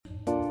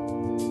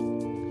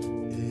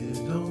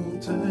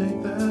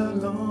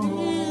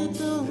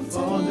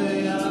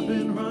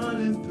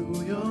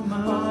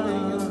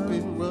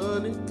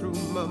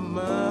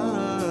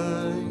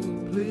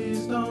mind.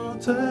 Please don't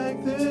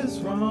take this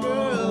wrong.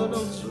 Girl,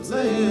 don't you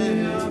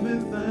Lately take. I've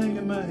been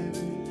thinking maybe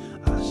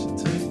I should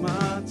take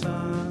my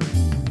time.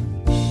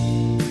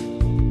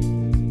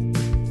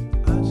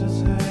 I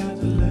just had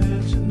to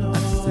let you know. I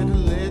just had to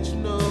let you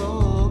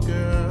know,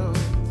 girl.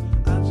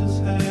 I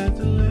just had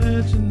to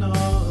let you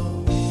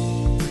know.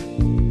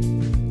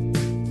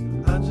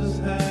 I just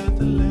had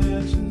to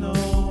let you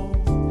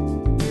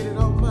know. Get it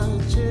off my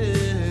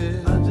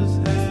chest. I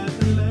just had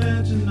to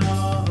let you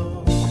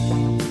know.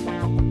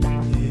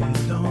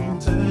 It don't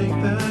take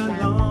that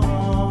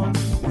long.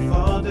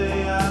 All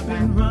day I've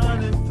been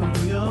running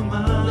through your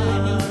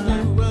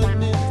mind.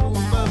 Running through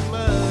my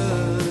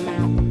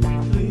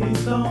mind.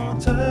 Please don't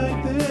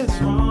take this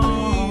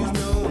wrong.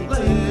 Please don't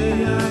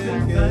Lately I've take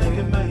been it.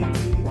 thinking maybe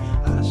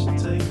I should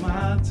take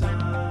my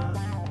time.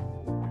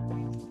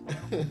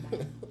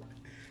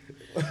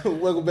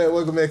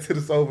 Welcome back to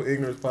the Sober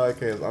Ignorance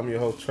Podcast. I'm your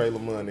host Trey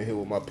Lamont, and here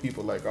with my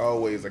people like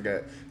always. I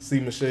got C.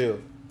 Michelle,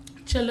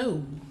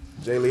 Cello.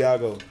 Jay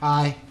Liago,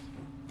 Hi,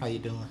 how you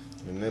doing?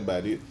 and that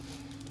about it.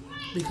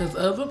 Because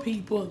other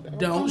people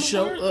don't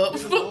show up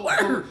for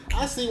work.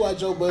 I see why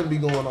Joe Budden be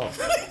going off.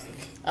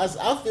 I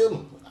feel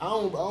him. I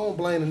don't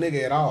blame the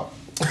nigga at all.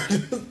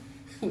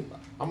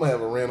 I'm gonna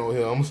have a rant on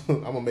here. I'm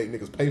gonna make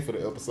niggas pay for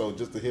the episode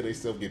just to hear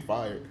themselves get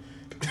fired.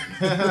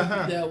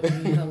 That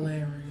would be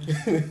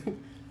hilarious.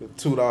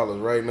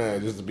 $2 right now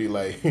just to be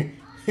like,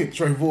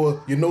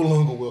 Trevor, you're no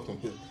longer welcome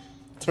here.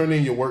 Turn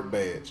in your work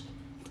badge.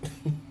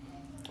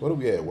 What do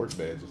we have? Work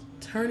badges.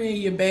 Turn in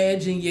your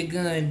badge and your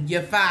gun.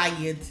 You're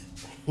fired.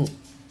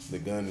 The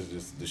gun is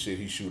just the shit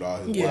he shoot all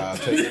his Yeah. wild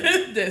takes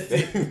with. That's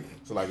it.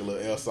 It's like a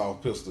little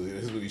airsoft pistol.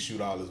 This is what he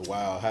shoot all his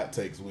wild hot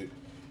takes with.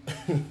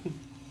 Hey,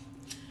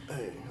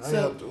 how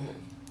So- y'all doing?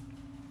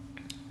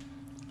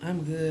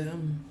 I'm good.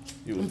 I'm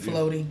You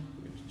floating.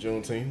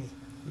 Juneteenth,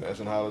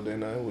 national holiday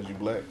night. Was you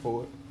black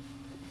for it?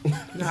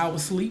 I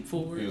was asleep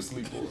for You it.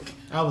 asleep for it?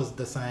 I was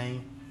the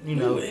same, you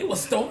know. It was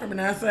storming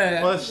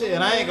outside. Well, shit,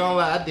 I ain't gonna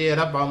lie, I did.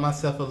 I bought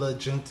myself a little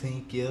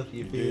Juneteenth gift.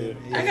 You feel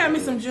did? me? I got me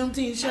some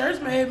Juneteenth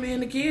shirts, man. Me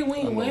and the kid, we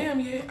ain't wear them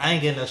yet. I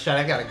ain't getting no shot.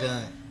 I got a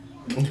gun.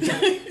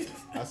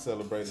 I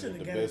celebrated it Should the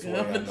have got a best way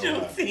gun I for know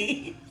how.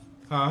 Juneteenth.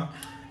 Huh?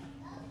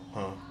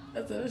 Huh?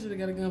 I said I should have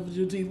got a gun for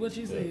Juneteenth. What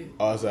you said?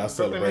 I said I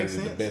celebrated makes it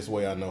the sense. best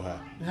way I know how.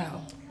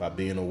 How? By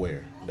being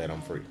aware that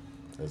I'm free.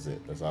 That's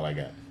it. That's all I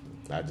got.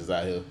 I just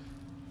out here.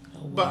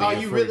 But Being are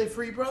you free. really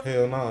free, bro?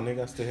 Hell no,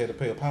 nigga. I still had to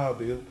pay a power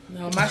bill.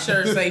 No, my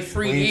shirt say We ain't too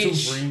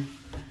free-ish. free.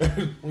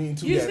 We ain't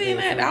too You goddamn seen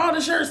that? free. All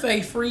the shirts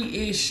say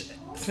free-ish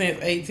since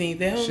 18th.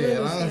 They don't Shit, as really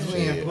long as say we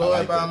Shit, I employed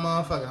like by a that.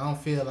 motherfucker, I don't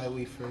feel like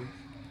we free.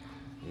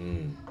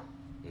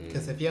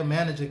 Because if your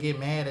manager get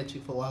mad at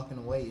you for walking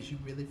away, is you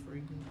really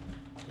free?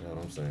 You know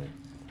what I'm saying?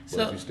 But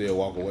So- if you still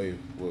walk away,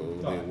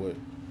 then what?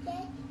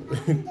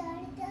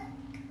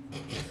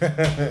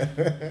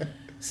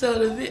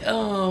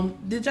 So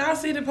did y'all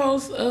see the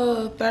post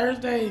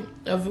Thursday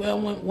of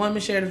one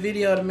woman shared a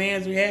video of the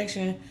man's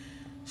reaction?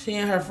 She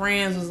and her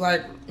friends was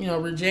like,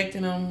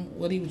 rejecting him,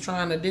 what he was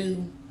trying to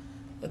do,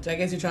 but I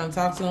guess he trying to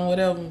talk to him,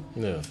 whatever.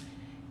 Yeah.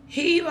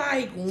 He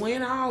like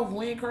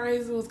went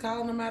crazy, was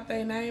calling them out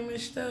their name and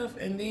stuff,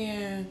 and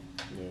then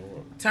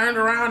turned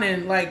around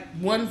and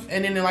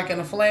and then like in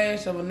a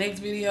flash of a next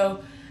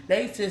video,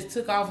 they just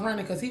took off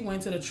running because he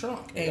went to the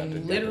trunk and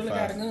Got the literally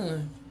got a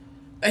gun.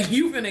 Like,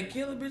 you finna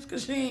kill a bitch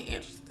because she ain't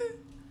interested?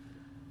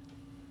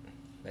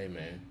 Hey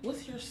man,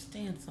 What's your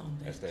stance on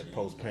that? that's that shit?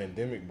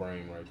 post-pandemic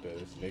brain right there.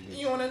 This nigga.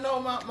 You want to know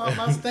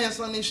my stance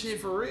on this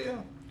shit for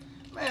real?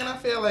 Man, I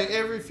feel like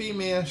every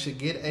female should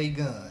get a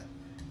gun.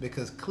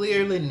 Because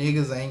clearly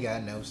niggas ain't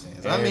got no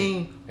sense.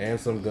 And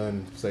some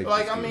gun safety.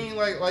 like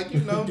skills. you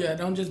know. Yeah,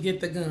 don't just get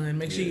the gun.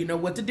 Make sure you know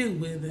what to do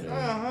with it.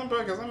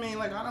 Because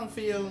I don't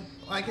feel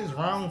like it's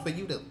wrong for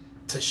you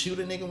to shoot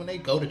a nigga when they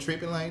go to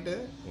tripping like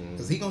that.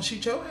 Because he gonna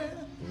shoot your ass.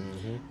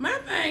 My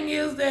thing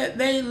is that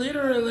they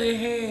literally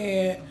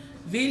had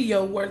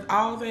video where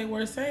all they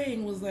were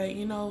saying was like,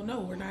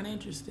 no, we're not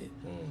interested.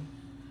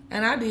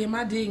 And I did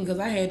my digging because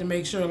I had to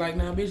make sure, like,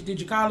 now, bitch, did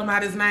you call him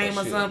out his name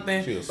or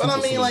something? But I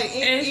mean, like,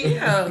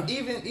 Yeah.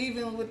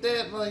 even with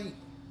that, like,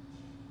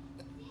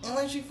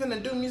 unless you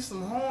finna do me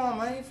some harm,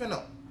 I ain't finna,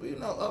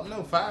 up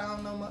no file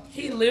no more.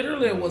 He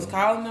literally was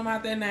calling them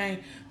out their name,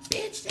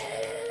 bitch, da, da, da,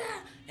 da.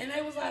 And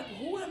they was like,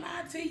 who am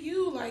I to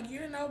you? Like,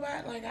 you're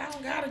nobody. Like, I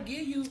don't gotta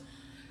give you.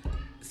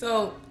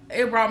 So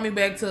it brought me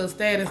back to a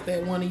status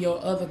that one of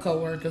your other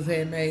coworkers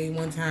had made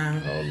one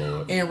time. Oh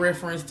Lord. In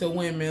reference to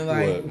women,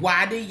 like, What?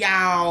 why do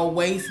y'all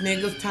waste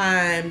niggas'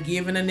 time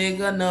giving a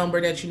nigga a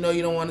number that you know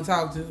you don't want to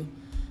talk to?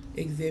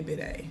 Exhibit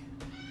A.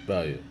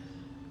 About it.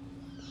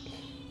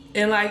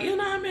 And like,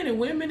 how many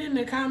women in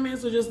the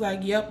comments are just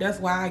like, yep, that's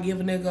why I give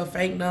a nigga a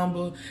fake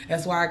number.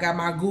 That's why I got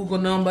my Google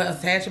number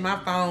attached to my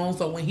phone.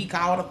 So when he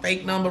called a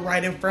fake number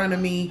right in front of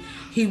me,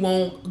 he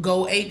won't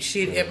go ape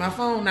shit at my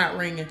phone not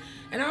ringing.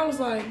 And I was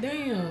like,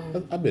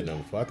 damn. I've been there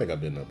before. I think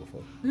I've been there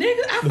before.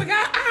 Niggas, I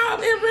forgot.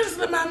 It really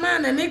slipped my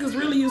mind that niggas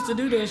really used to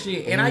do that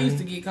shit. And I used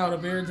to get caught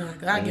up every time.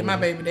 Because I get my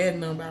baby daddy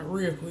number out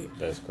real quick.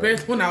 That's crazy.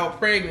 Especially when I was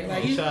pregnant.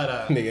 Like, Shout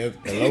out. Nigga,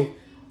 hello?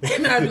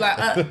 and I'd be like,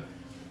 I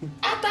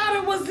thought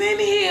it was in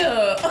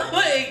here.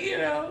 Like, you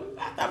know,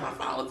 I thought my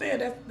phone was there.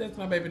 That's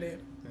my baby daddy.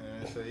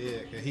 So yeah,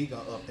 cause he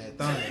gonna up that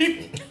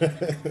thing.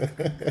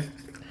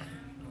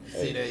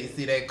 You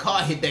see that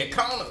car hit that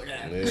corner.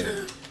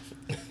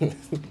 Yeah.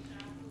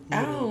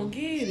 I don't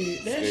get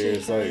it. That Scary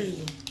shit sight.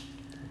 crazy.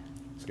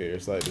 Scary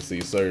sight to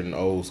see certain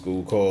old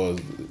school cars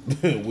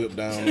whip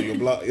down on your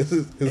block.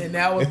 And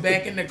that was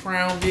back in the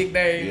Crown Vic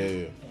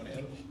days.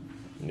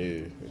 Yeah.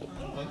 Yeah.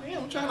 Oh,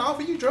 damn, I'm trying to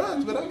offer you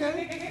drugs, but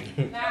okay.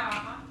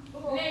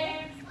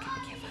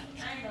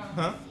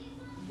 Huh?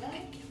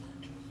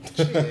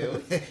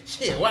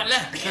 Shit, what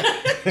now?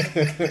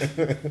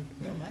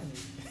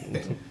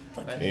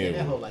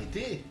 That whole like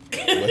this.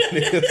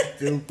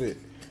 Stupid.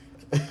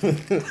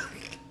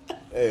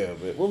 Yeah,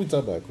 man. What we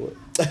talking about, Court?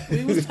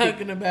 We was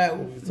talking about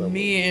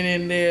men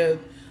and their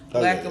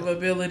lack yeah. of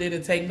ability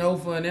to take no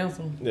for an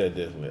answer. Yeah,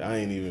 definitely. I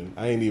ain't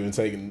even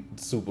taking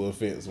super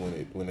offense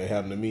when it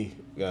happened to me.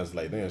 I was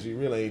like, damn, she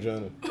really ain't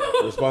trying to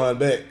respond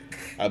back.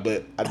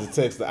 But I just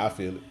texted her, I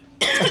feel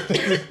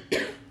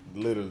it.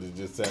 Literally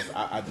just text.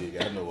 I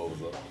did. I know what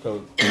was up.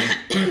 Cause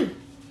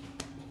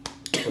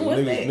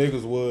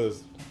niggas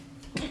was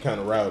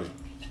kind of rowdy.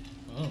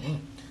 Mm-hmm.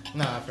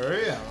 Nah, for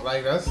real.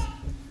 Like that's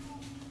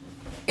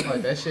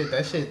like that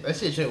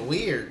shit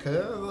weird.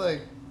 Cause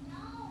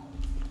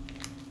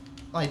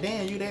like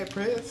damn, you that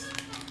pressed?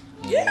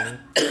 Yeah.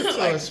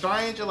 So a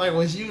stranger, like,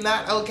 was you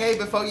not okay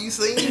before you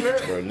seen her?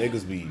 Bro,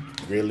 niggas be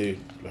really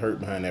hurt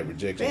behind that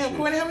rejection. Damn, shit.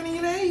 Courtney, how many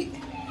you ate?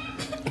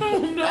 I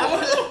don't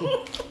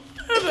know.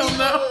 I don't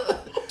know.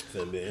 It's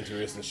gonna be an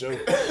interesting show.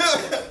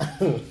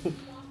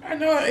 I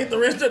know I ate the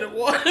rest of the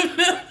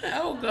watermelon.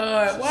 Oh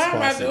God, why am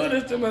I doing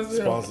this to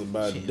myself? Sponsored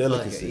by Shit,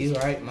 Delicacies. you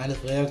right? Might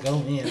as well go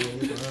in.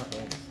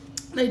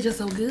 They just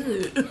so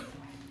good.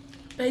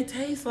 They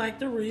taste like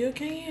the real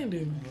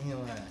candy. You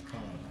right,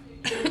 come on.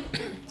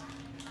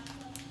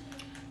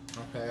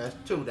 Okay, that's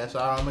two. That's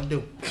all I'm gonna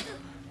do.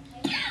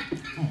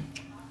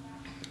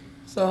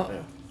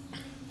 So,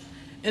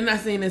 and I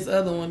seen this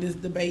other one, this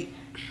debate.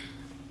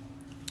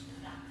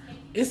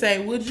 It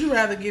say, would you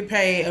rather get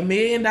paid $1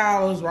 million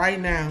right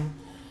now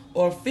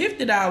or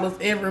 $50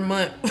 every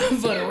month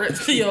for the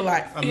rest of your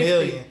life? $1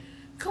 million.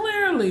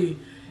 Clearly.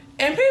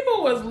 And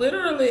people was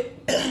literally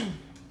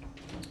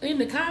in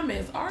the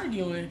comments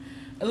arguing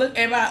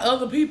about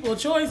other people's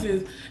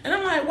choices. And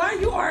I'm like, why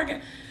you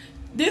arguing?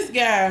 This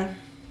guy,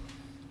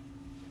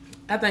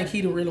 I think he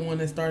the real one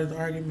that started the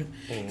argument.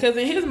 Because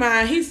in his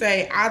mind, he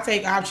say, I'll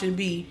take option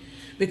B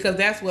because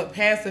that's what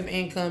passive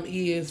income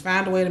is.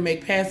 Find a way to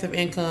make passive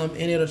income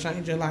and it'll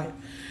change your life.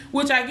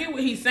 Which I get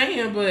what he's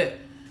saying, but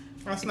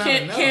That's not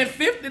can enough.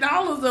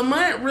 $50 a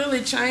month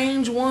really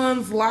change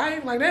one's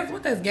life? Like,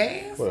 that's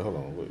gas? Wait, hold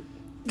on, wait.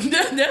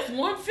 That's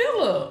one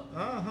fill up.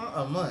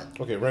 A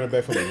month. Okay, run it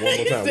back for me one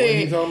more time. What are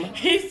you talking about?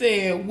 He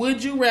said,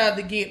 would you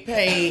rather get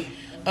paid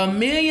 $1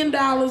 million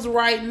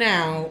right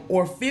now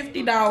or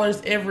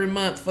 $50 every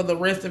month for the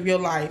rest of your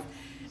life?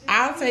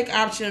 I'll take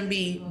option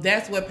B.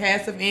 That's what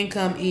passive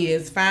income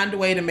is. Find a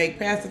way to make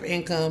passive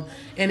income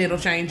and it'll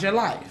change your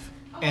life.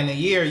 In a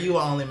year, you will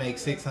only make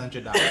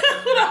 $600. That's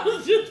what I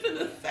was just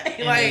gonna say.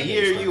 In Like, a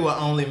year, you will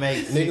only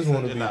make Niggas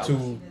want to be $600.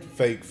 too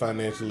fake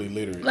financially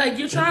literate. like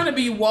you're trying to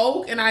be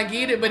woke, and I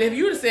get it. But if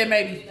you would have said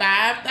maybe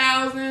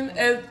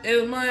 $5,000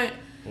 a month,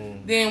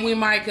 then we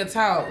might could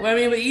talk. I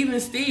mean, but even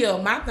still,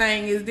 my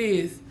thing is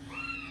this: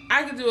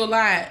 I could do a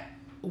lot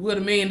with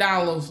 $1 million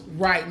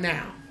right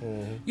now.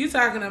 You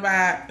talking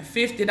about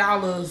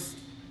 $50?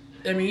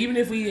 I mean, even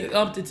if we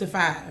upped it to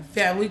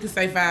 $5,000, we could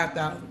say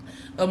 $5,000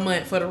 a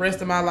month for the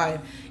rest of my life.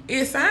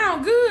 It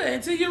sounds good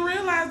until you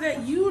realize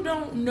that you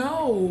don't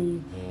know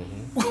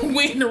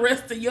when the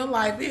rest of your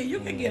life is.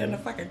 You can get in a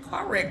fucking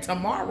car wreck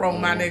tomorrow,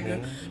 my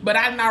nigga. But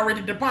I done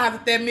already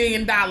deposit that $1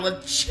 million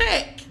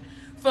check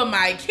for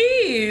my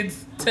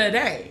kids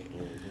today.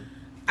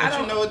 But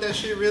you know what that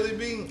shit really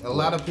be? A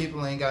lot of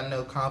people ain't got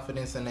no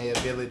confidence in their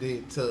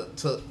ability to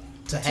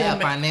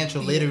have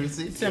financial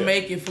literacy. To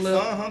make it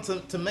flip.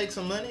 To make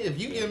some money. If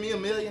you give me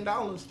 $1 million,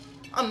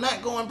 I'm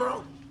not going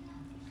broke.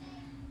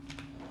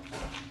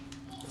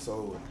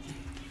 So,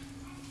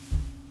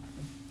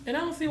 And I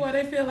don't see why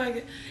they feel like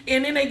it.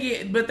 And then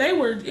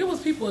it was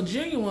people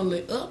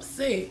genuinely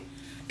upset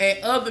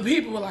at other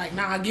people were like,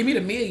 nah, give me the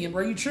 $1 million,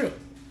 bro, you trip.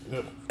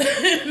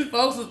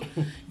 Folks,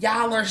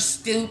 y'all are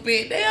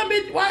stupid. Damn,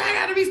 bitch, why I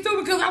gotta be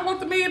stupid because I want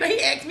the $1 million?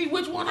 He asked me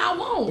which one I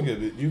want. look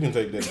at it. You can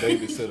take that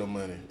babysitter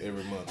money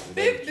every month.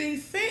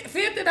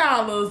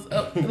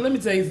 $50. Let me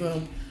tell you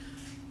something.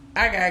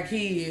 I got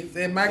kids,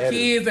 and my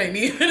kids ain't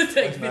even gonna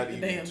take That's not $50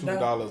 even damn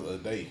dollars. $2 a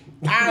day.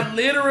 I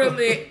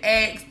literally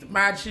asked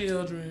my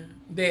children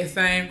that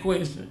same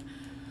question.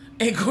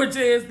 And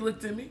Cortez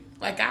looked at me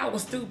like I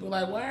was stupid.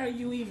 Like, why are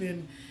you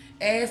even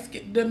ask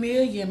the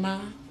million, ma.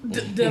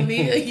 The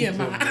million,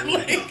 ma.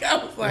 Like, I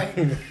was like,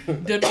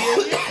 the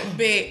million,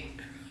 bet.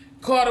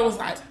 Carter was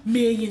like, $1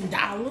 million.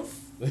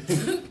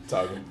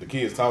 Talking, the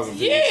kids talking to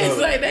each Yes,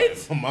 other. like they.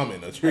 My mama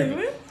in the tree.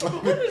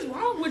 What is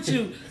wrong with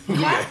you?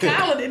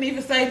 Kyler didn't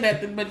even say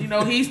nothing, but you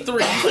know he's 3, so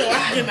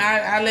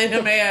I let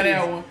him have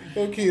that one.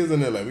 Them kids in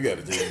there like, we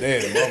gotta tell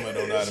daddy. Mama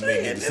don't know how to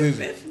make a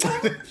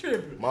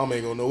decision. Mama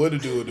ain't gonna know what to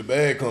do with the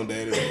bag come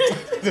daddy.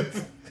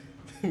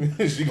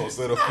 She gonna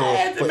set up for. I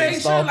had to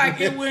make sure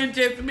like it wasn't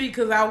just me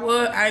because I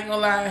ain't gonna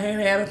lie, I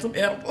had some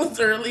apples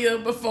earlier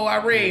before I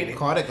read it.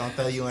 Carter gonna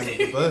throw you under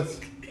the bus.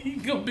 He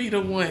gonna be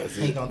the one.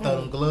 He gonna throw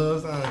them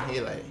gloves on.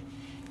 He like,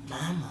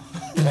 Mama,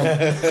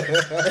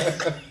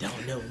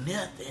 don't know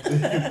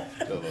nothing.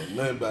 Don't know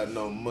nothing about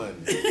no money.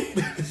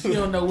 You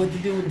don't know what to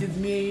do with this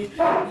million.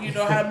 You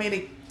know how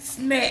many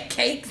snack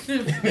cakes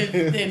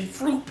and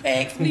fruit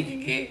packs we can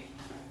get.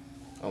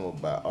 I'm gonna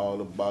buy all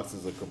the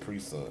boxes of Capri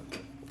Sun.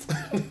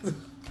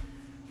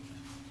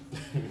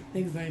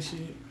 Niggas ain't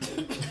shit.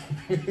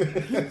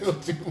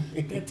 What you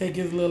mean? Gotta take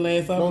his little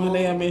ass off my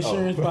damn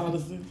insurance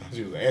policy.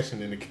 She was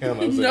ashing in the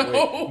counter. I was like,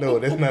 No. wait, no,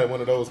 that's not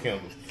one of those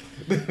counters.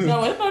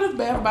 No, it's not this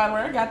bad, by the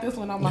way. I got this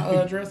one on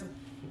my dresser.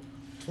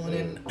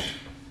 20.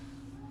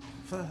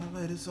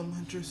 $5 on my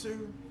dresser.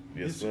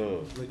 Yes, sir.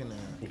 Looking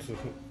at.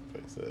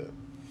 Thanks,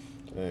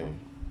 dang.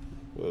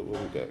 What we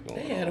got going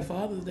They had a on?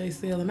 Father's Day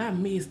sale and I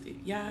missed it.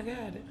 Y'all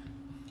got it.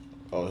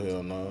 Oh,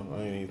 hell no.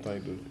 I ain't even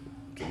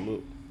think to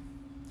look.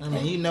 I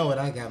mean, you know what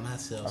I got I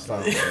myself.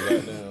 found some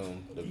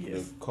goddamn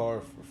Yes. the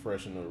car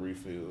freshener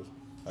refills.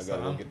 I gotta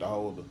So, go get the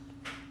holder.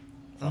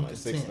 I'm Like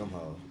 6 of them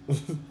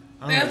hoes.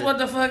 That's what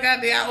the fuck I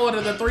did. I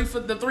ordered the three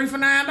for $9.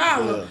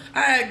 Yeah.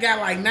 I had got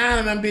like 9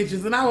 of them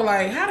bitches, and I was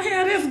like, "How the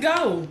hell this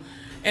go?"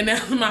 And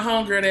that's my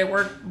homegirl that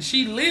worked.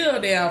 She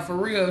lived there for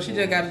real. She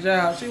just got a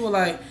job. She was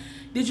like,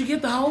 "Did you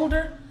get the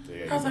holder?"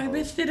 Yeah, I was get like, the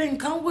 "Bitch, they didn't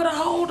come with a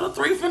holder.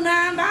 3 for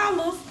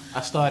 $9."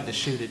 I started to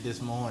shoot it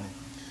this morning.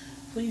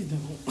 Please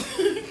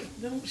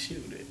don't. Don't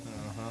shoot it.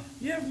 Uh-huh.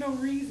 You have no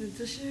reason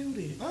to shoot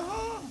it.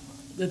 Uh-huh.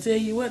 To tell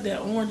you what, that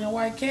orange and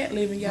white cat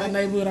living in y'all Like-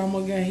 neighborhood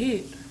almost got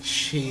hit.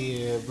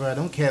 Shit, bro,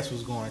 them cats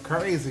was going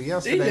crazy He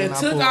yesterday.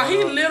 just when took I off. He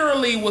pulled up.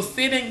 literally was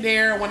sitting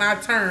there when I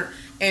turned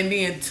and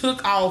then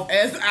took off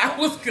as I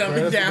was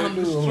coming down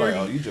the I'm street. like,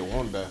 oh, you just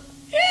want that.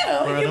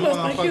 Yeah, Bro, you them look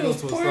like you was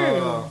motherfuckers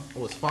squirrel.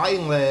 was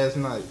fighting last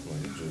night. Well,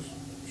 you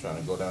just trying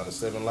to go down to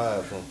 7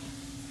 Live from.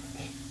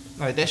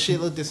 Like that shit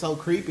looked so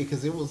creepy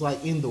because it was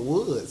like in the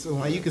woods, and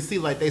like you could see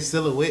like they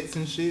silhouettes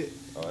and shit,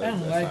 Oh, I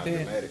don't like that.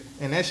 dramatic.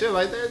 and that shit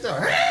like that,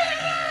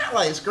 just,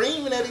 like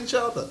screaming at each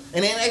other,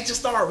 and then they just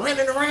start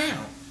running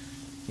around.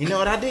 You know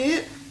what I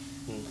did?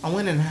 I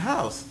went in the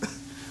house.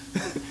 I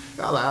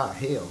was like, oh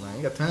hell, man, I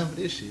ain't got time for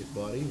this shit,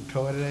 boy. You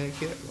retarded ass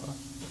cat, boy.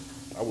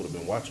 I would have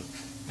been watching.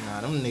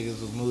 Nah, them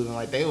niggas was moving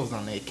like they was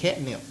on that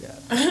catnip,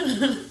 guy.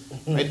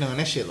 They doing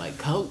that shit like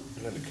coke.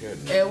 Not the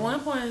cat. At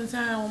one point in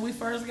time, when we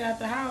first got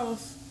the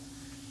house,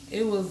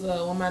 it was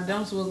when my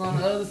dumpster was on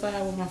the other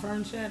side with my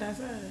furniture at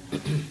outside.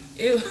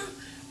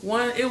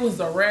 It was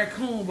a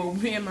raccoon, but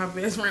me and my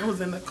best friend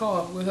was in the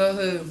car with her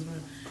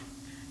husband.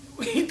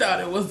 We thought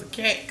it was a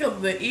cat because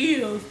of the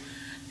ears,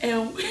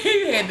 and we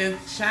had to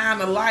shine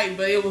a light,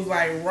 but it was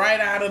like right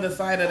out of the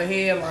side of the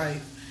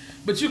headlight.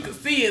 But you could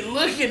see it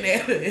looking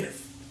at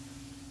us.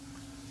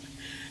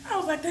 I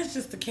was like, that's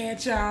just a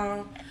cat,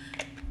 y'all.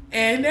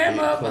 And that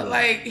motherfucker,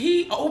 like,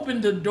 he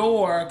opened the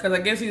door because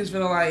I guess he was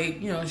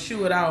finna,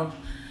 shoo it off.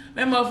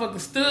 That motherfucker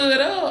stood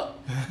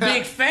up.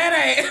 Big fat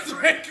ass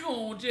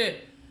raccoon just,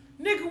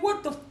 nigga,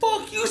 what the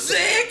fuck you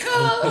said,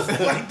 cuz?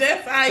 Like,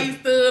 that's how he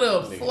stood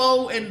up, Nigga.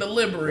 slow and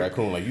deliberate.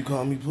 Raccoon, like, you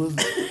call me pussy?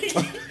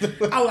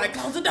 I was like,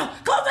 close the door,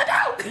 close the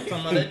door. Talking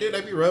about that dude,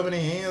 they be rubbing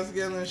their hands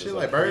together and shit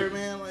like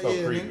Birdman, like So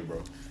yeah, creepy, nigga.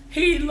 bro.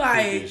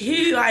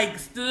 He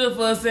stood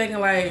for a second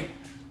like,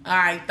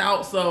 I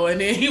thought so,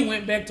 and then he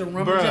went back to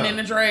rummaging Bruh. in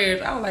the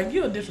trash. I was like,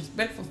 you a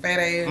disrespectful fat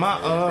ass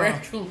My,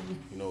 raccoon.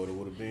 You know what it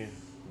would have been?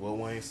 What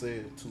Wayne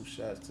said, 2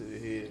 shots to the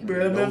head. Bro,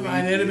 it'd No have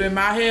been, weed. it'd been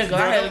my head,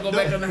 because I had to go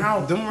back in the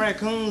house. Them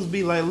raccoons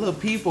be like little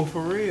people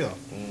for real.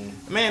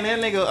 Man, that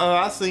nigga,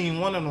 I seen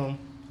one of them.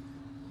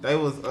 They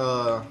was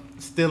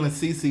stealing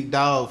CC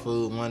dog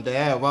food one day.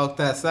 I walked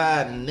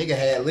outside and the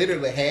nigga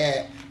literally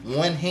had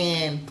one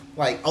hand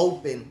like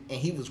open and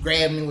he was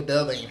grabbing me with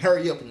the other and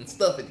hurry up and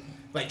stuffing it.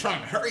 Like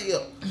trying to hurry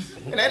up.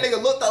 And that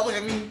nigga looked over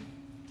at me.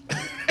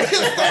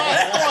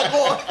 started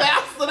going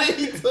faster than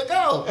he took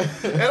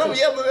off. And I'm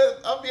yelling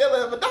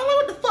at him, Dollar,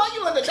 what the fuck?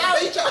 You let the dog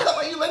eat your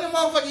like you let that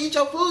motherfucker eat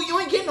your food, you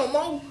ain't getting no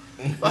more.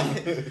 Like,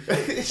 she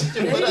just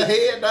put her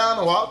head down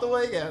and walked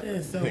away, guys.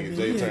 That's so Nigga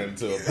Jay weird. turned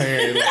into a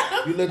parent.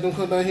 Like, you let them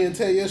come down here and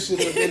tell your shit,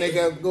 but then they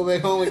got to go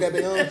back home and got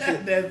their own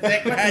shit. That's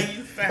exactly how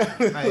you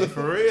sound. Hey,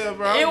 for real,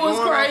 bro. It I'm was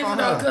going off crazy on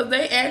though, her. because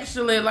they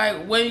actually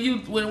like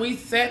when we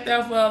sat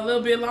there for a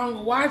little bit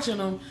longer watching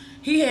him,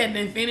 he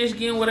hadn't finished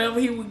getting whatever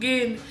he was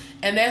getting,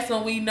 and that's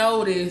when we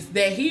noticed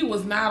that he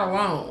was not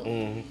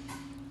alone.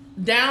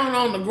 down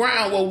on the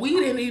ground. Well, we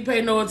didn't even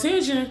pay no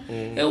attention.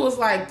 It was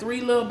like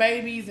 3 little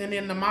babies and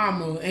then the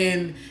mama.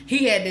 And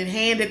he had then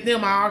handed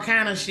them all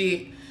kind of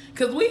shit.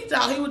 Because we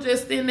thought he was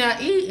just sitting there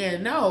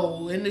eating.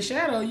 No. In the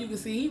shadow, you could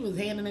see he was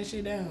handing that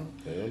shit down.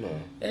 Hell no.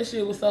 That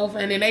shit was so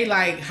fun. And then they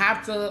like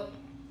hopped up,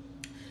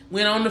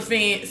 went on the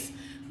fence,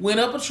 went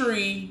up a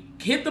tree,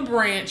 hit the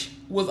branch,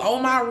 was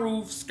on my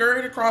roof,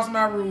 scurried across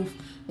my roof,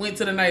 went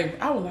to the neighbor.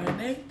 I was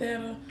like,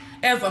 that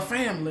as a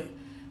family.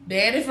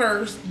 Daddy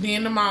first,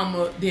 then the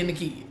mama, then the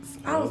kids.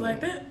 I was like,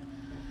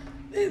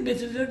 these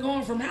bitches just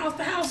going from house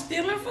to house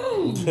stealing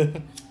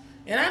food.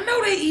 And I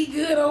know they eat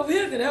good over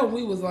here, because that's what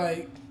we was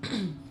like.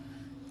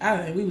 I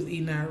think we was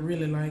eating out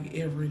really like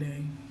every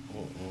day.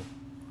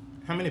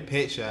 How many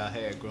pets y'all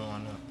had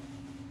growing up?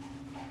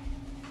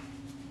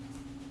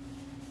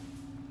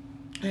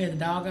 I had the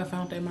dog I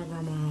found at my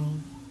grandma's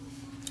home.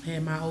 I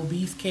had my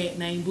obese cat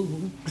named Boo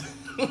Boo.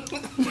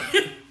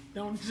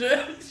 Don't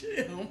judge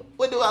him.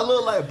 What do I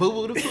look like, Boo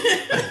Boo the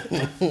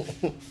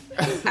Fool?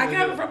 I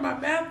got it from my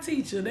math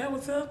teacher. That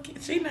was her.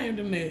 She named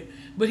him that.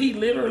 But he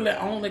literally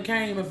only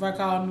came if I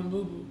called him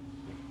Boo Boo.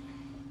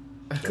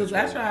 Because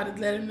I tried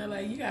to let him know,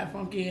 like, you got a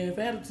funky ass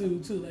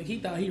attitude, too. Like, he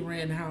thought he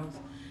ran the house.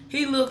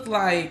 He looked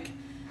like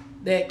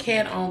that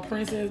cat on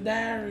Princess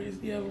Diaries.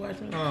 You ever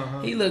watch it?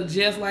 Uh-huh. He looked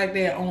just like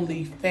that,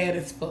 only fat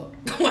as fuck.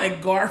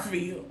 Like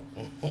Garfield.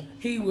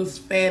 He was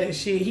fat as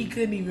shit. He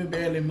couldn't even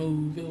barely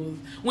move. It was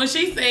when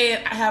she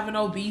said, I have an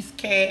obese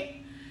cat.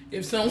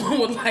 If someone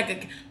was like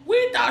a...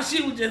 We thought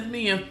she was just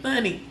being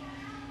funny.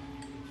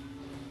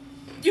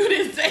 You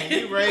didn't say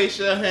it. You raised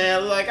your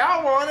hand like,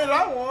 I want it.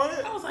 I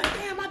was like,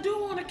 damn, I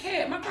do want a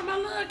cat. My grandma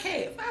love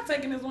cats. I'm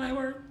taking this one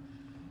work.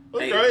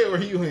 What grade were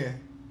you in?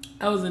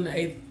 I was in the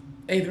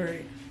eighth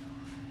grade.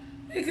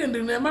 He couldn't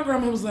do that. My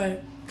grandma was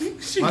like, My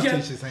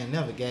teachers ain't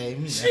never gave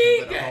me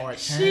she nothing but a hard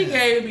time. She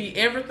gave me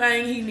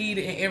everything he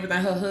needed and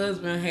everything. Her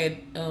husband had,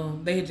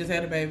 they had just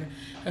had a baby.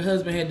 Her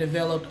husband had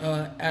developed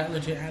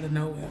allergy out of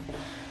nowhere.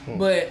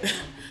 But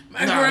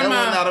my grandma... That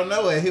wasn't out of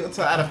nowhere. He was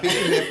tired of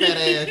feeding that fat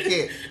ass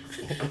cat.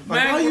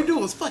 Like, all you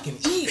do is fucking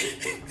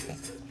eat.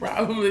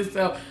 Probably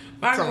so.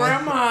 My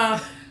grandma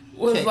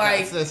was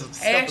like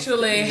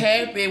actually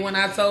happy when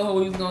I told her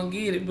we was gonna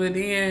get it, but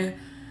then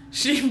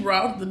she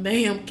brought the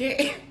damn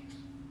cat.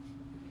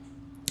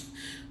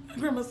 My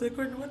grandma said,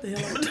 Courtney, what the hell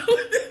am I doing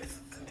with this?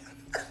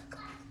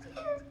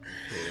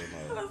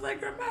 I was like,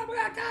 Grandma,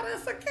 I got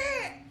us a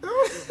cat.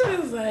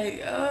 She was like,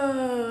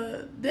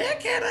 that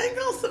cat ain't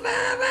gonna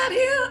survive out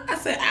here. I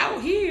said,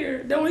 out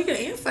here? Don't he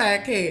get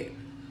inside cat?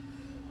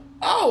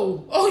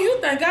 Oh, you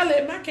think I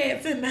let my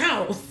cats in the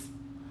house?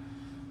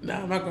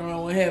 No, my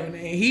grandma wasn't having that.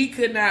 He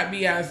could not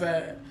be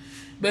outside.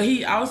 But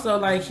he also,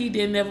 like, he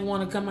didn't ever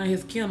want to come out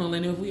his kennel.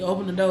 And if we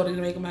open the door to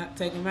make him out,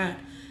 take him out.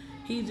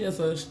 He just,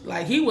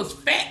 like, he was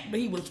fat, but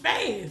he was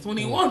fast when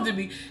he wanted to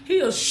be.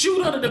 He'll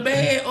shoot under the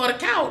bed or the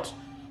couch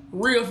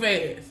real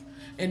fast.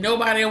 And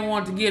nobody ever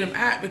wanted to get him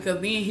out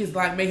because then he's,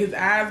 like, make his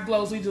eyes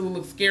glow so he just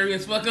look scary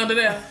as fuck under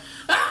there.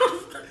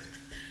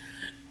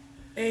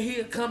 And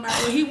he'll come out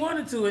when he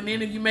wanted to. And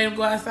then if you made him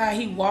go outside,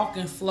 he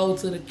walking slow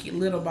to the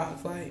litter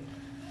box, like,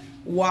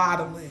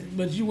 waddling.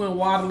 But you went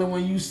waddling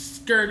when you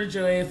skirted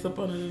your ass up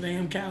under the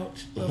damn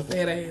couch. Little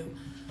fat ass.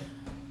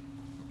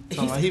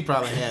 He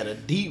probably had a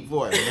deep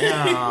voice.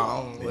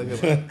 Now, look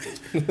at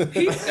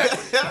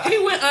that.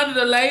 He went under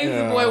the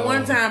lazy boy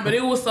one time, but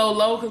it was so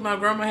low because my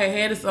grandma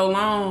had it so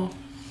long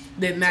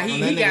that now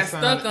he got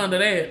stuck under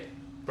that.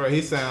 Bro,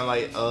 he sounded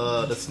like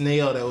the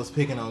snail that was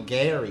picking on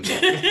Gary.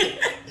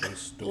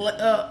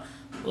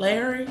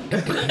 Larry?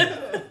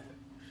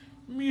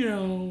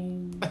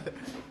 Meow.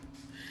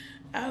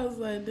 I was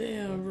like,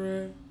 damn,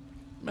 bro.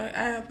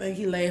 I think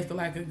he lasted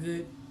like a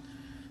good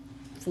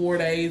 4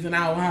 days in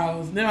our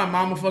house. Then my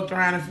mama fucked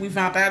around and we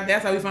found out.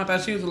 That's how we found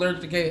out she was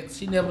allergic to cats.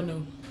 She never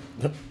knew.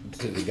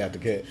 Till he got the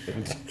cat.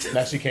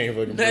 Now she can't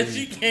fucking Now breathe.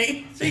 she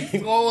can't. She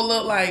swole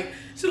look like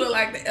she looked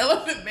like the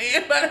elephant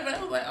man. But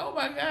I was like, oh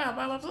my God,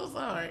 Mom, I'm so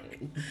sorry.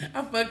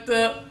 I fucked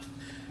up.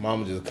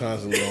 Mama just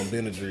constantly on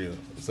Benadryl,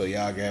 so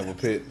y'all can have a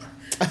pet.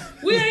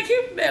 We ain't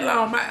keep him that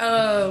long.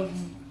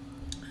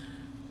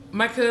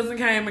 My cousin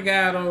came and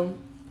got him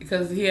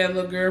because he had a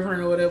little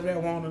girlfriend or whatever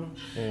that wanted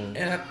him.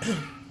 And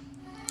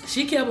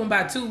she kept him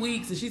about 2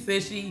 weeks, and she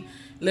said she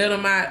let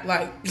him out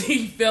like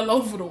he fell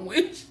over the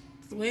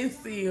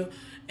windshield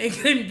and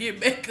couldn't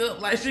get back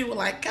up. Like she was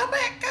like, come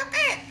back.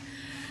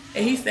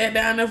 And he sat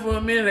down there for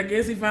a minute. I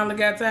guess he finally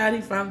got tired.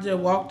 He finally just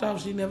walked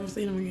off. She never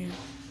seen him again.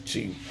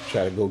 She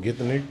tried to go get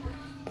the nigga,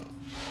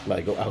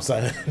 like go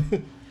outside.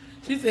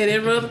 She said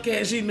every other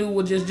cat she knew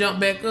would just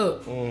jump back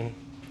up.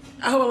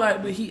 I was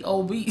like, but he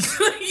obese.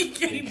 He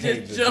can't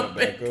just jump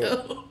back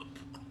up.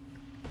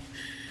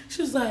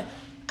 She was like,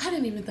 I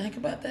didn't even think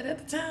about that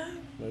at the time.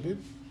 I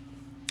did.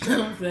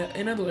 I said,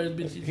 in other words,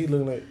 bitch, He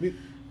looked like,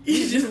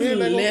 you just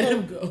really not let gonna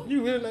him come, go.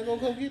 You really not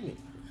gonna come get me?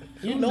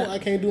 You know I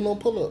can't do no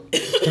pull up.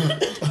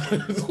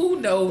 Who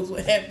knows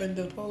what happened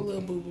to poor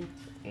little boo boo?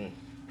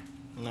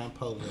 Not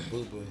Polar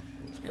Boo Boo.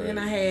 And then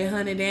I had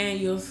Honey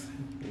Daniels.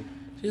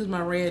 She was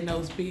my red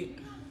nose pig.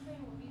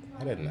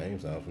 How that name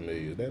sound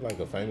familiar? Is that like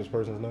a famous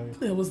person's name?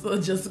 It was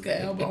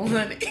Jessica Alba on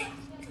Honey.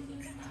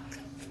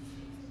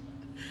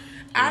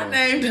 I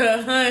named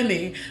her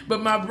Honey,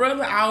 but my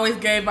brother always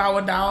gave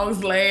our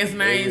dog's last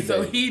name,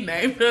 so he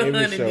named her Every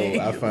Honey. show, I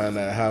Daniels. find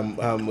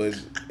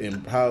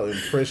out how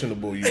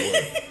impressionable you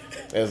were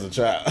as a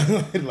child.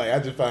 Like I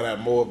just found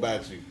out more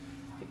about you.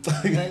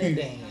 Honey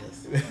Daniels.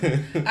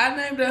 I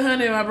named her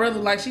Honey, and my brother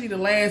like she needed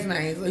a last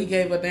name, so he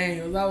gave her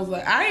Daniels. I was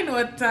like, I didn't know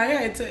at the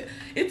time.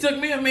 It took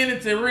me a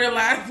minute to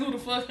realize who the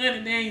fuck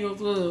Honey Daniels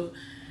was,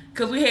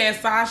 cause we had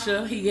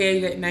Sasha. He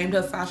named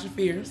her Sasha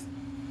Fierce.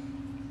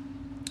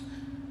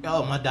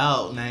 Oh, my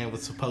dog name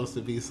was supposed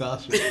to be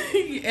Sasha.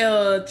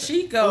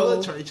 Chico.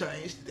 Oh, Trey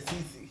changed the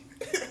CC.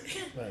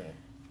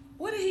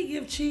 What did he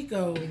give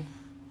Chico?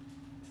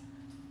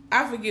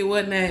 I forget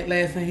what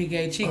last name he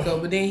gave Chico,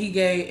 but then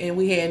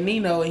we had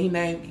Nino, and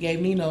he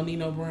gave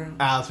Nino Brown.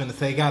 I was finna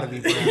say, gotta be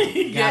Brown.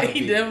 Yeah,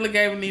 he definitely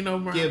gave him Nino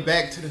Brown. Get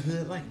back to the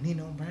hood like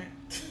Nino Brown.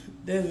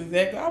 That's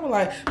exactly. I was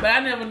like, but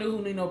I never knew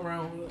who Nino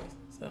Brown was.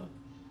 So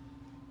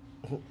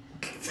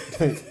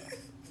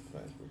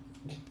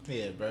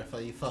Yeah, bro,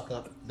 before you fuck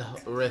up the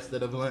rest of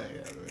the blunt.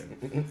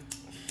 You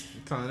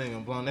telling nigga gonna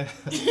blow that?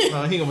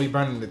 No, he gonna be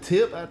burning the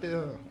tip out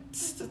there.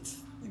 it's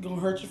gonna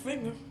hurt your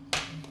finger.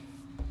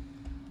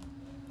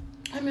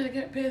 I mean, I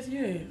got past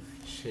your head.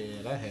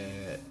 Shit, I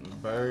had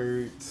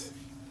birds.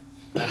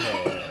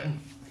 I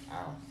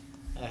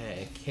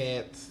had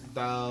cats,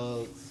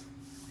 dogs.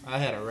 I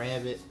had a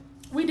rabbit.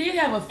 We did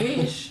have a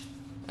fish.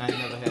 I ain't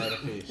never had a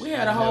fish. We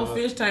had a whole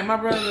fish tank. My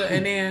brother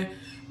and then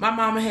my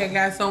mama had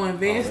got so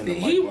invested.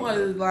 He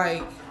was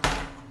like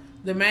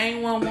the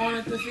main one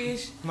wanted the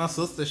fish. My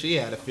sister, she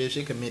had a fish.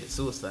 She committed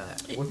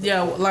suicide.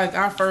 Yeah, like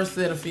our first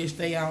set of fish,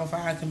 they all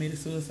five committed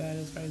suicide.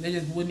 That's crazy. They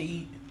just wouldn't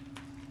eat.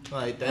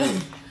 Like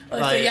that.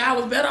 Like, so y'all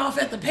was better off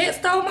at the pet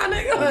store, my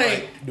nigga.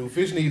 Like, do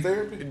fish need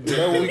therapy? Is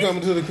that what we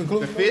coming to the The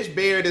conclusion? fish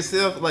buried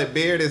itself, like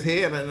buried his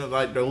head in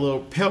like the little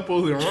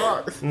pebbles and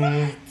rocks.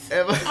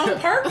 on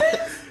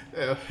purpose?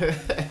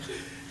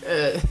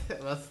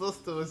 My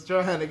sister was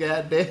trying to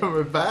goddamn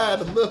revive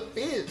the little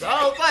fish.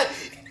 I was like,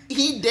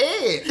 he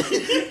dead.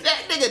 That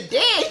nigga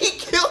dead. He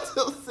killed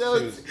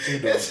himself. She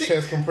doing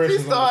chest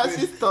compressions on the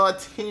She fish. started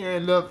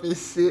tearing up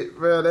his shit,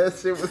 bro. That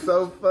shit was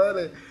so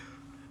funny.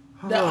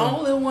 The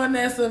only one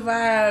that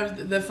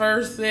survived the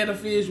first set of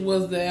fish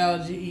was the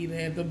algae eater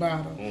at the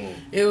bottom.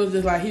 It was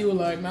just like, he was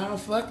like, nah,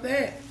 fuck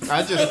that.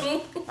 I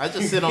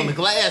just sit on the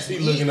glass. He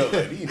looking up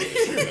like these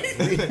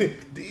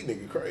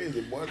niggas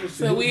crazy, boy. This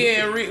So shit-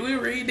 we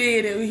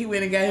redid it. He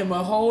went and got him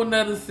a whole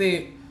nother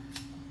set,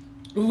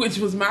 which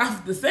was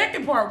the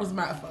second part was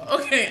my fault.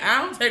 Okay,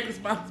 I don't take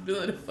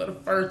responsibility for the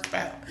first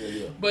part.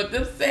 Yeah. But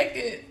the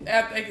second,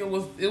 I think it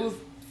was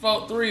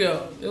three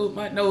of them. It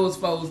was it was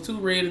four. It was 2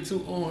 red and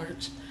 2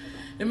 orange.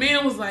 The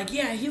man was like,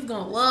 yeah, he's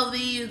gonna love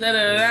these, da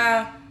da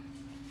da.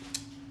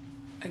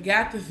 I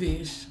got the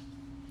fish.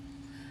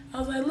 I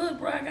was like, look,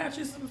 bro, I got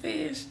you some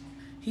fish.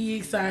 He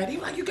excited. He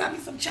was like, you got me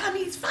some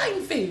Chinese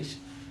fighting fish.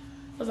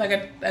 I was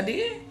like, I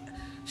did?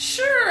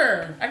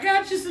 Sure. I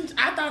got you some.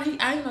 I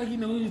didn't know he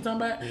knew who he was talking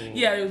about.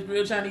 Yeah, it was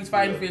real Chinese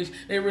fighting fish.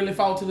 They really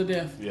fought to the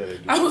death. Yeah, they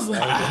do. I was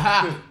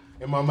like,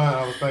 in my mind,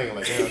 I was thinking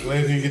like, damn,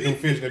 glad you get them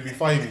fish that be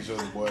fighting each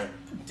other, boy.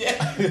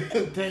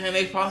 Damn,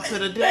 they fought to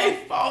the they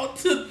death. fought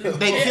to the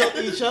They death.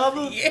 killed each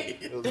other. Yeah.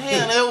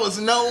 Damn, there was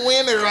no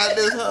winner right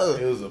this hoe.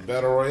 It was a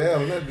battle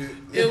royale, that bitch.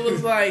 It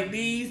was like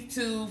these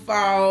two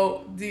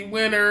fought, the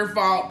winner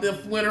fought the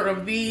winner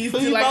of these Who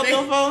two. you Like bought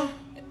them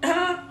for?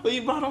 Huh? Who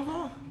you bought them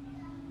for?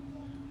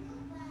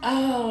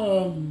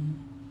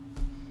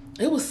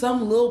 It was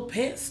some little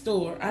pet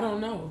store. I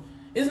don't know.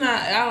 It's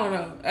not. I don't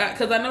know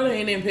because I know they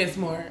ain't in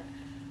PetSmart.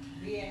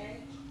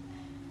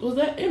 Was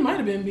that? It might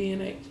have been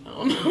B&H. I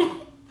don't know.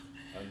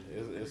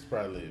 It's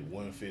probably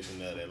one fish in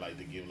there that like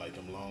to give like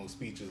them long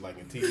speeches like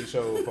in TV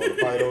shows for the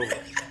fight over.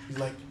 He's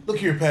like, look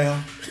here,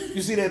 pal.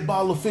 You see that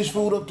bottle of fish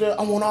food up there?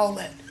 I want all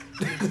that.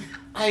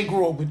 I ain't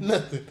grow up with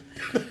nothing.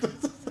 I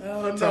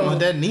don't Talking about know.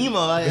 that Nemo.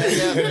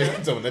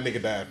 I'm talking that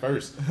nigga died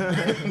first.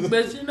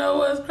 But you know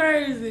what's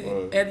crazy?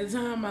 What? At the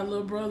time, my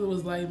little brother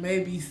was like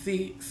maybe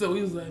 6, so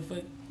he was like, "Fuck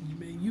you,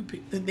 man. You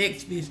pick the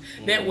next fish.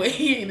 That way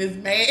he ain't as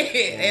mad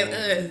at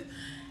us."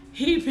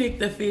 He picked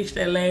the fish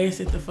that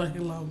lasted the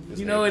fucking longest.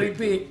 You know what he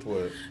picked?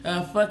 What?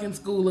 A fucking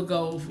school of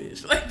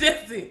goldfish. Like,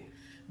 that's it.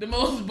 The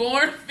most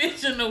boring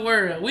fish in the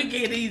world. We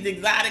get these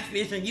exotic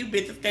fish and you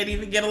bitches can't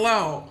even get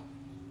along.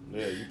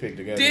 Yeah, you picked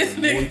the This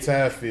goddamn nigga- Muay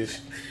Thai fish.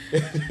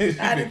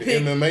 I done the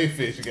picked- MMA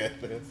fish,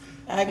 goddamn.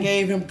 I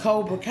gave him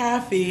Cobra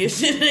Kai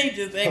fish and they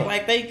just act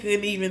like they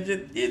couldn't even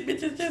just, these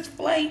bitches just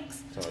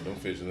flakes. Oh, them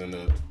fish was in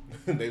the,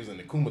 they was in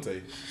the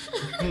kumite.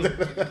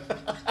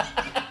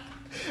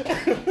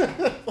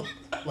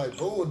 Like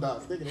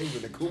bulldogs, thinking they was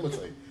in the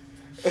kumite.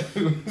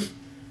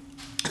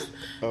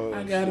 Oh,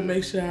 I gotta shit.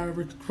 make sure I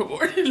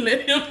record and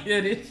let him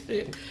hear this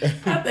shit.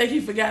 I think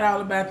he forgot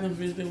all about them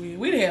fish that we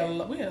had a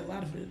lot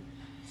of fish.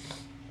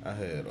 I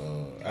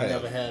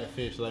never had a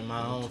fish like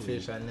my own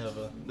fish. I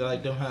never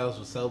like them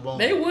houses was so boring.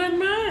 They wouldn't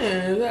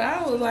mind.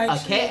 I was like, A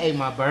cat ate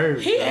my bird.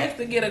 He asked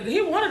to get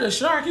he wanted a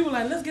shark. He was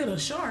like, let's get a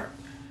shark.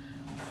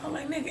 I'm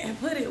like, nigga, and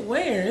put it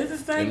where? It's the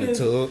same In the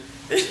tub.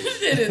 This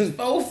shit is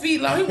 4 feet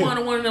long. He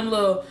wanted one of them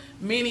little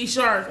mini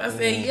sharks. I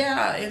said,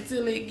 yeah,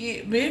 until it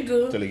get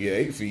bigger. Until it get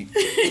 8 feet.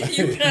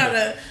 You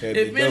gotta Had to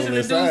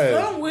eventually do double in size.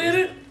 something with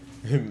it.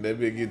 That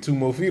bitch get 2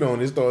 more feet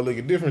on it, start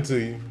looking different to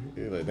you.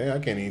 You're like, damn, I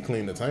can't even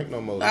clean the tank no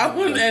more. I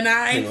wouldn't, and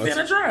I ain't This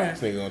finna try.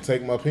 nigga gonna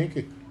take my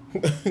pinky.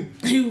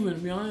 He was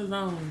gonna be on his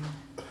own.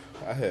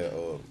 I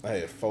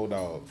had 4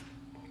 dogs.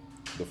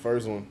 The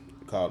first one,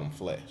 called him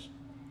Flash.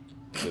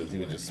 Because he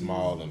was just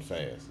small and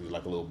fast. He was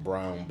like a little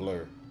brown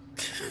blur.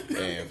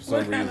 And for some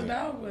What kind reason, of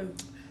dog was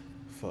it?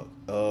 fuck,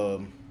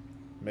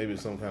 maybe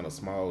some kind of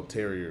small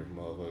terrier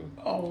motherfucker.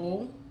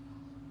 Oh.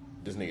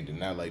 This nigga did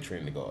not like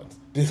Trinity Gardens.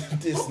 This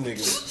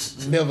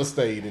nigga never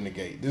stayed in the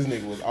gate. This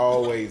nigga was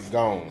always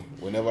gone.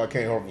 Whenever I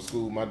came home from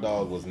school, my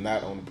dog was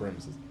not on the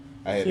premises.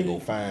 I had to go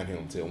find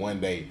him till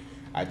one day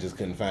I just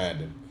couldn't find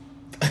him.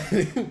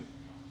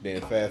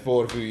 Then fast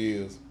forward a few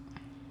years,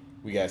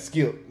 we got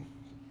Skip.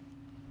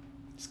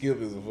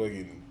 Skip is a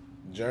fucking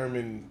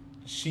German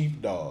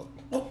sheepdog.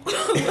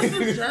 What's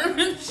a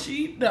German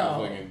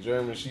sheepdog? Fucking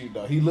German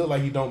sheepdog. He look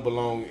like he don't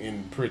belong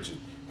in Pritchard.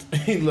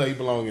 He like he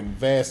belong in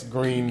vast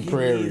green These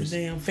prairies.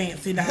 damn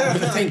fancy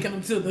dogs and taking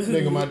them to the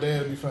hood. Nigga, my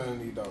dad be finding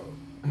these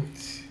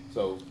dogs.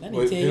 So I need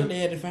to tell your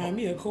dad to find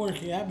me a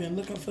corky. I've been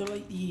looking for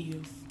like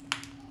years.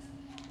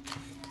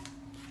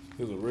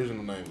 His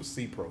original name was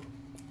C-Pro.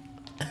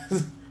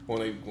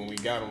 when we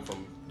got him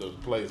from the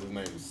place, his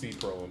name was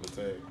C-Pro on the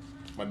tag.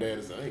 My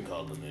dad said, I ain't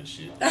calling him that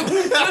shit. That's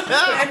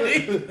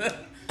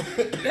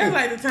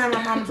like the time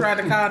my mama tried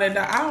to call that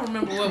dog. I don't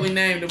remember what we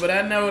named it, but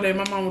I know that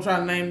my mama tried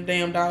to name the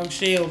damn dog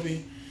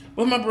Shelby.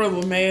 But my brother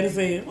was mad and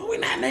said, well, we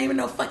not naming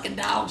no fucking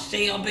dog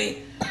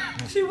Shelby.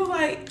 She was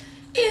like,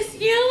 it's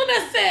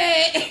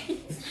unisex.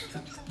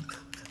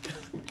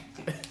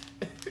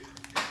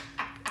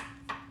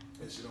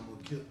 That shit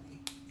almost killed me.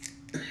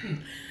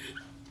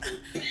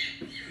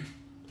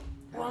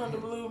 Rhonda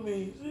blew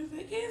me. She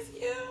said, it's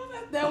you.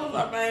 That was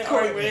my main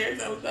argument every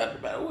time we talked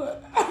about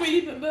what. I'm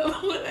eating another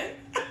one.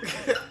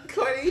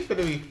 Courtney, you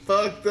finna be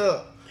fucked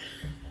up.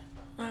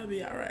 I'll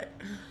be alright.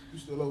 You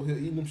still over here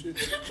eating them shit?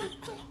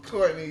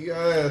 Courtney, your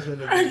ass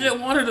finna I be. just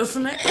wanted a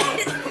snack. Don't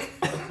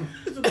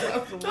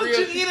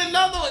you eat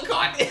another one,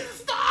 Courtney?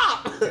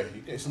 Stop! Hey,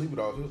 you can't sleep it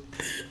off here.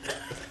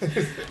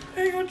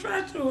 I ain't gonna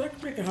try to. I can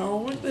make it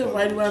home. It's still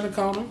right around the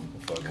corner.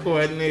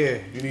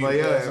 Courtney, You need boy, to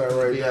your pass ass out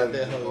finna right be now. out You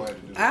there, gonna hoe.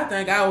 have to do I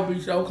think I would be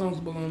so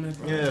comfortable on this.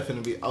 Yeah,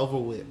 finna be over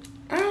with.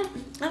 I don't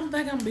think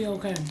I'm gonna be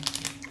okay.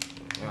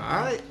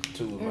 Alright.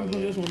 2 is I'm my gonna put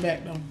limit. this one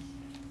back though.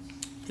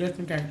 Just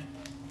in case.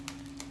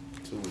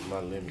 2 is my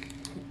limit.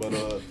 But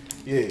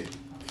yeah,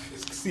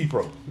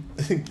 C-Pro.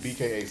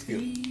 BKA Skip.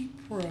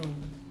 C-Pro.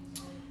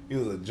 He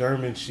was a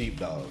German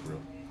sheepdog, bro.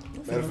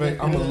 Matter of fact,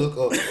 I'm gonna look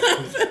up. Look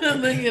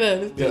it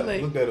up. It's too Yeah,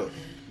 late. look that up.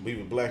 He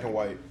was black and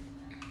white,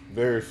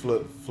 very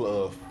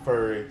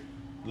furry.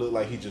 Looked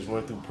like he just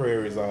run through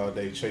prairies all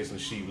day chasing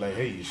sheep. Like,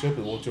 hey, your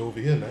shepherd want you over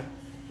here now.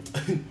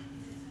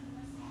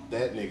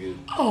 That nigga.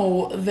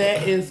 Oh,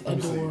 that is Let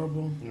me see.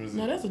 adorable. Let me see.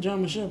 No, that's a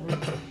German Shepherd.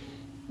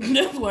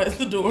 That's why it's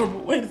adorable.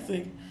 Wait a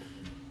second.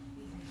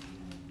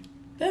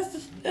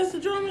 That's the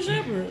German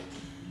Shepherd.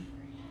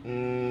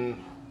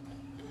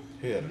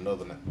 He had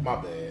another name. My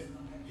bad.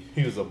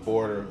 He was a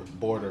border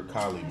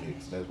collie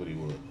mix. That's what he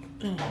was.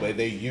 But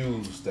they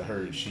used to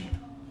herd sheep.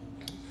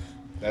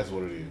 That's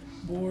what it is.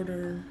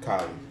 Border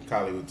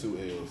Collie with 2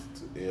 L's.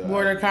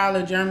 Border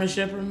Collie German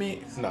Shepherd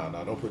mix. No,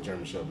 don't put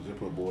German Shepherd. Just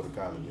put border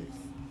collie mix.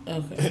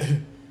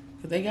 Okay.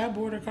 Cause they got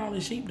Border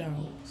Collie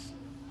sheepdogs.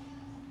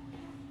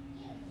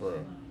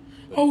 Bro.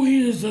 Oh,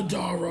 he is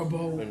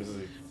adorable. Let me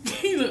see.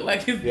 He look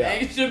like his Yeah,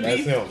 name should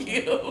be that's him.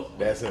 Skill.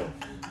 That's him.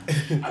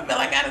 I feel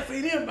like I done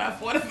seen him about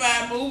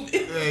 45 movies.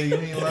 Yeah, you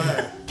ain't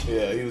lying.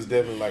 Yeah, he was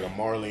definitely like a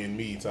Marley and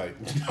Me type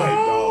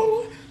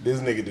Oh. dog. This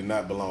nigga did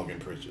not belong in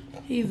Pritchard.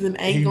 He's an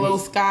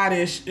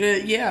Anglo-Scottish.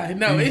 Yeah,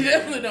 no, he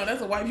definitely don't.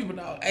 That's a white people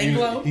dog.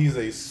 Anglo. He's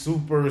a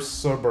super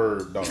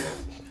suburb dog.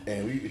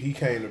 And he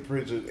came to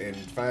Pritchard and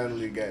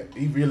finally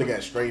he really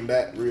got straightened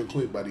out real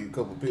quick by these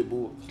couple pit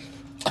bulls.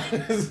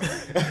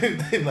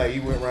 Like he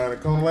went around the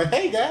corner like,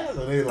 hey guys,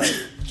 and they like,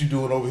 what you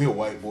doing over here,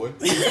 white boy?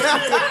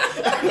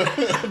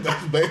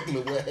 That's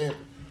basically what happened.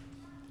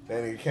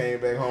 That nigga came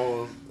back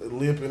home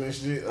limping and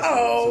shit.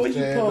 Oh, Some you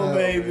jammed poor up,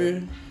 baby.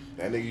 man.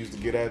 That nigga used to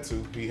get out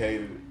too. He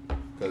hated it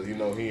because he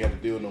ain't had to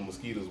deal with no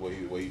mosquitoes where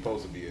he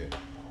supposed to be at.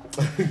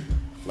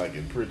 Like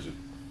in Pritchard,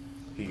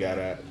 he got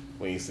out.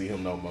 We ain't see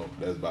him no more.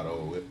 That's about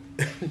over with.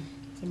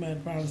 Somebody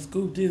probably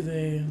scooped his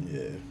ass.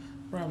 Yeah.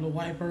 Probably a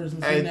white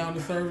person Hey. sitting down the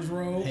service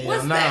road. Hell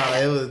What's nah,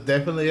 that? it was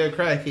definitely a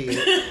crackhead.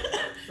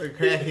 The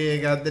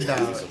crackhead got the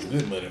dog. Some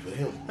good money for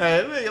him.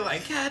 Hey, nigga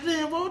like, God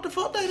damn, boy, what the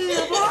fuck that is,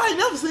 boy? I ain't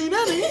never seen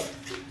that in.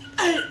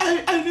 Hey,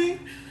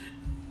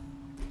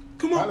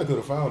 come on. Probably could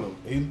have found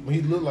him.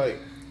 He looked like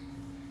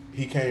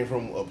he came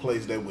from a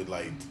place that would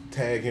like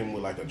tag him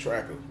with like a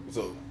tracker.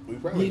 So we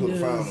probably He could have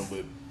found does. him,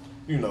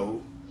 but you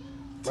know,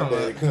 my Something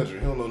dad like- country,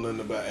 he don't know nothing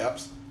about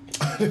apps.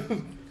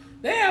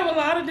 They have a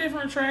lot of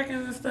different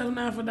trackings and stuff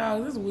now for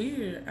dogs. It's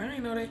weird. I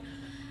didn't know that.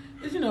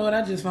 But you know what?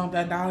 I just found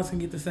that dogs can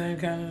get the same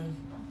kind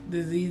of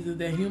diseases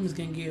that humans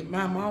can get.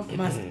 My mom,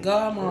 my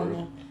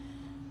godmama,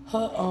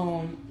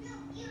 her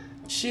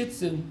Shih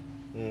Tzu,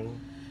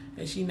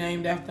 that she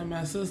named after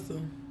my sister.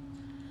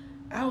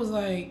 I was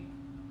like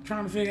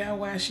trying to figure out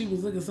why she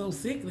was looking so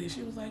sickly.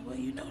 She was like, "Well,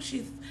 you know,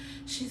 she's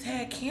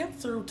had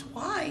cancer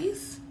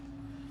twice."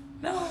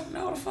 No,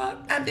 the fuck,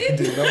 I didn't.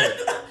 Didn't know it.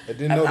 I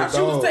didn't know I thought the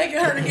she was dog. taking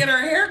her to get her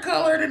hair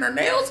colored and her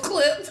nails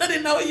clipped. I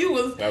didn't know you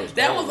was. That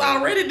That was was cold,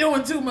 already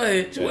doing too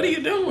much. What are you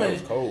That was doing?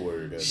 cold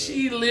word. goddamn.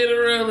 She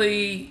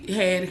literally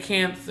had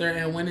cancer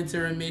and went into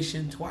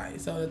remission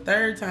twice. So the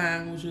third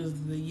time, which was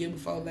the year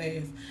before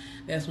last,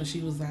 that's when she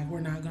was like, "We're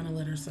not gonna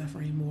let her suffer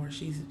anymore.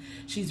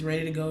 She's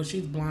ready to go.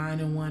 She's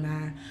blind in one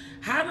eye."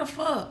 How the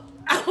fuck?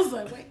 I was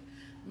like, "Wait,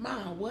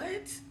 Mom,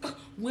 what?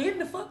 When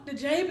the fuck did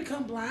Jay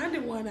become blind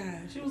in one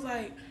eye?" She was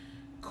like,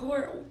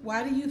 "Court,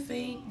 why do you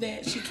think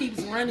that she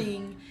keeps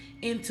running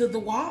into the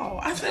wall?"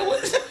 I said,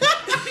 "What?"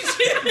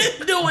 She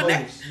been doing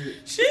that.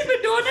 She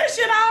been doing that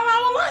shit all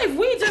our life.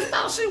 We just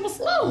thought she was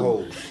slow.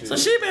 Oh, shit. So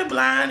she been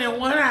blind in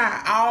one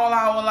eye all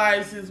our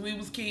life since we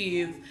was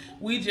kids.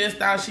 We just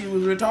thought she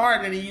was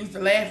retarded and used to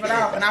laugh it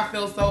off. And I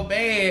feel so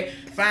bad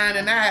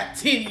finding out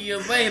 10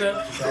 years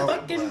later,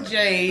 fucking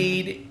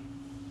Jade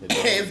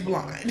is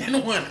blind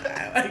in one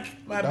eye.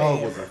 Like, my The dog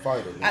bad. was a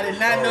fighter. I did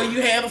not know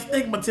you had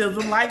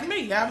astigmatism like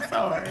me. I'm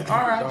sorry.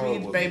 R.I.P.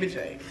 was- baby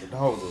Jade. The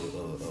dog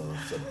was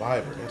a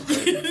survivor. That's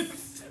crazy.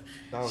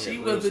 Dog She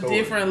had was real a story.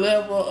 different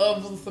level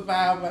of a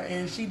survivor,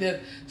 and she the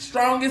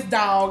strongest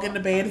dog and the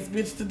baddest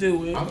bitch to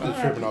do it. I'm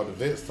just tripping off the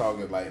vets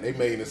talking like they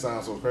made it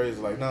sound so crazy.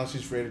 Like, no,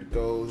 she's ready to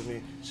go. I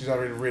mean, she's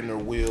already written her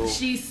will.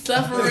 She's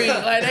suffering.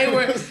 Like they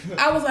were.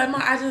 I was like,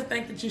 Mom, I just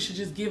think that you should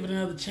just give it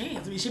another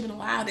chance. I mean, she's been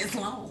alive this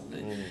long.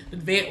 The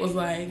vet was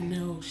like,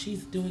 no,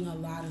 she's doing a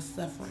lot of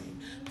suffering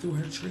through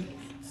her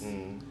treatments.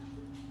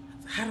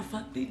 How the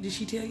fuck did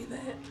she tell you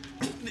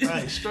that?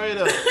 Like, straight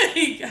up.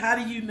 How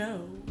do you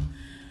know?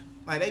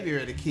 Like, they be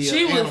ready to kill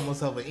She was-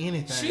 animals over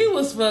anything. She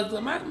was fucked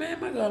up. My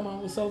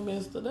godmama was so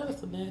messed up. That's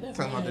Talking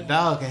about the bad.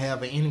 dog can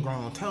have an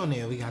ingrown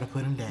toenail. We gotta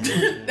put him down.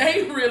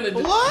 They really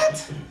do.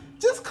 What?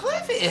 Just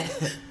clip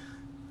it.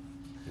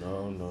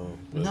 No.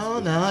 No,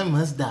 it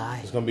must die.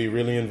 It's gonna be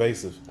really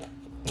invasive.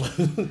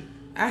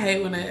 I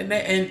hate when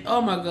and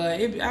oh my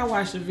god, I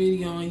watched a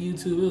video on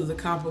YouTube. It was a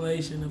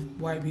compilation of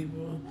white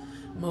people,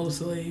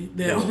 mostly,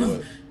 that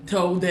was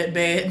told that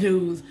bad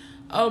news.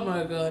 Oh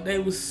my god,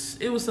 it was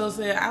so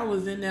sad. I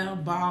was in there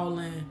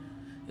bawling.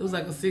 It was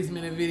like a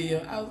 6-minute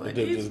video. I was like,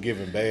 They're just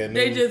giving bad news.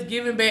 they just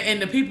giving back,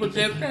 and the people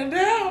just down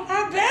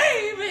my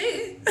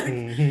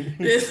baby,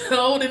 just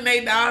holding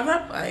their dogs.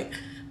 I'm like,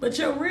 but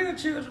your real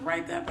children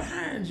right there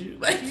behind you.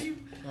 Like,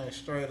 Like,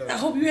 straight I up.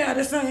 hope you have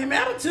the same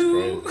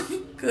attitude,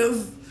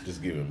 cause.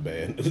 Just giving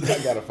bad news.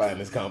 I gotta find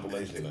this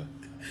compilation now.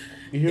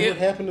 You hear what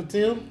happened to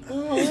Tim?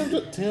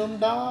 Oh, Tim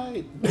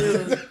died.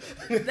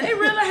 They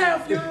really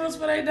have funerals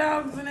for their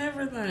dogs and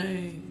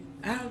everything.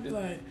 I would be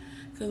like,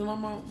 cause my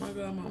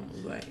godmama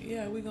was like,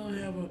 yeah, we gonna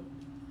have a.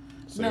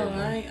 No,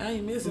 I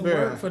ain't missing Bruh.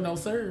 work for no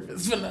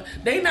service.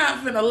 They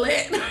not finna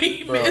let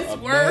me Bro, miss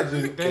work.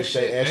 imagine That if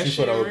shit- they ask that you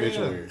for the shit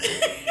real. obituary.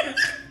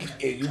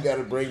 And you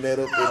gotta bring that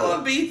up. I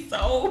would be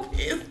so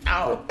pissed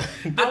off.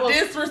 The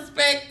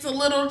disrespect to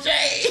little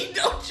Jay.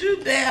 Don't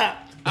you dare.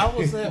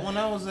 When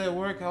I was at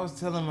work, I was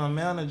telling my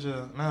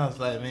manager, and I was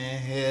like, man,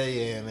 hell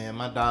yeah, man,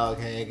 my dog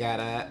had got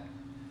out.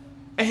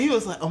 And he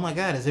was like, oh my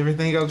God, is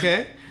everything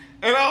okay?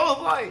 And I was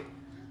like,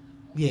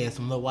 yeah,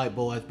 some little white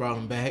boys brought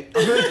him back.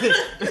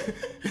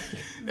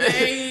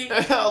 They- I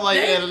was like,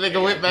 yeah, the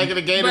nigga went back in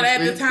the gate. But at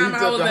the he time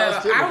took I was the at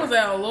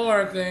hospital.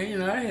 Alorica,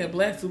 and I had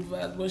black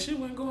supervisors, but she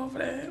wasn't going for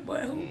that.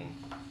 But who?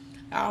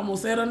 I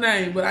almost said her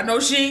name, but I know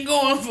she ain't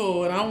going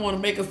for it. I don't want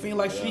to make her seem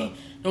like she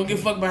don't give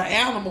a fuck about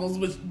animals,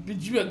 but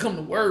you gotta come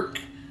to work.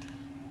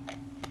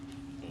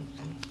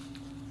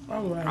 I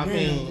was like, I damn,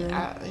 mean,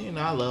 girl.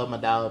 I love my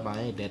dog, but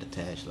I ain't that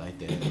attached like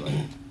that.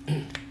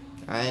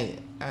 Like,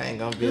 I ain't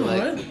gonna be You know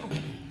like. what?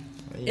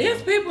 you know.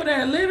 It's people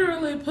that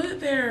literally put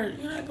their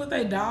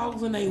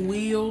dogs in their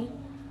wheel,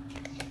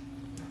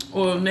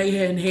 or if they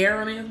had hair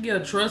on it,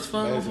 get a trust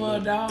fund for a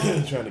dog.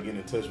 Trying to get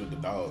in touch with the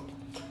dog.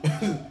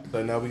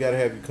 Like, now we gotta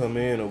have you come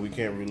in, or we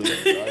can't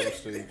release the items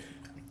to you.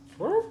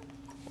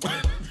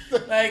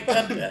 Like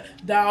a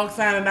dog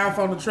signing off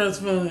on the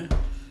trust fund.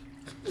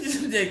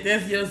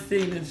 That's your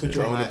signature. Put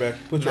your owner back.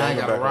 Put your Now I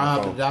owner gotta back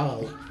rob the on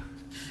dog.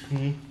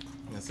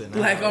 I said, now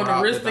I Like gotta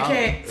on rob the dog.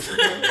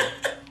 Aristocats.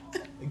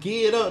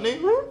 Get up,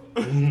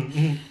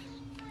 nigga.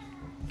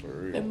 For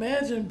real.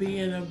 Imagine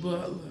being a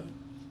butler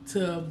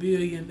to a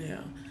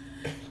billionaire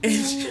And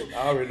she,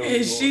 I already know and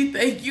what's she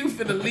think you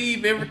finna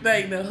leave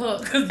everything to her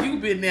because you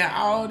been there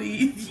all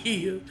these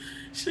years.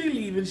 She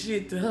leaving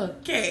shit to her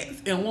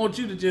cats and want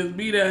you to just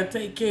be there and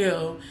take care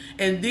of them.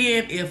 And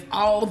then if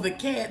all the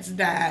cats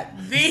died,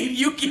 then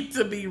you get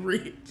to be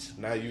rich.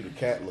 Now you the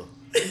catler.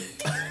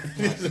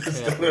 You just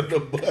started the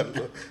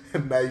butler,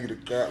 and now you the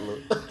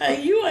catler.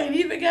 Like, you ain't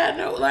even got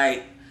no,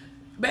 like,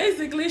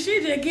 basically, she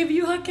just give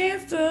you her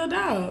cats to a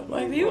dog.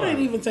 Like, you ain't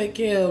even take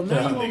care of them.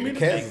 Now you want me The to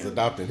cats take is them.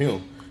 adopting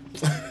him.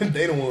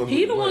 They the ones.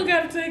 He with the one money.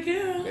 got to take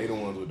care of They them.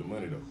 the ones with the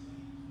money though.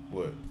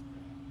 What?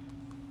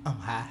 I'm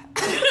high.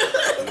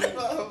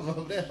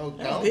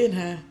 I've been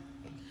high.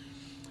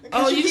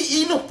 Oh, you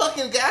eating them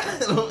fucking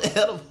goddamn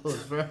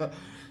edibles, bro.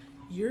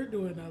 You're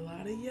doing a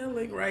lot of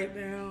yelling right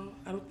now.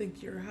 I don't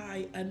think you're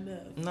high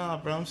enough. Nah,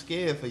 bro, I'm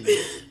scared for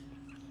you.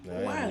 Nah, I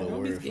ain't Why? a little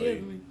Don't be worried for scared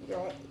you. of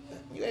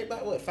me. You ate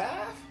about what,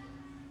 5?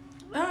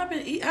 No,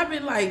 I've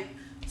been like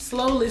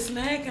slowly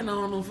snacking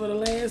on them for the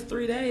last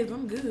 3 days.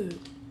 I'm good.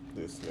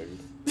 This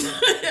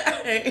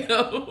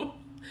nigga.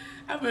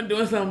 I've been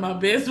doing some of my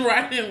best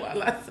writing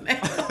while I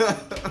snack.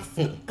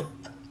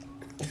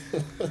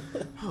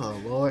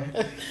 Oh Lord.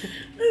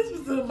 This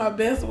was some of my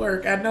best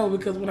work. I know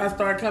because when I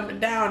start coming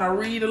down, I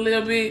read a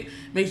little bit,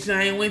 make sure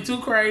I ain't went too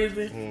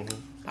crazy.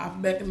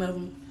 Pop back another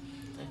one.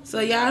 So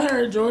y'all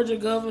heard Georgia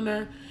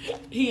governor,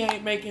 he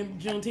ain't making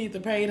Juneteenth a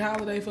paid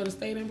holiday for the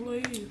state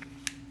employees.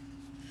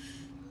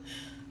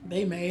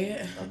 They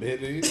mad. I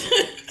bet they is.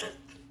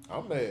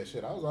 I'm mad.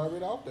 Shit, I was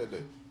already off that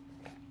day.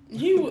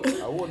 He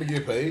was I wanted to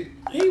get paid.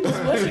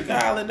 what you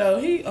call it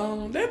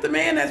though? That's the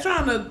man that's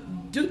trying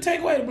to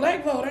take away the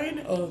black vote, ain't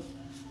it?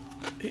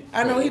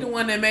 I know he the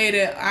one that made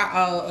it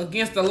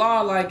against the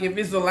law. Like if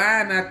it's a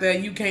line out there,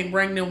 you can't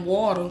bring them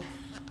water,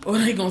 or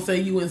they gonna say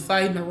you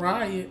inciting a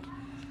riot.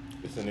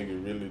 This a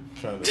nigga really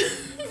trying to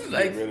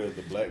Like, get rid of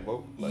the black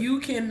vote. Like, you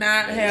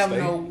cannot in the have state?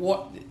 no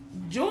water.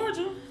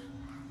 Georgia.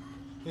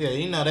 Yeah,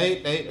 you know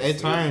they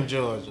turned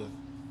Georgia.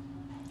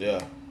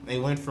 yeah, They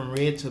went from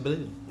red to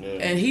blue. yeah.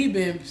 And he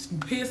been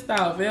pissed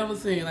off ever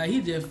since. Like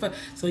he just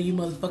so you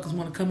motherfuckers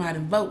want to come out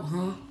and vote,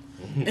 huh?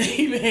 And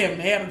he been having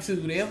an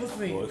attitude ever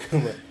Boy, since.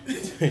 come on.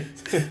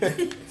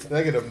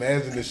 I can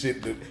imagine the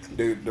shit, the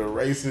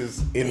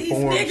racist These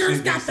informed niggers shit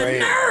they got the saying.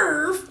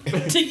 nerve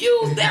to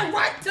use their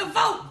right to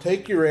vote.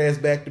 Take your ass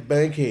back to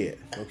Bankhead,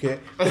 okay?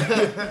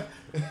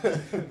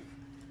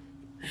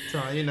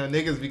 So you know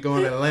niggas be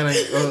going to Atlanta,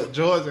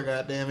 Georgia,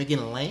 goddamn, and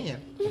getting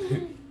land.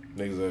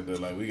 Niggas out there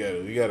like we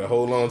gotta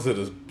hold on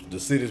to the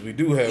cities we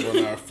do have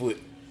on our foot.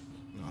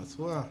 No, I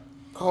swear.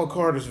 Call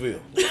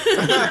Cartersville.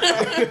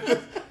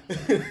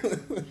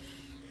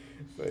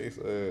 Face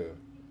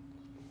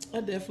I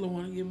definitely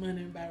want to get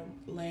money about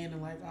land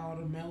in like all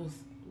the most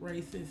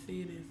racist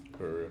cities.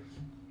 for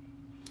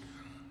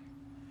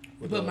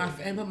real. Put my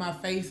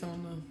face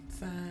on the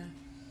sign.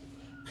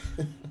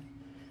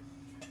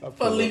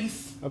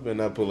 Police. I better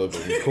not pull up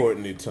in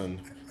Courtneyton.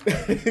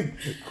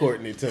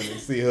 Courtneyton and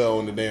see her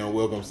on the damn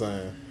welcome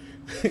sign.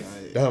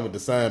 Down with the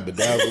sign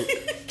bedazzled.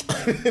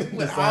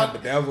 The sign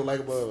bedazzled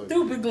like a bug.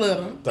 Stupid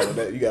glitter. Talking about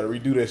that, you gotta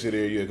redo that shit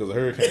every year because of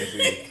hurricane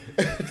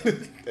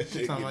season. That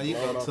shit Talking about get you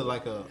blown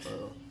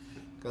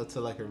go off.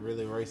 to like a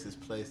really racist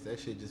place. That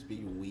shit just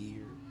be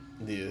weird.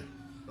 Yeah.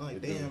 Like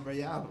It damn, do. bro,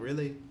 y'all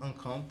really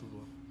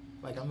uncomfortable.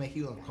 Like I make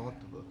you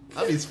uncomfortable.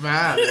 I be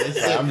smiling. I'm just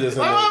in if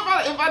there.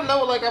 I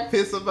know like I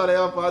pissed somebody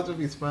off, I just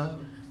be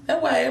smiling.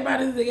 That's why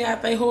everybody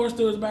got their horror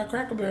stories about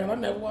Cracker Barrel. I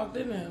never walked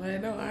in there.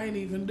 Like, no, I ain't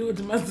even do it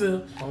to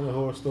myself. Only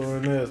horror store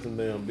in there is them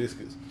damn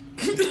biscuits.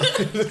 I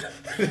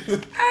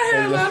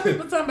heard a lot of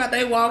people talking about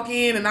they walk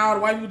in and all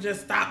the white people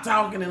just stop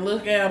talking and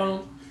look at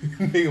them.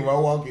 Nigga, if I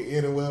walk in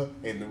anywhere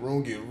and the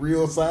room get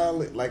real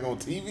silent, like on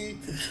TV,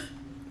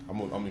 I'm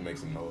gonna make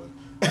some noise.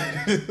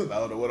 I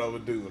don't know what I'm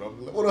gonna do. But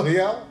I'm like, what up,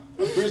 y'all?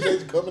 I appreciate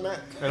you coming out.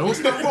 Hey, don't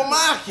step on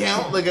my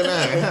account. Look at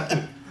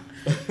that.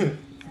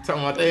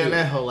 Talking about they in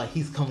that hole like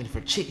he's coming for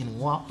chicken and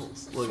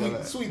waffles. Look at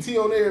that. Sweet tea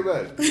on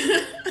everybody.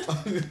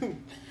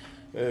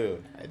 Yeah.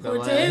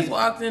 Cortez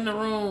walked in the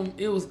room.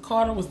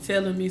 Carter was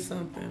telling me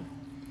something.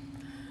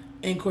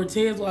 And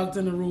Cortez walked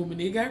in the room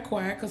and it got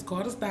quiet because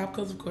Carter stopped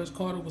because, of course,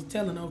 Carter was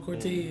telling on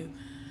Cortez.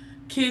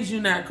 Kid you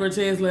not,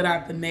 Cortez let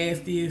out the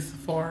nastiest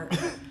fart.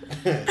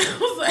 I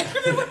was like,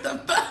 what the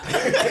fuck?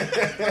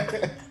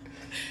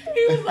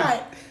 He was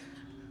like,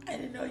 I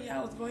didn't know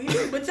y'all was going to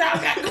hear it, but y'all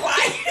got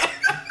quiet.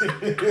 I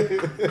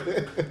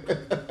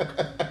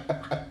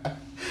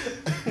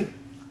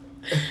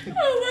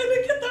was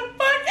like, get the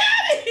fuck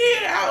out of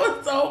here. I was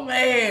so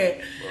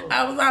mad. I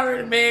was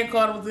already mad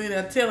Carter was in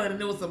there telling, and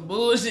there was some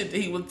bullshit that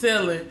he was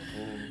telling.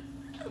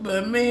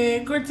 But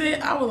man,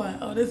 Cortez, I was like,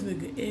 oh, this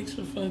nigga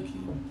extra funky.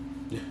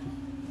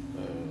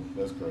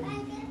 That's crazy.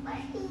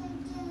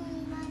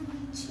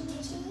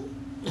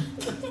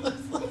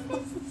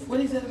 What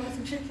he said about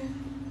some chicken?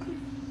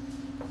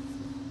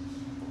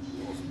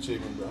 You want some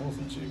chicken, bro? I want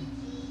some chicken.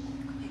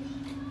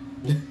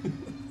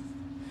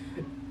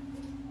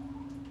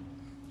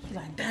 He's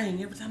like,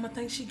 dang, every time I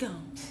think she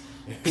gone.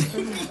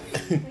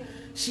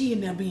 She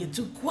in there being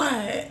too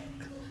quiet.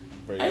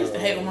 I used to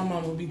hate when my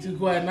mama would be too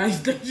quiet and I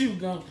used to think she was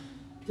gone.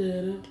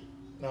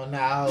 No,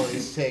 I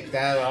always check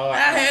that out. I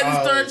had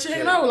to start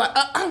checking. I was like,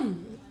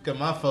 Cause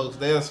my folks,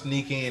 they'll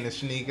sneak in and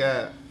sneak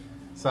out.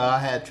 So I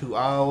had to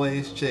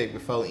always check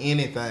before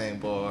anything,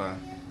 boy.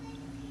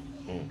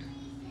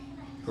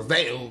 Cause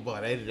they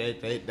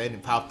done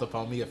popped up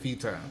on me a few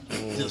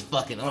times. Just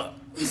fucking up.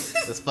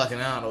 Just fucking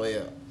out of the way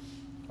up.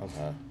 I'm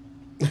high.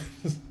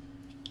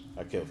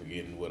 I kept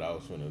forgetting what I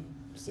was finna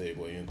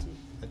segue into.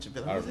 What you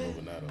feel I like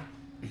remember now though.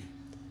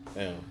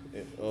 Damn.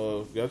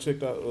 Y'all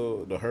checked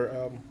out the Her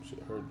album?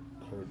 Her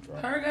drop.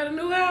 Her got a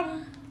new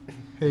album.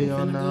 Hell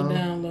I'm finna no. go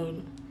download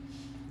it.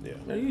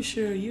 Yeah. Are you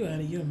sure you out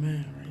of your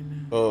mind right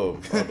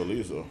now? I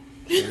believe so.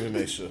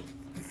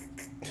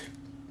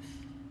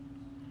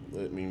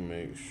 Let me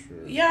make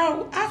sure.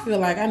 Y'all, I feel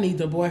like I need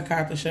to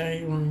boycott the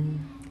Shade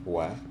Room.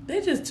 Why?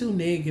 They're just too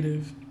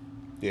negative.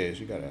 Yeah,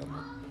 she got an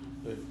album.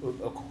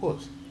 Of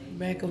course.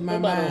 Back of my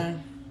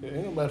mind.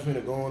 Ain't nobody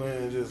finna go in there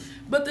and just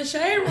But the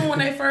Shade Room, when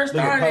they first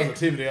look at started,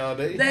 positivity all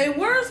day. they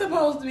were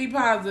supposed to be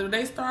positive.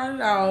 They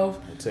started off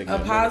Taking a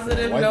that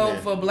positive white note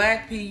man. for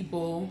black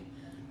people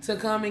to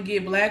come and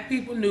get black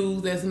people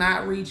news that's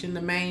not reaching the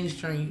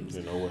mainstreams.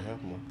 You know what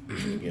happened?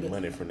 You get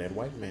money from that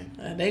white man.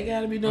 They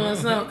gotta be doing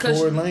something. 'Cause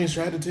Tory Lanez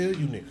tried to tell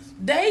you niggas.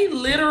 they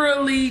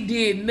literally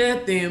did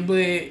nothing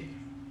but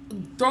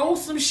throw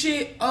some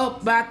shit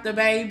up about the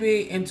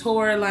baby and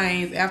Tory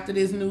Lanez after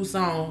this new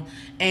song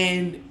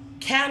and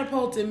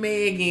catapulted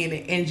Meg in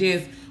it and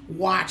just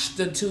watched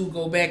the two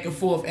go back and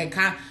forth. And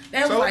that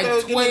was So like what they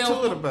was getting into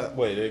it 12. about?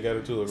 Wait, they got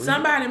into a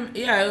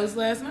Somebody, yeah, it was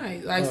last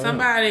night. Like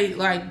somebody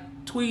like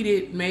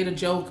tweeted, made a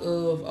joke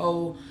of,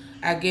 oh,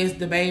 I guess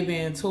the baby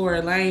and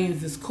Tory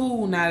Lanez is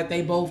cool now that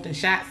they both done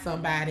shot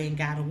somebody and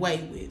got away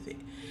with it.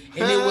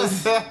 And it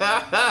was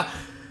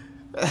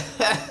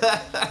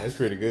That's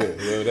pretty good.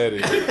 Whoever that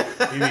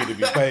is, he need to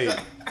be paid.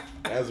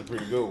 That's a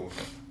pretty good one.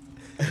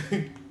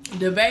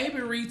 the baby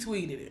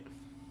retweeted it.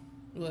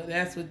 Well,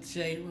 that's what the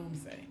Shade Room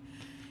say.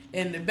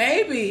 And the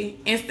baby,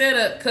 instead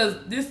of, cause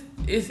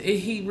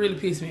he really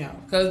pissed me off.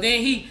 Cause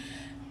then he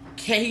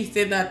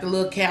sent out the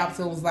little caps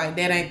and was like,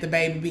 that ain't the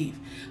baby beef.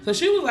 So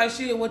she was like,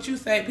 shit, what you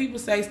say, people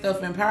say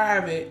stuff in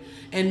private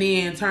and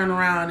then turn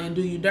around and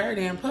do you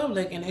dirty in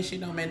public and that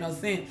shit don't make no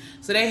sense.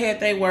 So they had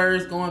their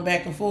words going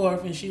back and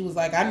forth and she was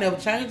like, I never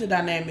changed the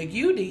dynamic,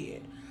 you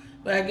did.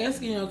 But I guess,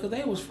 cause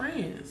they was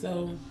friends.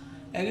 So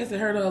I guess it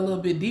hurt her a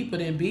little bit deeper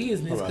than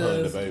business. About her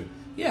and the baby.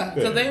 Yeah,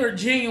 because they were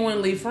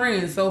genuinely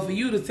friends. So for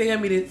you to tell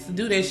me to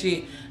do that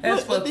shit,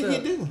 that's What fucked did up.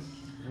 he do?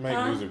 Make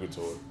music with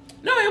Tory.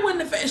 No, it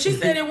wasn't. She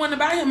said it wasn't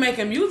about him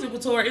making music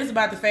with Tory. It's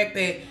about the fact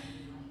that,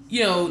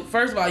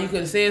 first of all, you could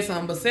have said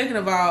something. But second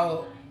of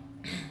all,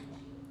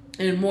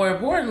 and more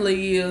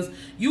importantly, is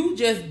you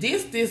just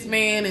dissed this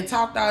man and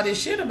talked all this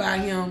shit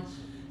about him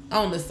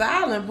on the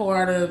silent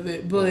part of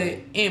it. But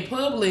in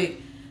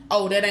public,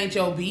 oh, that ain't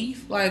your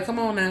beef? Like, come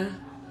on now.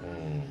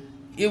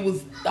 It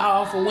was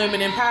all for women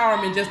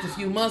empowerment just a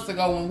few months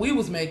ago when we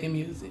was making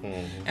music.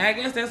 And I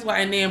guess that's why.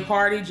 And then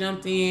Party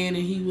jumped in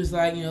and he was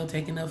like,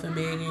 taking up for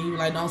Meg, and he was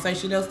like, don't say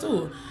shit else to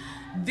her.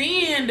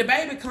 Then the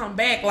baby come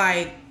back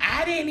like,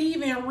 I didn't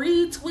even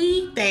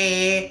retweet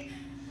that.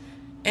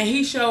 And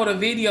he showed a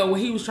video where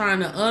he was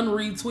trying to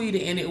unretweet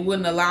it and it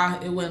wouldn't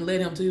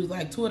let him to. He was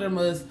like, Twitter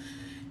must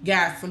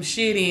got some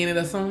shit in it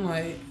or something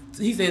like.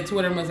 He said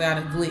Twitter must have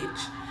a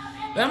glitch.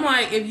 But I'm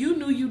like, if you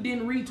knew you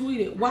didn't retweet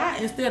it, why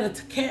instead of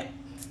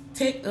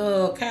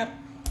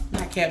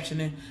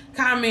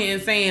comment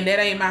and saying that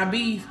ain't my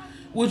beef,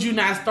 would you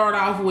not start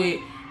off with,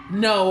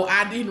 no,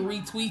 I didn't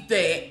retweet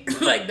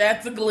that. Like,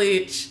 that's a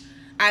glitch.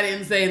 I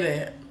didn't say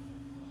that.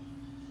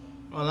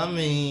 Well, I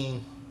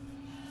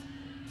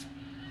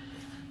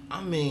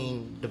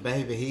mean, the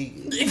baby,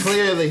 he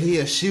clearly he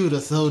a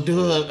shooter, so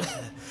do it.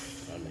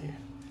 I mean,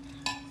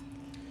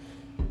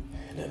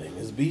 that ain't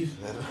his beef.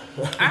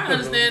 I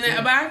understand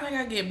that, but I think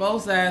I get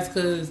both sides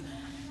because,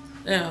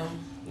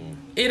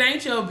 it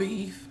ain't your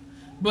beef,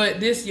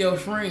 but this your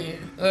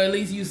friend, or at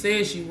least you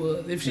said she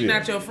was. If she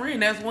not your friend,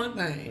 that's one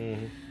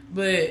thing.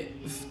 But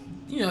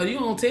you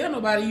don't tell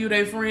nobody you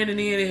their friend and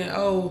then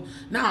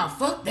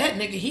fuck that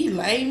nigga, he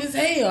lame as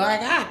hell.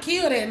 Like, I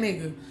kill that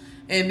nigga,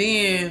 and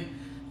then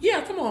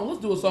come on, let's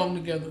do a song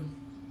together.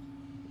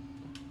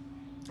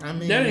 I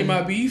mean, that ain't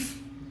my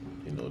beef.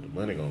 You know what the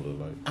money gonna look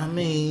like. I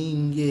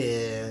mean,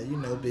 yeah,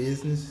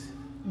 business.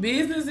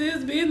 Business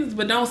is business,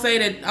 but don't say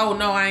that. Oh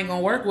no, I ain't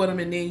gonna work with him,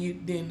 and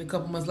then a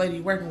couple months later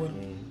you working with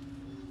him.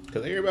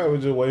 Cause everybody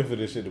was just waiting for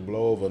this shit to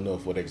blow over enough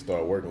before they can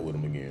start working with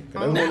him again.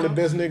 Cause that's one of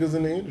the best niggas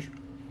in the industry.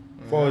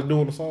 As far as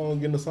doing the song,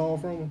 getting the song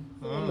from him,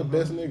 one of the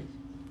best niggas.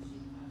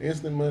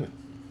 Instant money.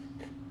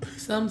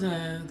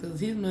 Sometimes, cause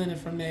his money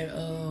from that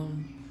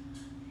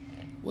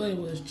what it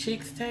was,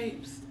 Chicks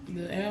Tapes,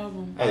 the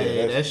album. Oh,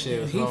 yeah, that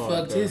shit was He hard,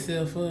 fucked though.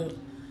 himself up.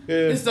 Yeah.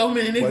 There's so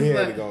many niggas But he had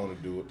to like, go on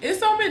and do it. it's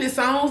so many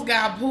songs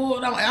got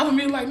pulled on album.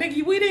 You like,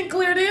 nigga, we didn't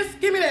clear this.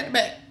 Give me that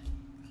back.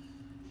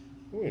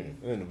 When?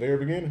 In the very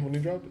beginning when he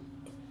dropped it?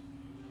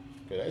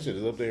 Cause that shit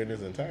is up there in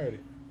its entirety.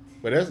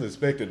 But that's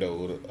expected though.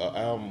 With an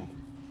album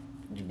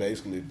you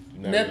basically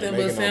not Nothing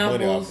really but making no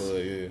money off samples. of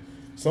it. Yeah,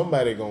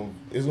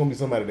 it's gonna be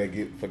somebody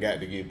that forgot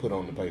to get put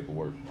on the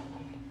paperwork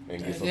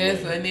and get some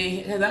Yes, money. and then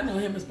because I know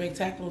him and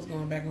Spectacular was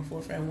going back and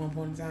forth at one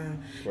point in time.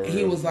 For And he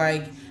real? was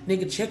like,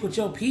 "Nigga, check with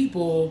your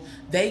people.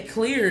 They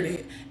cleared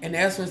it." And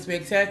that's when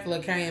Spectacular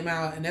came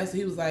out, and that's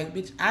he was like,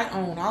 "Bitch, I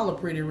own all the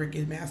Pretty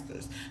Ricky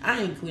masters.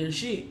 I ain't clear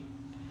shit."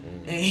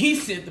 And he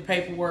sent the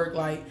paperwork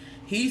like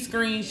he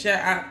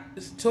screenshot.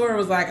 Tori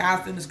was like,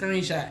 "I'll send the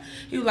screenshot."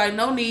 He was like,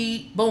 "No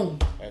need." Boom.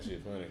 That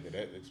shit funny. Cause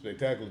that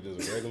Spectacular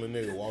just a regular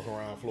nigga walking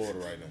around Florida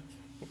right now.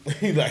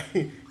 He like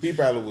he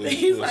probably was.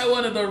 He's like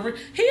one of the.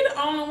 He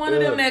the only one of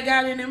them that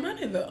got any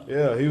money though.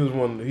 Yeah, he was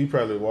one. He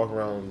probably walk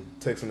around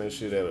texting that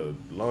shit at a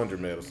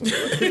laundromat or something.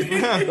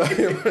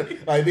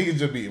 like niggas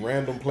just be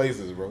random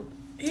places, bro.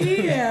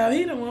 Yeah,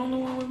 he the only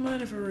one with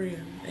money for real.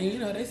 And you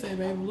know they say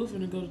Baby Blue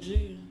finna go to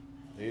jail.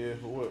 Yeah,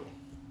 for what?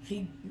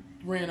 He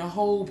ran a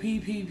whole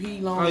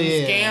PPP loan Oh,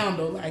 yeah.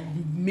 scandal, like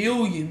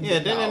millions. Yeah,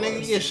 of didn't that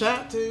dollars. nigga get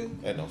shot too?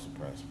 That don't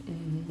surprise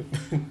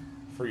me.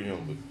 Free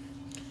him, but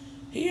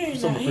He ain't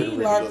some not, of he the ain't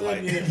locked up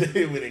like yet.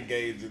 they would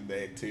engage in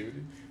the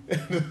activity.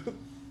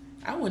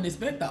 I wouldn't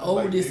expect the Like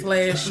oldest it.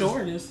 slash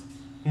shortest.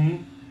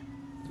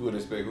 You would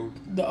expect who?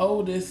 The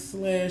oldest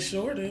slash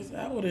shortest.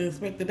 I would have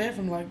expected that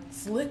from like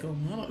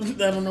Slickum.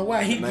 I don't know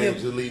why he Name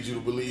gives. just leads you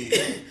to believe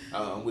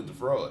I'm with the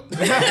fraud.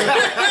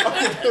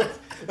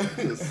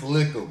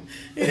 Slick him.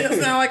 It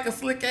sound like a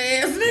slick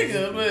ass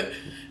nigga, but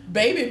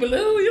Baby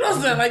Blue, you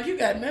don't sound like you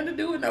got nothing to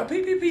do with no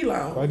PPP If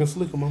loan. I can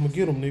slick him, I'm gonna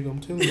get him, nigga. I'm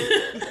telling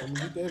you. I'm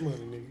gonna get that money,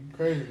 nigga. You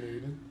crazy,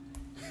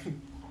 nigga.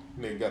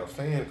 Nigga got a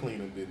fan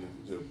cleaning business.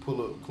 Just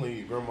pull up, clean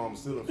your grandmama's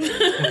ceiling fan,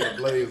 clean the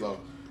blaze off.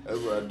 That's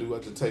what I do. I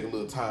just take a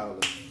little tile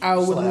and I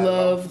would slide it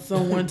love off.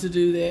 someone to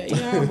do that. You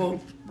know, I about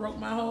broke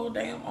my whole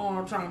damn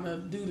arm trying to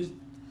do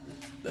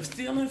the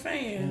ceiling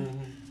fan.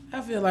 I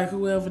feel like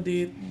whoever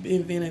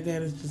invented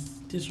that is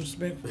just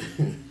disrespectful.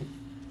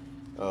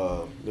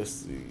 Let's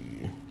see.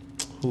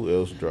 Who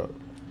else dropped?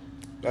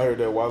 I heard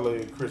that Wale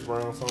and Chris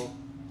Brown song.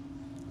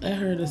 I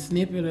heard a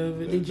snippet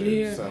of it. Did you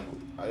hear? Sample.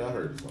 I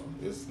heard the song.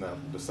 It's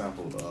the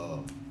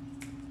sample.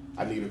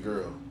 I Need a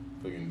Girl.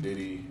 Fucking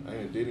Diddy. I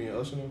ain't Diddy and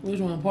Usher. Which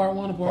one? Part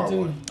 1 or part Part 2?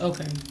 one.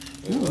 Okay.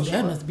 Yeah, Ooh, Usher that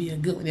right. must be a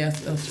good one.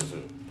 That's Usher.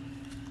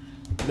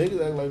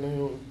 Niggas act like they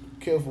don't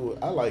care for it.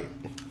 I like.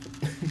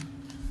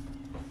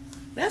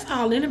 That's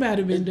all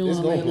anybody been It's doing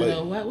gonna lately play.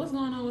 though. What's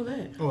going on with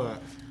that?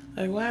 What?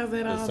 Like, why is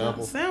that all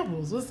samples.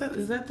 samples? What's that?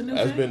 Is that the new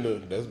That's thing?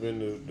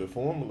 been the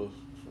formula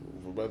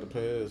for about the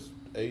past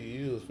 8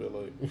 years. Feel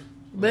like.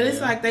 But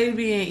it's like they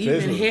being even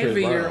Especially with Chris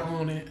heavier Brown.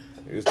 on it.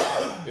 This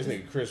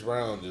nigga Chris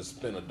Brown just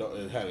spent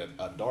had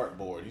a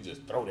dartboard. He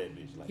just throw that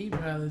bitch like. He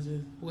probably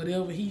just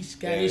whatever he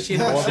got Yeah, his shit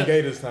on Marvin shuffle.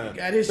 Gaye this time.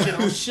 Got his shit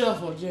on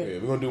shuffle, Jeff. Yeah,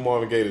 we're gonna do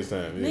Marvin Gaye this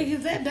time. Yeah. Nigga,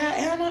 is that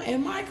Diana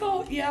and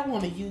Michael? Yeah, I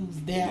want to use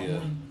that Yeah.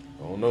 one.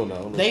 I don't know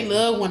now. They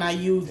love when I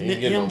use He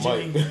ain't getting no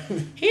MJ.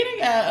 mic. He done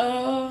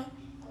got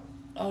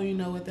oh, you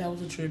know what? That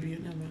was a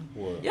tribute. Never mind.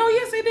 What? Yo,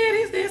 yes, he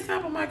did. He did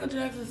sample Michael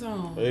Jackson's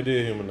song. They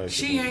did Human Nature.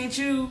 She Ain't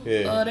You.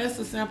 Yeah. That's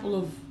a sample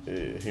of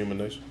Human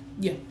Nature.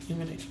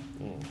 Human Nature.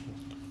 Mm.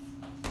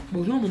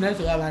 But Human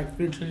Nature got like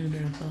 15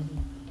 damn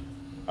something.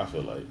 I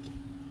feel like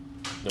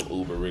them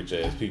uber rich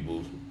ass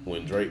people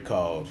when Drake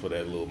called for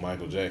that little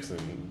Michael Jackson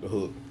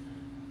hook.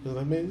 He was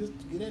like, man, just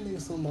get that nigga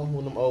something off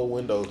one of them old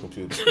Windows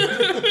computers.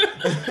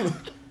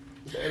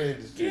 That ain't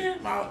just Get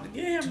him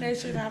that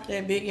shit off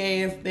that big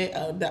ass,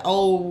 the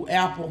old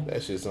Apple.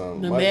 that shit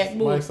sound. The Mike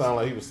MacBook. sound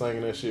like he was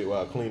singing that shit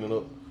while cleaning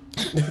up.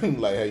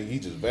 Like hey, he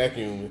just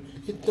vacuuming.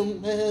 It don't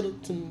matter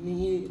to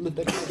me. Lift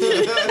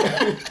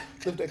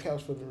that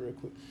couch for me real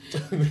quick.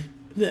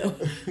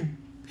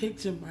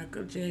 Picture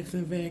Michael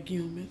Jackson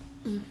vacuuming.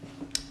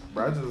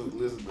 Bro, I just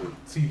listened to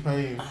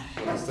T-Pain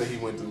when he said he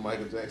went to the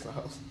Michael Jackson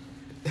house.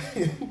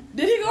 Did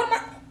he go to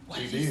my? What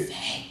He did he did.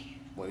 say?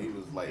 When he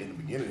was like in the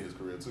beginning of his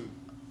career too.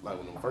 Like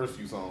when the first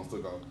few songs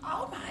took off.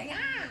 Oh my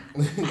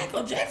God!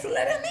 Michael Jackson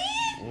let him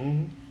in.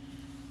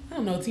 Mm-hmm. I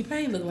don't know.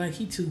 T-Pain looked like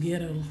he too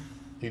ghetto.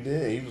 He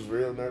did. He was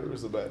real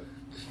nervous about it.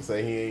 He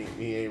said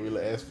he ain't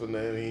really asked for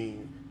nothing. He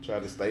ain't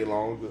tried to stay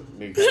longer.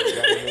 Nigga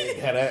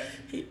got that.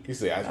 He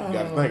said, I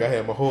gotta think I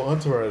had my whole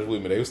entourage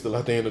with me. They was still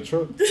out there in the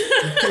truck.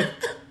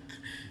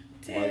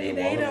 Teddy, Like,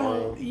 they walking don't.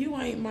 around. You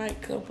ain't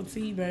Mike cup of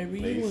tea,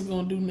 baby. They- He wasn't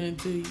gonna do nothing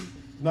to you.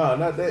 Nah,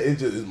 not that.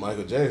 It's just it's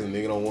Michael Jackson.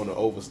 Nigga don't want to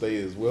overstay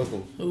his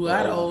welcome. Ooh,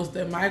 I'd old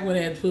that Mike would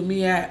have put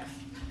me out.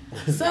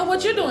 So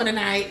what you doing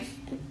tonight?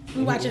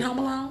 We watching Home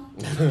Alone?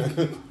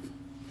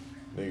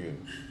 Nigga.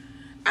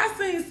 I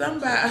seen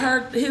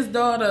somebody, his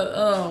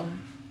daughter,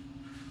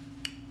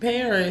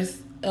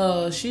 Paris,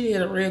 she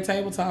did a Red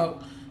Table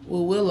Talk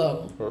with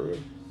Willow. For real.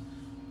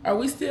 Are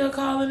we still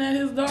calling that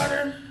his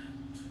daughter?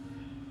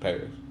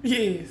 Paris.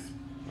 Yes.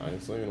 I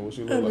ain't saying what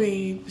she I look like.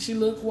 mean, she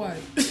looked white.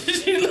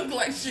 She looked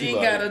like she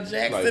ain't got a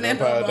Jackson like in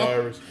Vampire her mouth.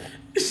 Diaries.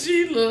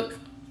 She look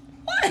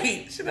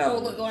white. She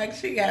don't look like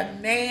she got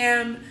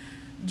nan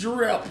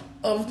drip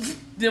of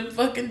them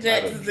fucking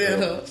Jacksons in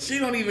her. She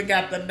don't even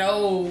got the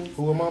nose.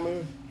 Who her mama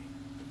is?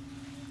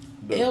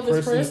 The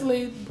Elvis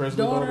Presley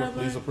daughter, I think.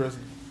 Lisa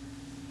Presley.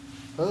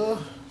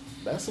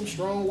 That's some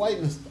strong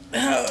whiteness.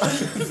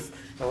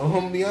 I'm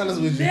gonna be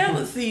honest with you.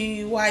 Never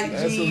seen white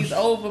That's jeans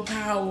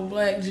overpower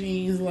black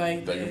jeans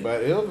like Think that.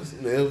 about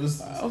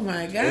Elvis. Oh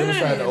my God. Elvis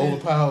tried to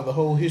overpower the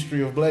whole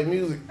history of black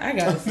music. I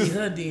gotta see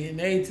her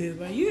DNA test.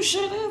 Like, you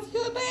should have,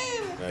 you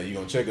damn. Now you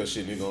gonna check her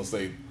shit and you gonna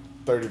say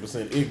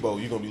 30% Igbo.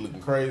 You gonna be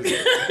looking crazy.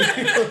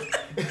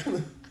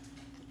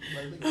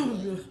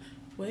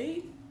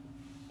 Wait.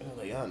 I'm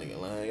like, y'all nigga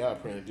lying. Y'all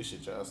printed this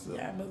shit y'all self.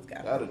 Y'all must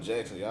got Y'all the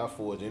Jackson. Y'all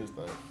forge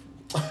anything.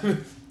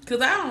 Cause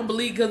I don't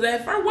believe, cause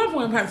at first one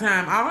point in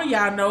time, all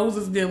y'all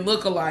noses didn't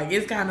look alike.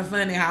 It's kind of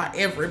funny how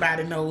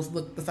everybody nose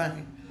look the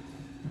same.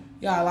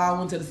 Y'all all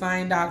went to the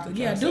same doctor.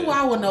 Yeah, do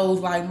our nose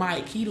like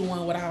Mike. He the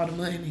one with all the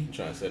money.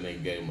 Trying to say they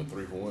gave him a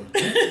 3-for-1.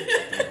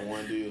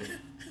 3-for-1 deal.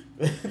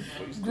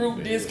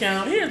 Group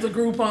discount. Here's a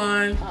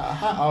Groupon.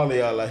 How all of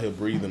y'all out here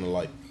breathing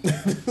alike?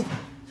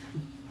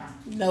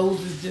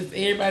 Nose is just,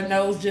 everybody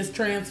nose just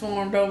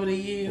transformed over the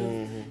years.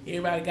 Mm-hmm.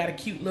 Everybody got a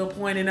cute little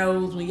pointy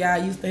nose when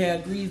y'all used to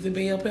have greasy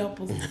bell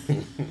peppers.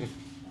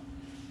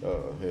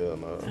 Oh, hell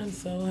no. I'm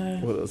so high.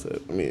 What else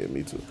happened?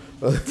 Me too.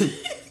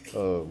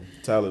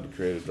 Tyler, the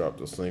creator, dropped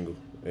a single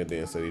and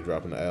then said he's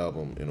dropping the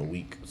album in a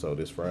week. So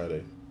this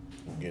Friday,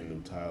 we're getting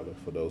new Tyler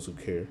for those who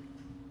care.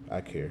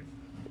 I care.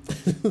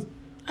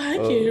 I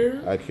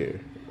care. I care.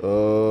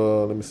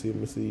 Let me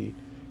see.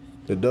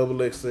 The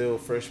XXL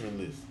freshman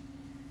list.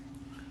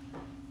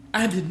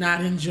 I did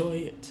not enjoy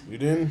it. You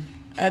didn't?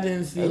 I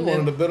didn't see That's that. one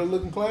of the better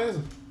looking classes.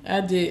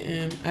 I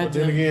didn't. But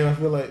then again, I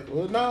feel like,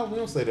 well, no, we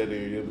don't say that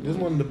area. But this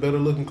one of the better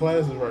looking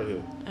classes right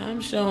here. I'm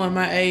showing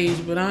my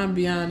age, but I'm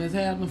be honest,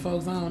 half the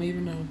folks I don't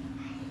even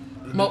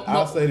know.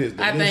 I'll say this.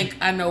 I think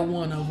I know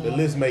one of them. The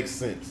list makes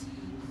sense.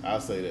 I'll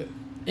say that.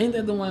 Ain't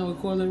that the one with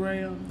Corley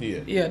Ray on?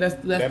 Yeah. Yeah, that's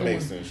That the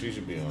makes one. sense. She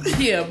should be on it.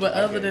 Yeah, but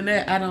other than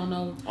that, I don't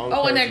know. Only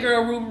Oh, and that person-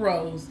 girl Ruby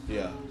Rose.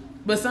 Yeah.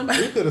 But We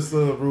somebody could have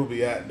subbed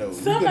Ruby out though.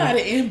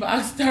 somebody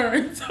inboxed her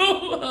and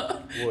told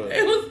her. What?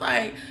 It was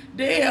like,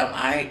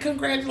 damn,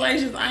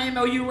 congratulations, I ain't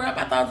know you rap.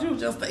 I thought you was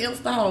just the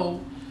Insta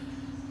hoe.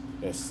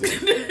 That's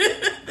sick.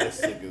 That's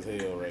sick as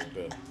hell right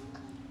there.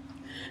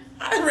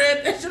 I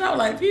read that shit. I was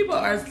like, people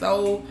are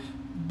so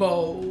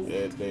bold.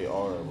 Yeah, they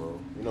are, bro.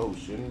 You know who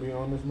shouldn't be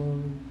on this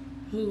movie?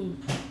 Who?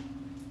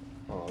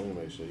 Oh, let me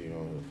make sure you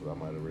on here because I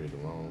might have read the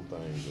wrong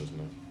thing just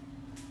now.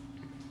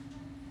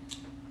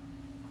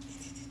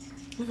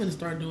 We're gonna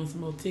start doing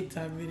some more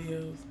TikTok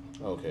videos.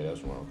 Okay, that's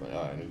the wrong thing.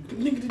 All right, good.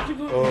 Nigga, did you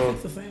go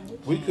fix a sandwich?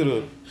 We could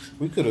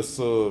have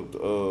subbed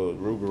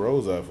Ruby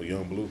Rose out for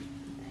Young Blue.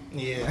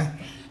 Yeah.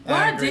 I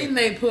Why agree. didn't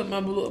they put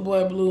my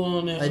boy Blue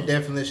on there? They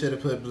definitely should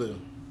have put Blue.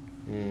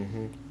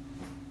 Mm-hmm.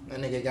 That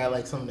nigga got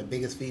like some of the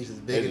biggest features,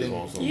 They bigger just than.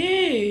 want some.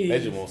 Yeah. They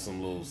just want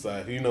some little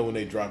side. You know when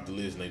they drop the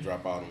list and they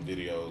drop out them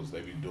videos,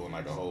 they be doing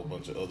like a whole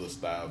bunch of other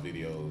style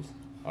videos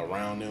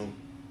around them.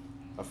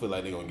 I feel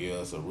like they're gonna give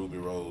us a Ruby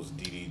Rose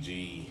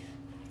DDG,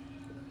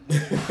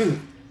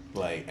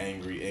 like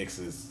angry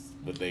exes,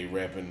 but they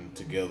rapping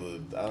together.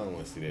 I don't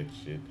want to see that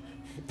shit.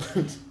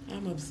 I'm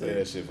Say upset.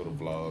 that shit for the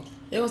vlog.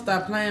 They gonna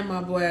start playing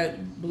my boy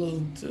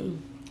Blue too.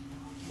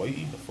 Boy, you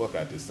eating the fuck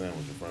out this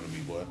sandwich in front of me,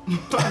 boy.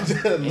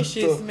 This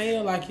shit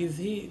smell like it's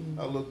hitting.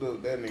 I looked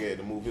up, that nigga had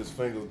to move his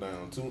fingers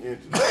down 2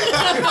 inches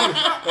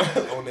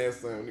on that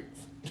sandwich.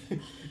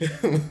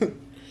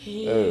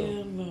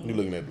 Hell no. You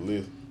looking at the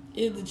list?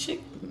 Is the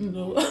chick?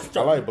 No. I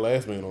like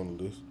Blast being on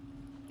the list.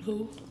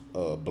 Who?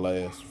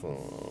 Blast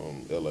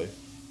from LA.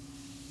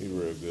 He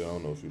real good. I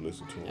don't know if you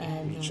listen to I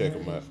have him. You not check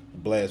heard him out.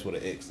 Blast with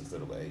an X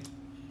instead of a A. What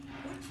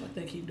the fuck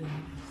they keep doing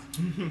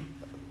this?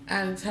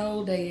 I done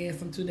told they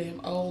ass I'm too damn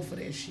old for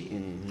that shit.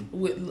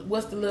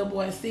 What's the little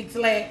boy 6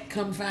 lakh?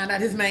 Come find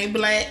out his name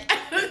Black.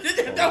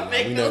 Don't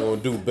make We're no. not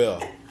gonna do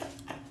Bell.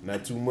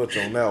 Not too much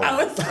on that I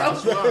one. was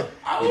so.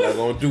 I We're not was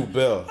gonna do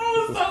Bell.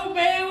 I was so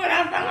mad when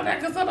I found out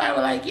because somebody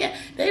was like, yeah,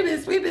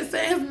 we been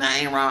saying his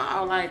name wrong. I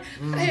was like,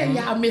 damn,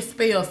 y'all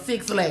misspelled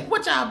 6 lakh.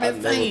 What y'all I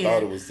been never saying?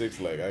 thought it was 6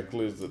 leg. I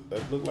cleared it.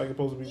 That looked like it's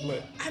supposed to be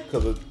black.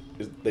 Because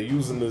they're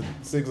using the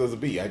 6 as a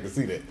B. I can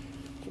see that.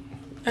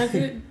 I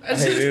hate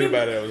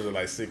Everybody that was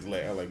like 6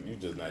 leg. I'm like, you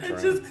just not I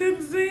trying. just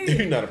couldn't see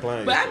You're it. not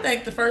applying. But I yourself.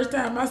 think the first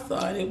time I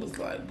saw it, it was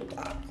like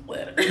block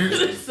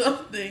letters or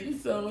something.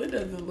 So it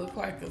doesn't look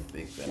like a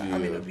 6. I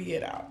mean, Yeah. a B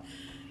at all.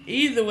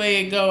 Either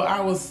way it go,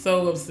 I was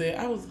so upset.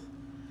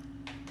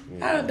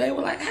 They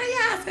were like, how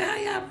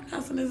y'all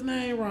pronouncing his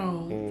name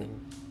wrong?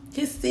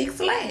 His 6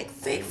 lakh.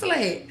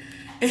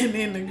 And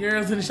then the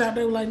girls in the shop,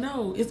 they were like,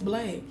 no, it's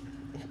Black.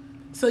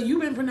 So you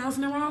been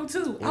pronouncing it wrong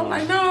too. I'm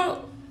like,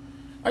 no.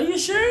 Are you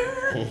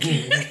sure? Let's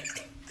see.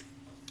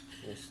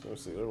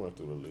 Let's run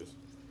through the list.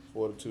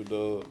 42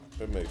 Dub.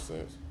 That makes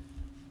sense.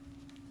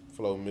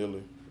 Flo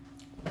Millie.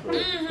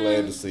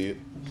 Glad to see it.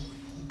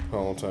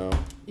 Hometown.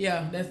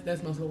 Yeah,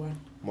 that's mostly why.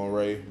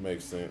 Moray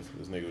makes sense.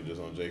 This nigga was just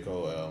on J.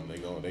 Cole album.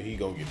 He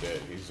gonna get that.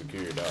 He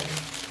secured that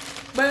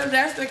one. But if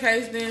that's the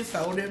case, then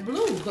so did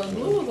Blue. Because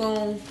Blue was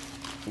on,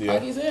 Yeah.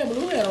 like you said,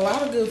 Blue had a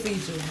lot of good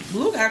features.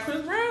 Blue got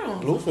Chris Brown.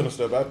 Blue finna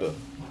step out there.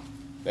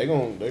 They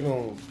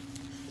gon'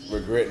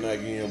 regret not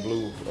giving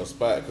Blue a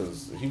spot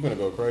because he gonna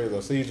go crazy. I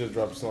see he just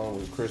dropped a song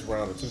with Chris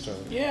Brown and 2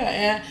 Chainz. Yeah,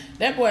 and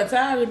that boy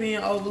tired of being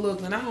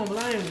overlooked, and I don't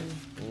blame him.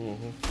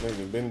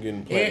 Nigga been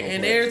getting played.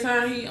 And every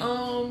time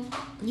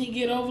he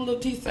get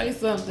overlooked, he say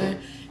something,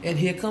 and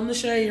here come the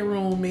shade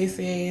room,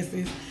 messy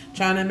asses,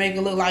 trying to make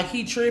it look like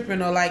he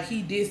tripping or like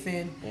he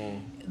dissing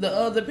the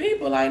other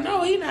people. Like,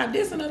 no, he not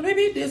dissing other people.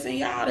 He dissing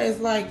y'all that's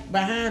like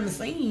behind the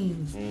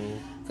scenes.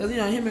 Cause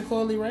him and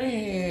Coily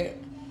Ray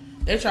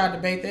they tried to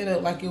bait that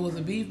up like it was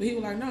a beef, but he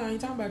was like, no, I ain't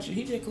talking about you.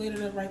 He just cleared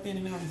it up right then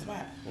and on the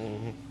spot.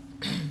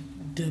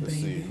 Let's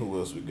see who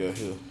else we got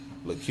here.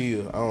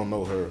 Lakia, I don't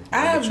know her.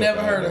 I have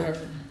never heard of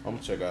her. I'm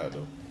gonna check out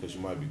though, cause she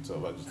might be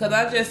tough.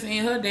 I just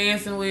seen her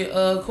dancing with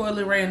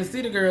Coily Ray and the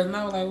City Girls, and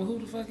I was like, well, who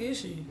the fuck is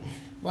she?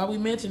 Why we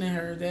mentioning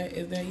her?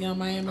 Is that Young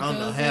Miami? I don't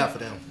know half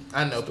of them.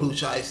 I know Pooh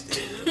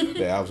Shiesty.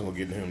 Yeah, I was gonna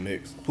get to him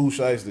next. Pooh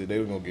Shiesty, they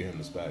were gonna get him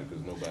the spot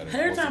because nobody.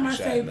 Every time I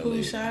say Pooh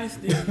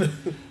Shiesty,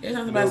 every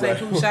time somebody say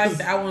Pooh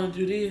Shiesty, I want to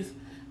do this,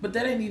 but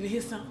that ain't even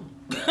his song.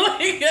 Like,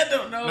 I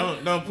don't know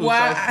don't Pooh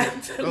why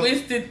Shiesty. I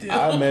twisted this.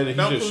 I imagine he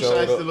Don't just Pooh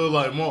showed Shiesty up. look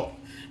like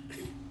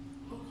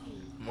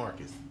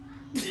Marcus.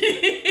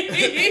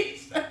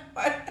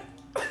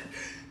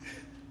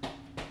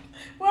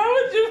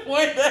 Why would you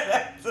point that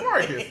out to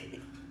Marcus. me?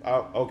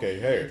 Okay,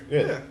 hair.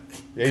 Yeah,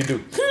 he do.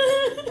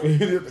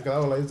 Cause I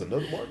was like, it's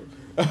another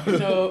Marcus.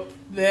 No,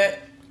 that.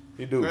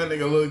 He do. That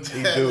nigga look.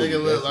 He That do.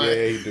 nigga look like.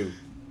 Yeah, he do.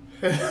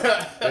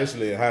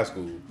 Especially in high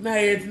school. No,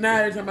 it's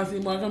not. Every time I see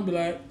Mark, I'm be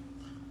like,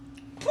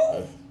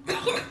 Pooh.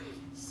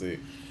 Sick.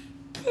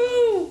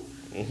 Pooh.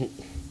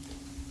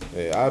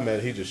 Yeah, I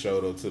imagine he just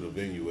showed up to the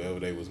venue wherever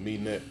they was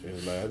meeting at. And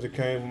was like, I just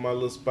came from my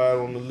little spot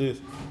on the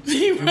list.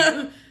 You're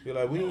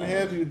like, we didn't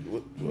have you.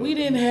 What? We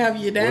didn't have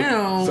you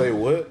down. Say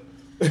what?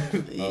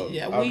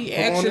 Yeah, we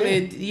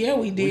actually,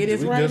 we did.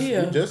 It's right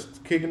here. We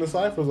just kicking the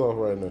ciphers off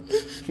right now.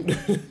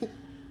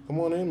 Come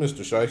on in, Mr.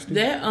 Shiesty.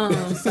 That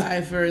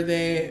cipher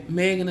that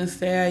Megan Thee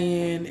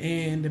Stallion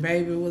and the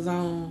baby was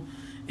on,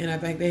 and I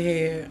think they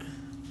had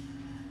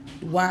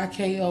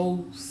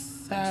YKO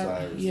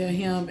Cyrus. Yeah,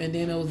 him, and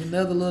then there was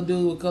another little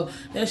dude with color.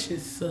 That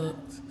shit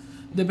sucked.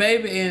 The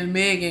baby and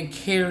Megan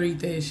carried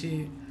that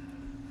shit.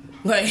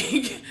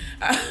 Like,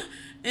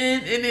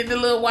 and then the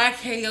little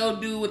YKO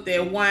dude with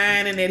that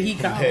wine and that he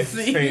called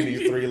saying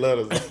these 3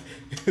 letters.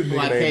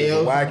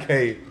 YKO?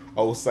 YK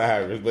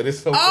Osiris, but it's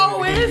so Oh,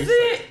 funny. is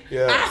it?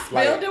 Yeah, I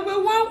spelled it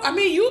with one. I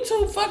mean,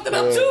 YouTube fucked it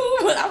up too.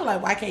 But I was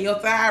like, YK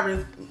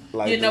Osiris.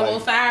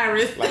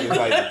 Osiris. Like it's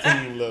like the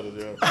team letters,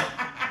 yeah.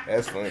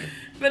 That's funny.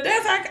 But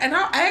that's like, and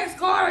I asked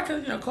Carter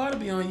because Carter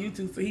be on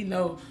YouTube, so he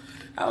know.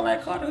 I was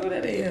like, Carter, who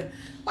that is?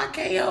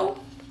 YKO.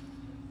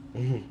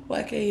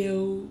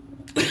 YKO.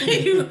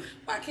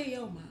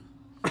 YKO, man.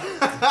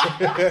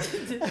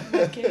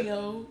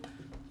 YKO.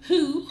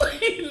 Who?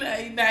 He's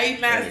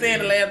not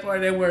saying the last part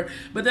of that word.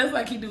 But that's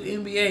like he do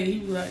NBA. He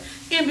was like,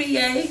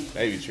 NBA.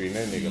 They be treating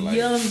that nigga like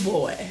young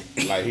boy.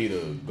 Like he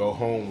the go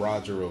home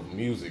Roger of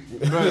music.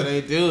 Bro,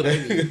 they do. They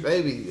do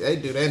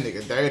that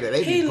nigga dirty.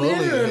 They He be bullying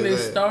literally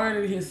his ass.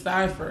 started his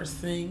cipher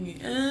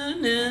singing.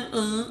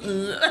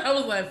 I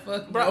was like,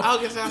 fuck, Bro,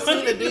 August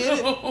Alsina did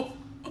it.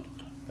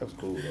 That's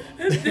cool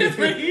though. It's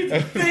different. He's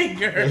a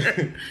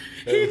singer.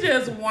 He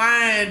just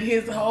whined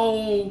his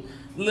whole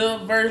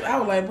little verse. I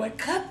was like, boy,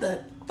 cut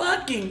the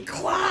fucking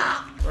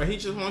clock. Bro, he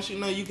just wants you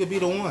to know you could be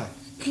the one.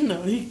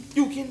 No, You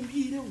can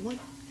be the one.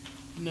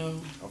 no.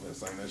 I'm gonna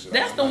sing that shit.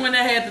 That's the one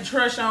that had the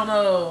crush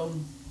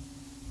on.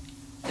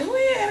 Did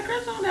we had a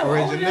crush on that?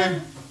 Original.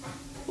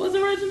 What's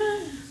the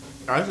original?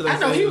 I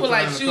know he would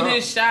like shoot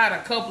his shot a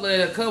couple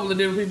of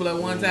different people at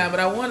one time, but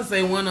I want to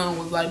say one of them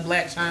was like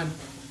Black China.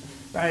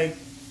 Like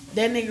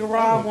that nigga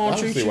Rob won't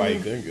treat see you. why he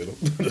couldn't get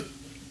him.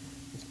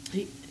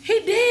 He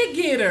did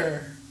get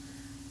her.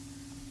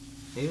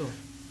 Ew.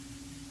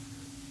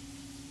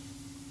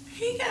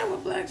 He got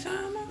with Black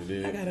China. He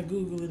did. I gotta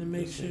Google it and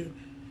make sure.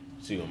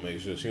 She gonna make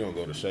sure she don't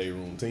go to Shade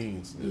Room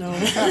Teens. No,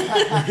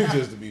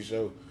 Just to be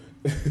sure.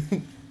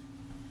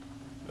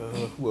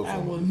 Who else I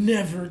on will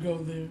there? never go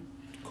there.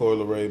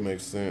 Coily Ray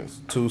makes sense.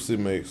 Tootsie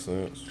makes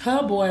sense.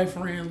 Her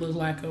boyfriend look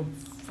like a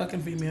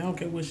fucking female. I don't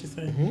care what she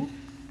say.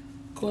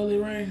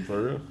 Coily Ray.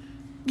 For real?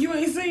 You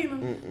ain't seen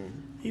him.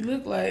 He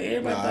looked like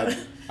everybody.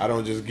 Thought I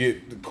don't just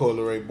get the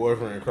Coily Ray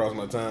boyfriend across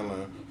my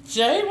timeline.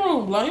 Shade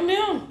Room, blame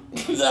them.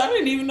 I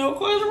didn't even know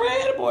Coily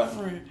Ray had a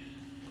boyfriend.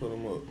 Put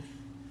him up.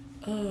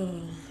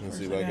 Let's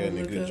see if first I got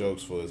any look good up.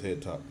 jokes for his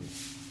head top.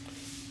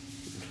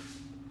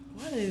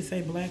 Why did it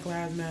say Black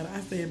Lives Matter? I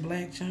said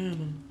Black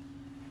China.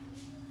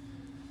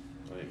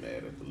 I ain't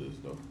mad at the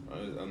list though.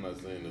 I'm not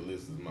saying the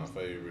list is my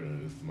favorite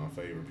and it's my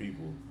favorite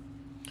people.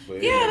 But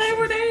it Yeah, makes they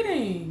were sense.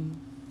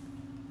 dating.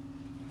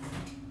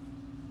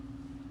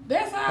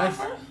 That's how I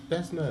first.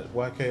 That's not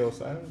YK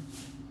Osiris.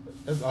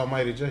 That's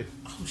Almighty J.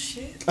 Oh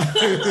shit.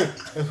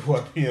 That's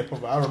what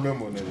I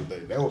remember when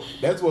that day.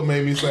 That's what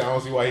made me say I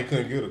don't see why he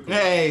couldn't get her.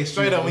 Hey,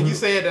 straight up, when you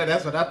said that,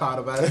 that's what I thought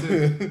about it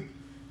too.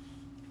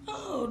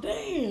 Oh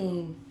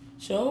damn.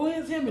 Show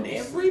is him in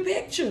every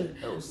picture.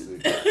 That was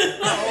sick.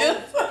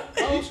 Oh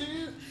Oh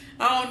shit.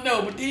 I don't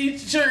know, but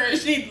these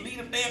insurance shit leave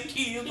them damn kids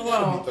She gotta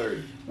alone. be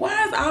 30.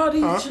 Why is all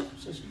these?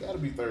 Shit, she gotta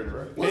be 30,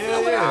 right? What's Hell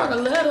up with yeah. all the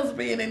letters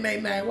being in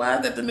their name? Why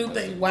is that the new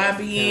thing?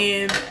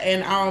 YBN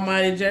and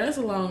Almighty J. That's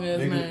a long ass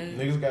name.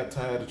 Niggas got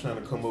tired of trying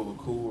to come up with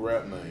cool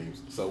rap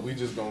names, so we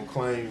just gonna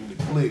claim the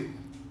click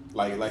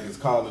like it's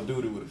Call of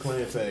Duty with a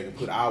clan tag and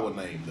put our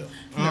name there.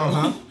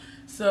 Uh-huh.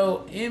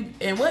 So, and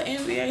what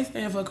NBA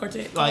stand for?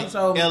 Quartet? Like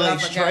so,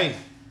 LH Trey.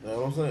 You know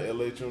what I'm saying?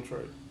 LHM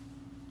Trey.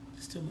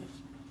 It's too much.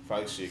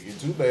 Fight shit get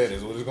too bad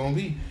is what it's gonna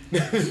be.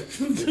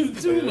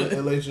 Too much.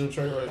 LHM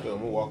Trey right there. I'm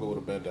gonna walk over with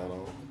a bandana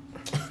on.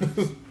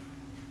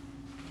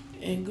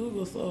 And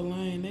Google so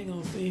lame, they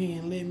gonna sit here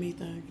and let me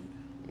think.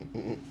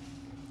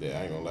 Yeah,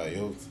 I ain't gonna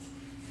lie.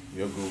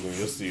 Your Google and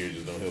your Siri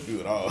just don't help you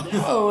at all.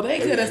 Oh, they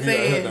could have You got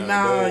her said, down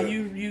nah, bad.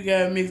 you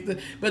got mixed up.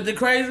 But the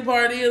crazy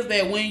part is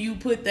that when you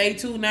put they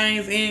two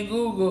names in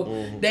Google,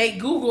 they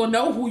Google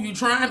know who you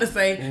trying to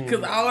say,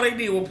 because all they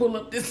did was pull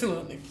up this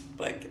one.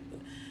 Like,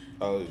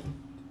 Oh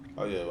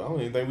yeah. I don't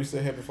even think we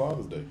said Happy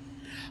Father's Day.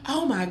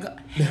 oh my God.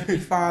 Happy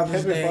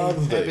Father's Happy Day.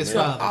 Father's Day, Happy man. To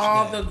Father's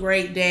all Day. the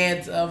great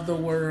dads of the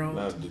world.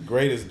 Now, the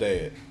greatest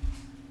dad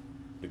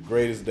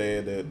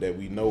that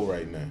we know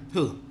right now,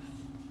 Who?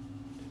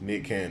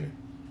 Nick Cannon.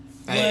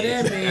 Well,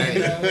 that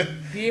man,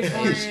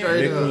 different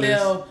Straight up.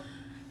 level.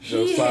 He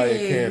Josiah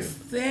had Cannon.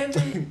 7.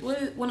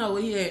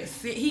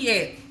 He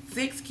had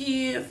 6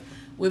 kids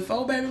with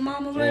 4 baby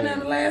mamas right now in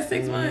the last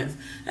 6 months.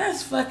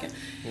 That's fucking.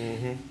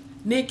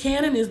 Nick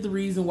Cannon is the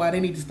reason why they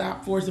need to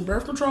stop forcing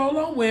birth control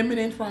on women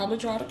and probably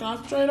try to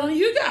concentrate on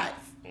you guys.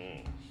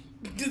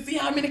 To see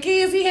how many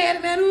kids he had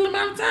in that little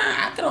amount of time.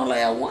 I could only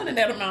have 1 in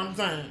that amount of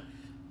time.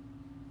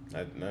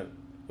 Not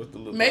what's the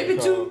little Maybe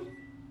thing 2. called?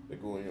 They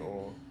go in your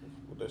arm.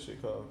 What that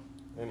shit called?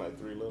 Ain't like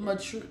 3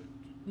 levels.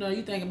 No,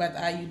 you think about the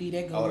IUD,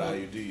 that go Oh, the up.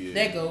 IUD, yeah.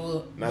 That go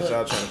up. Not But,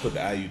 y'all trying to put the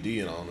IUD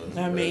in on us.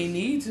 I mean,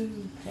 need to.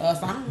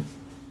 Fine.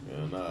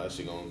 Yeah, nah,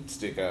 she gonna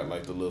stick out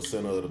like the little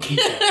center of the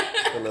pizza.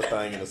 The little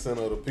thing in the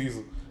center of the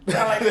pizza. I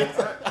like that.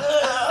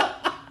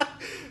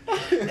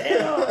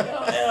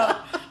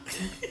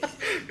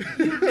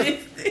 You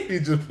missed it. He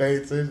just paid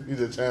attention. He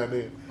just chimed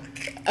in.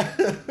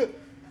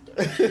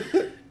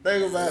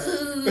 Think about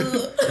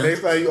it.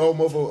 Next time you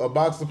open up a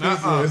box of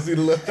pizza and see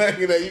the little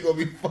thing in there, you gonna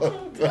be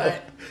fucked Right.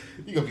 up.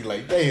 You gonna be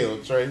like,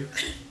 damn, Trey.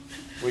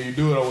 When you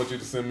do it, I want you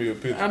to send me a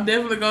picture. I would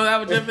definitely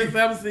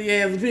see you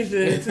as a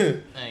picture of it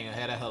too. I ain't gonna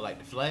have that hoe like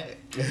the flag.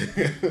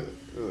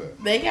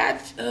 They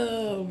got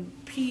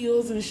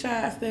pills and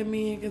shots that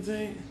men can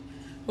take.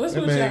 What's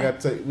That with man y'all?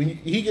 got to take.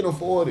 He can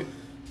afford it.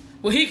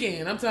 Well, he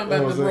can. I'm talking You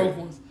know about the what I'm broke saying?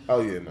 ones.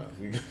 Oh yeah, no.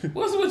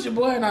 What's with your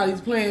boy and all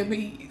these Plan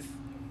Bs?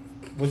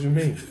 What you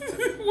mean?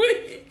 First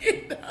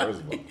First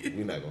of all,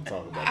 we're not gonna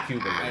talk about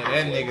Cuban. Man,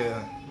 that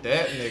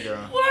nigga.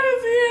 Why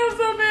does he have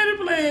so many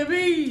Plan What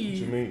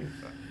you Bs? mean?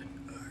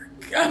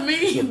 I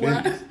mean,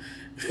 why?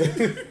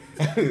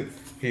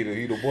 he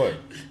the boy.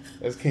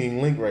 That's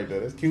King Link right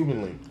there. That's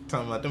Cuban Link.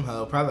 Talking about them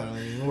hoe probably don't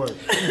even work.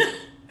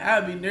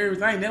 I'd be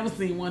nervous. I ain't never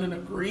seen one in a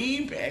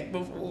green pack I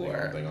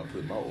before. think I'll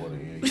put my order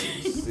in. You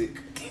get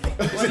sick.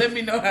 Well, let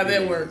me know how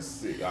that works.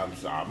 Sick. I'm a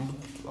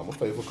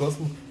faithful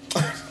customer.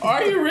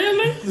 Are you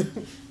really?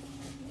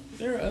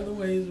 There are other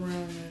ways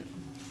around that.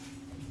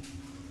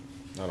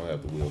 I don't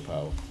have the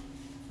willpower.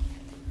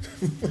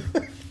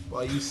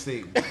 Boy, you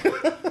sick.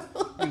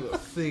 You a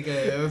sick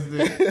ass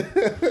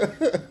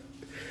nigga.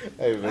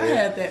 Hey I man,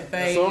 had that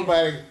phase.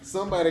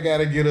 somebody got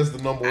to get us the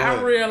number one.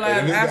 I realized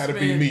and it's I gotta be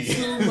spent me.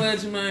 too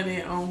much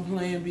money on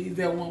Plan Bs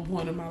at one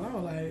point in my life. I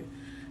was like,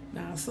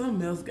 nah,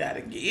 something else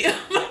gotta give.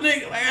 My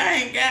nigga, like, I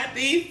ain't got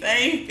these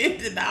same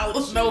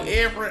 $50 no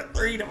every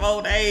 3 to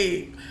 4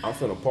 days. I'm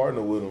finna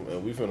partner with him,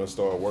 and we finna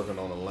start working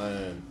on a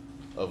line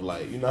of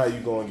like, you know how you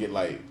go and get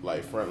like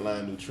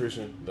frontline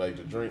nutrition, like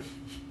the drink.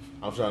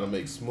 I'm trying to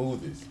make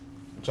smoothies.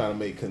 I'm trying to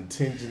make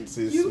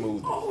contingency You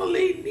smoothies.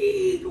 only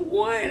need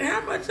one.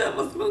 How much of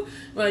a smooth?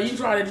 Well, you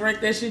try to drink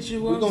that shit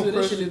you We're want to. gonna That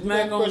crush, shit is we not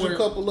gonna gonna crush a work.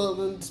 couple of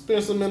them and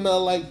spin some in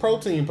like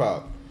protein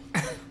powder.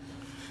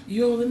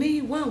 You only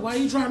need one. Why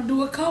you trying to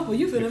do a couple?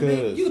 You finna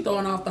Because you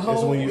throwing off the whole.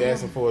 That's when you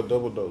asking for a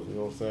double dose. You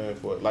know what I'm saying?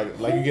 For like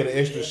you get an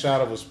extra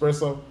shot of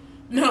espresso.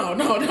 No,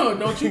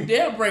 don't you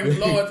dare bring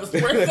Lord's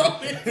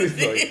espresso into It's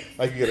this.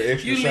 like you get an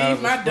extra You shot leave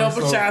of my espresso.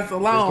 double shots It's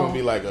alone. gonna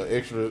be like an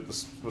extra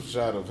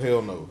shot of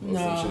hell no. Or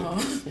No,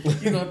 some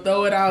shit. you gonna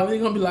throw it out. He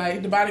gonna be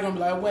like, the body gonna be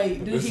like,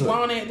 wait, do This he a-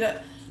 want it?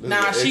 This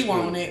Nah, is an she extra-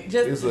 want it. It's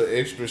Just an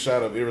extra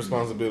shot of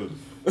irresponsibility.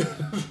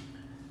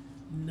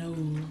 no.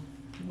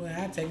 Well,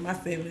 I take my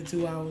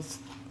 72 hours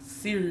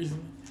seriously.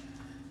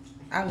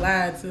 I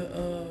lied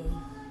to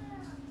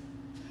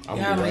I'm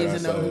y'all gonna don't be right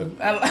even know.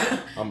 outside.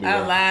 I be I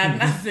right. lied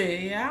and I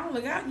said, yeah, I don't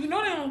look out. You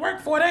know they don't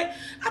work 48.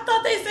 I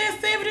thought they said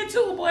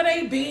 72. Boy,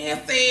 they been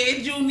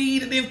said you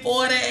needed it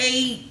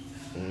 48.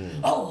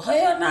 Oh,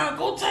 hell no.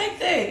 Go take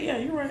that. Yeah,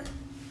 you're right.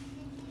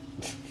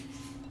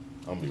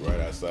 I'm gonna be right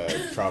outside.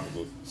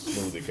 Tropical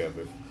smoothie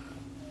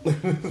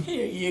cafe.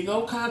 Here you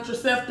go.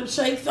 Contraceptive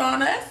shakes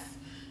on us.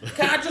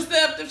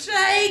 Contraceptive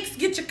shakes.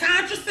 Get your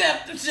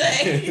contraceptive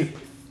shakes.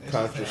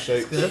 Contra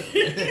shakes.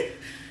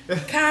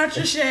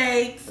 Contra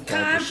shakes,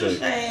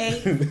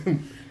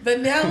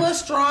 vanilla,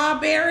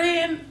 strawberry,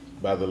 and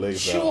By the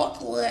lakeside.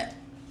 chocolate.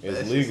 It's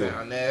That shit legal.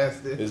 sound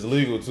nasty. It's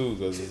legal too,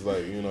 because it's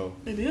like, you know,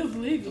 It is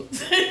legal.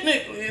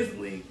 Technically, it's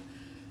legal.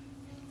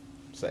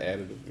 it's an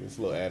additive. It's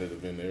a little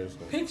additive in there. So.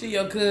 Picture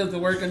your cousin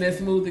working that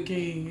Smoothie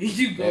King.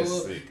 You go,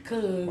 That's sick.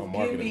 cuz, My give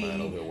marketing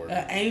mind over me there working.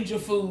 angel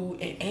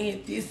food and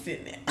add this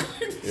in there.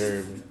 You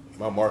heard me?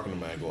 My marketing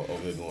mind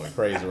over there going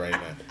crazy right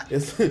now.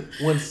 It's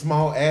one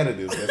small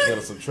additive that's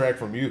gonna subtract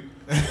from you.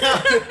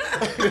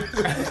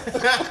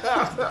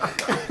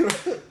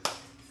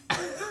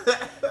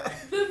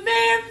 The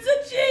man's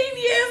a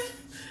genius.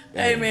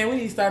 Hey man, we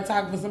need to start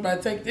talking for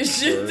somebody to take this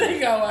shit.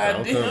 Take our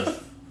I'm idea.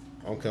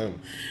 coming.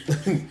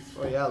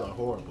 Oh, y'all are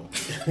horrible.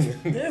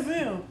 That's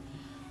him.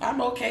 I'm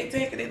okay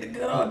taking it to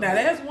good old. Now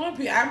that's one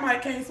pill. I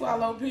might can't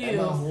swallow I'm not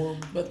pills, horrible.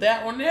 but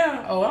that one there,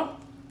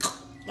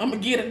 I'm gonna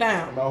get it I'm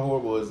down. not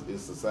horrible.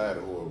 It's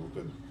society horrible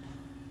because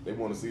they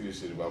want to see this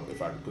shit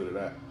if I can put it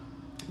out.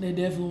 They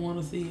definitely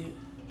want to see it.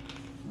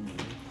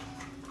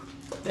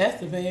 That's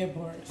the bad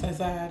part.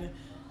 Society.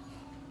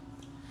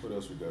 What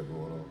else we got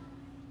going on?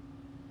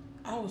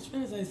 I was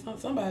finna say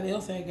somebody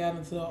else had got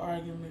into an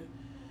argument.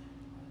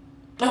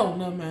 Oh,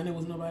 no, man, it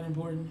was nobody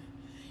important.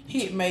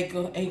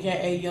 Hitmaker,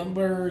 aka Young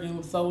Bird, and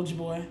Soulja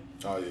Boy,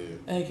 Oh yeah,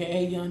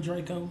 aka Young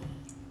Draco,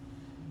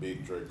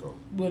 Big Draco.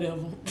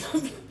 whatever.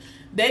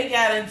 They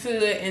got into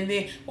it, and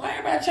then why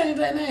everybody changed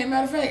that name?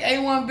 Matter of fact,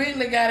 A1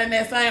 Bentley got in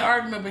that same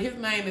argument, but his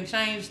name had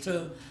changed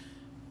to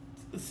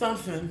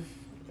something.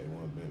 They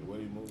want Ben. What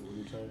do you move? What do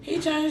you change? He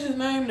changed his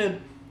name to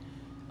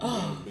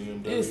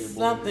BMW, it's boy.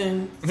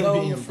 something so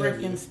BMW.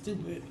 freaking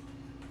stupid.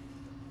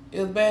 It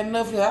was bad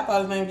enough because I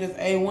thought his name was just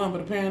A1,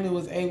 but apparently it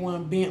was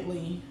A1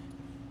 Bentley.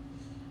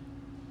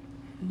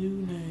 New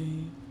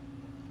name.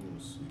 Let me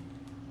see.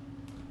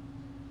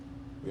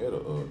 We had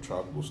a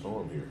tropical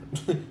storm here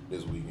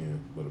this weekend,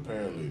 but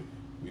apparently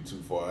we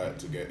too far out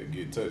to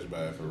get touched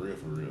by it for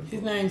real.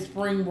 His name's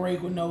Spring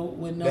Break with no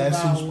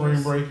That's vowels. who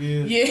Spring Break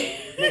is. Yeah.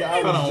 Nigga,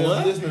 I Hold was on, just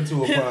what? listening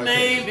to a His podcast.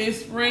 name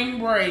is Spring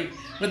Break,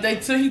 but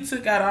he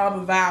took out all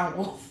the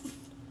vowels.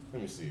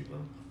 Let me see, bro.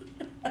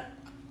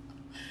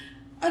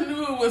 I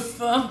knew it was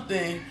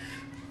something.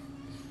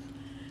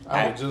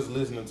 I was just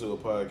listening to a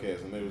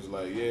podcast and they was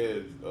like, yeah,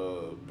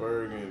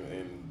 Berg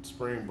and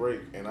Spring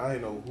Break, and I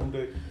didn't know who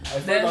they.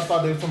 At first I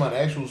thought they were talking about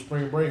actual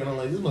Spring Break, and I'm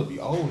like, this must be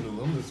old news.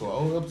 I'm listening to an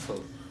old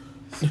episode.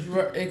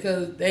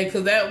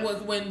 Because that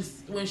was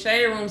when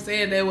Shade Room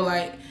said they were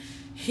like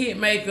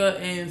Hitmaker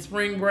and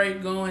Spring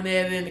Break going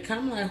at it, and the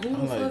comment like, who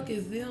the fuck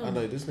is them? I'm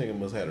like, this nigga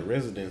must have a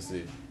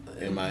residency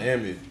in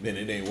Miami, then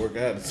it didn't work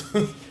out.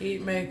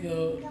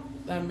 Hitmaker,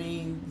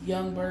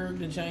 Young Bird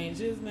to change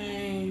his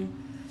name.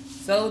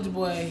 Soulja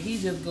Boy, he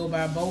just go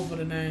by both of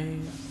the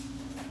names.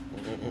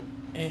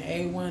 And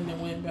A1 that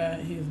went by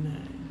his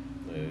name.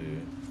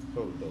 Yeah.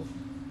 Hold though.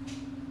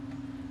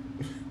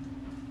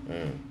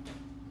 Man.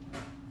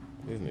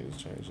 These niggas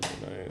changing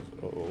their names.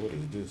 Oh, what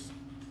is this?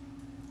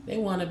 They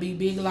want to be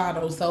Big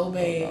Lotto so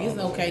bad. It's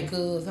okay,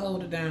 cuz.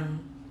 Hold it down.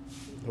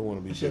 I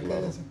want to be Shit, Big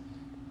Lotto. cousin.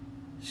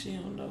 She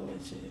don't know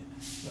it yet.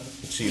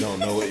 She don't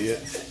know it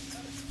yet.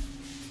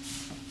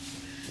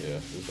 Yeah,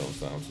 this don't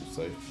sound too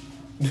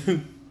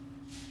safe.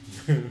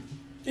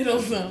 It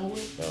don't sound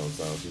weird. That don't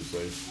sound too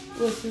safe.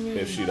 What you mean?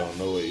 If she don't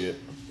know it yet,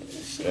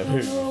 She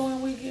don't know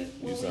when we get.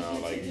 you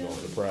sound like you gonna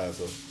surprise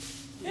her.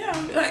 Yeah,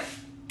 I'm like,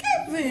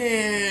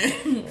 Kevin.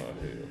 Oh,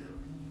 hell.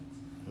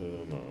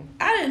 Hell no.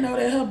 I didn't know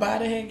that her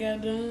body had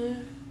got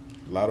done.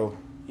 Lotto?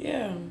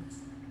 Yeah.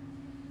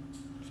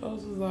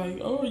 Folks was like,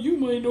 oh, you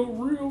might know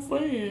real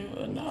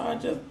fan. No, I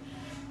just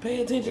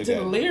pay attention to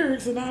the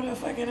lyrics and all that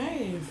fucking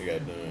ass. It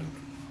got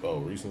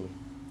done, recently?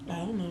 I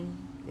don't know.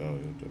 Oh,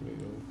 yeah, there we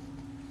go.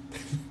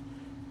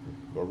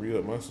 Go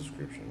re-up my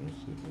subscription.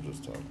 I'm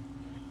just talking.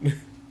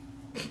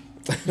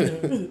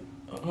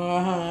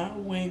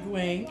 Wink,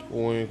 wink.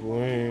 Wink,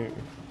 wink.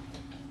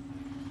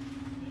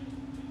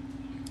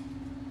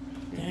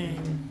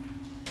 Dang.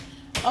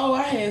 Oh,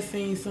 I had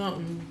seen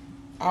something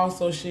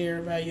also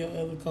shared by your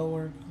other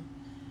coworker,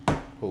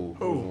 Who?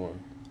 Who's one?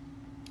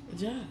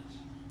 Josh.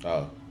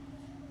 Oh,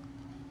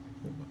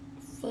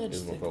 Fudge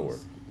it's my Sickles. coworker.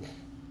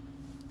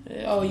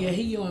 Oh yeah,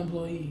 he your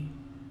employee.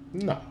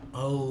 No.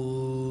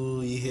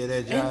 Oh, you hear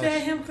that, Josh? Ain't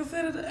that him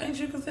considered? Ain't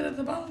you considered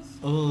the boss?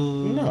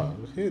 Ooh. No.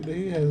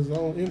 He has his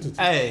own entity.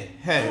 Hey,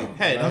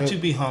 don't you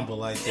be humble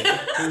like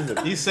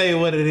that. You say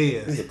what it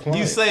He's a is. client.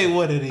 You say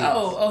what it is.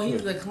 Oh,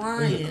 he's a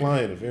client. He's a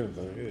client, if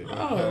anything. Yeah.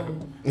 Oh.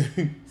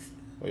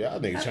 Well, y'all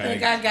niggas I trying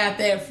think to. I got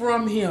that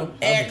from him,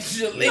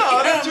 actually.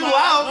 No, that you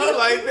loud me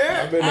like I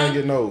that. better not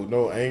get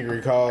no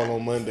angry call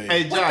on Monday.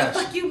 Hey, What Josh. the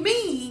fuck you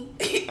mean?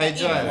 Hey, They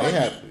Josh.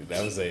 have to.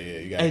 That was say, yeah,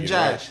 you gotta Hey, get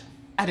Josh.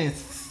 I didn't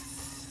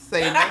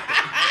say nothing.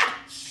 right.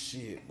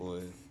 Shit, boy.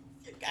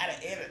 You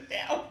gotta edit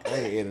that. I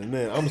ain't editing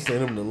nothing. I'm gonna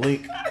send him the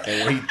link,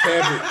 and when he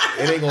tap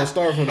it, it ain't gonna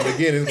start from the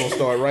beginning. It's gonna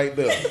start right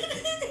there.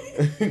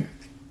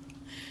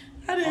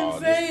 I didn't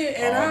say it,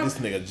 and this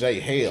nigga Jay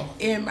Hale.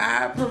 in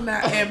my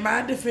in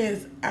my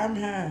defense, I'm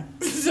high,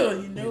 so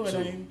you know it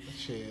ain't.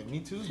 Shit, me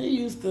too. He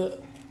used to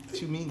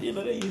What you mean? You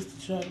know, they used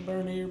to try to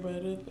burn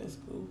everybody up at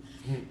school.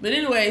 But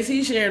anyways,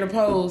 he shared a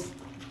post.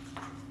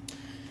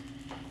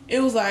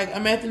 It was like,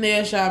 I'm at the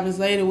nail shop. This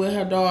lady with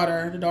her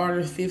daughter. The daughter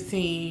is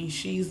 15.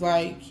 She's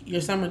like,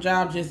 your summer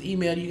job just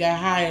emailed. You got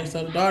hired.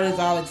 So the daughter's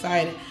all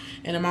excited.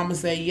 And the mama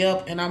said,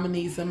 yep, and I'm going to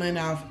need some money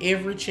off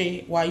every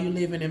check while you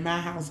living in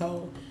my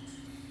household.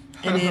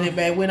 And then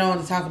it went on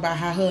to talk about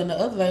how her and the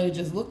other lady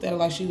just looked at her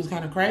like she was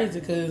kind of crazy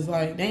because,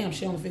 like, damn,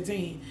 she only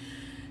 15.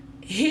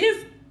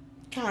 His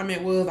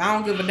comment was, I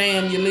don't give a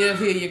damn, you live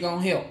here, you're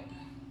going to help.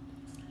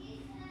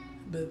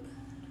 But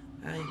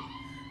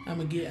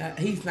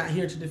he's not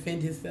here to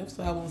defend himself,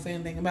 so I won't say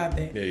anything about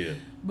that. Yeah.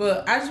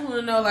 But I just want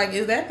to know, like,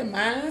 is that the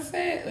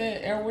mindset?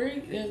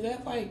 Is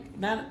that, like,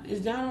 not,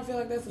 is John don't feel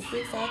like that's a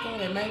sick cycle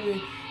that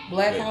maybe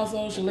black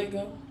households should let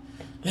go?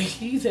 Like,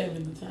 he's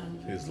having the time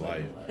of His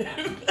life.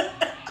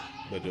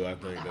 But do I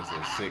think that's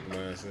a sick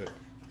mindset?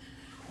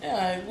 Yeah,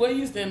 like, where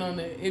you stand on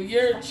that? If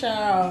your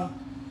child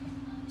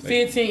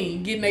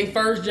 15 getting their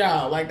first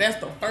job, like that's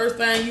the first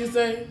thing you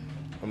say?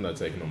 I'm not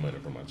taking no money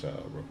from my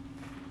child, bro.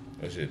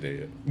 That shit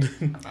dead.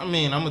 I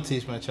mean, I'm gonna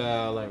teach my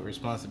child like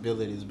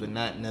responsibilities, but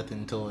not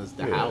nothing towards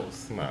the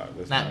house. Nah,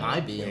 that's not my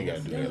You ain't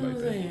gotta bills. do You know that what like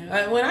I'm that. saying?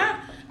 Like when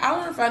I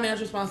learned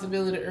financial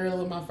responsibility early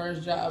with my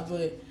first job,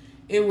 but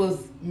it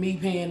was me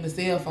paying the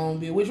cell phone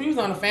bill, which we was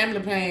on a family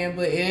plan,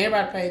 but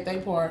everybody paid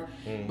their part.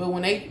 But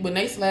when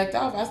they slacked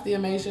off, I still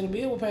made sure the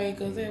bill was paid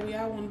because we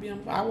all want to be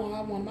on. I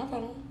want my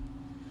phone.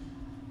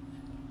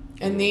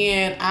 And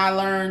then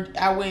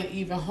I went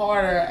even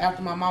harder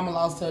after my mama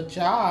lost her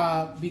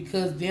job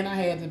because then I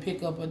had to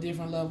pick up a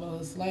different level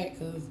of slack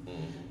because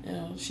you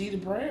know she the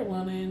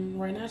breadwinner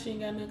and right now she ain't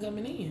got nothing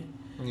coming in.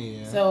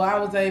 Yeah. So I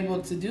was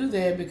able to do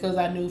that because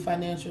I knew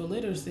financial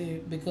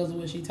literacy because of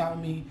what she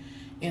taught me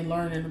in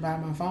learning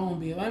about my phone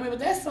bill. I mean, but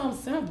that's something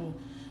simple,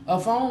 a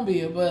phone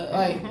bill. But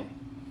like,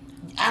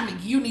 I mean,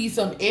 you need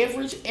some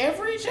every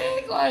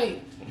check.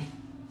 Like,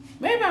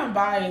 maybe I'm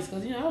biased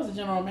because you know I was a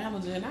general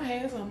manager and I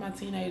had some of my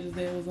teenagers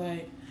that was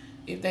like,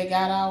 if they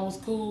got out was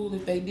cool,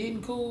 if they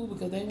didn't cool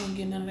because they wouldn't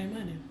get none of their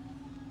money.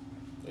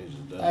 They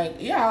just done. Like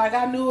yeah, like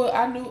I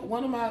knew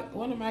one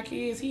of my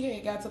kids. He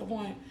had got to the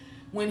point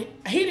when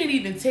he didn't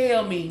even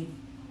tell me.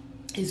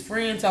 His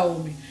friend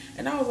told me,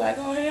 and I was like,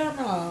 oh hell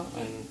no.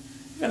 Like,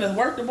 finna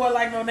work the boy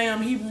like no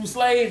damn Hebrew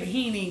slave and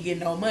he didn't get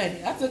no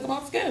money. I took him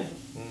off schedule.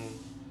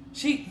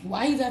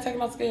 Why he's not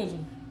taking off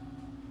schedule?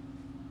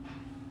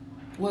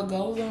 What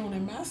goes on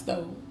in my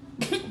stove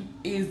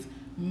is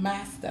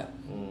my stuff.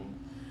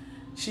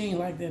 She ain't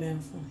like that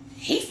answer.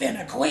 He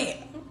finna quit.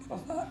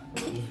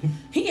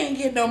 He ain't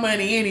getting no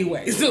money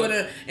anyway. So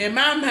in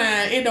my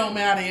mind, it don't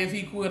matter if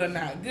he quit or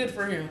not. Good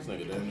for him. This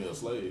nigga damn near a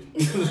slave.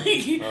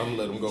 I'm gonna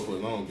let him go for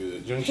his own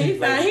good. He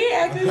fine. He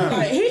actually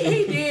like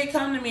he did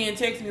come to me and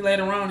text me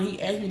later on.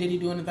 He asked me, did he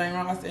do anything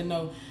wrong? I said,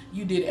 no,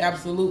 you did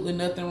absolutely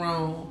nothing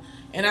wrong.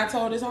 And I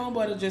told his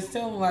homeboy to just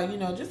tell him, like, you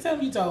know, just tell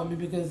him you told me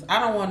because I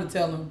don't want to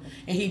tell him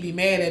and he'd be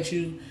mad at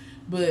you.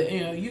 But, you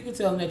know, you can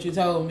tell him that you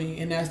told me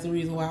and that's the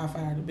reason why I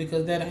fired him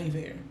because that ain't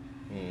fair.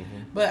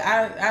 But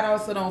I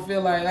also don't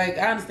feel like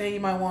I understand you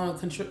might want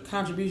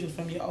contributions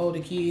from your older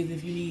kids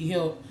if you need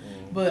help.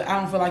 But I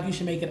don't feel like you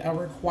should make it a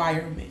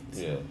requirement.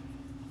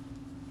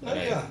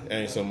 Yeah.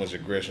 Ain't so much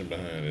aggression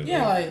behind it.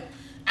 Yeah, like,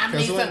 I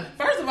mean,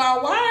 first of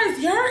all, why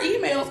is your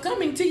emails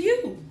coming to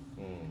you?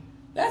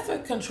 That's a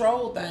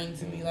control thing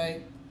to me.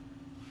 Like,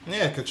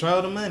 Yeah,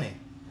 control the money.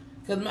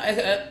 and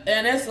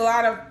that's a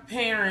lot of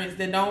parents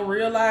that don't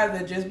realize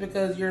that just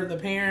because you're the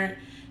parent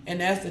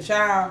and that's the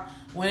child,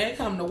 when they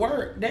come to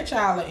work, that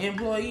child an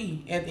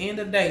employee. At the end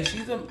of the day, she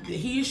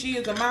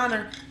is a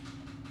minor,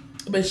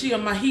 but she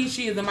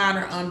is a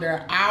minor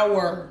under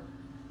our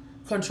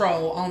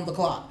control on the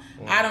clock.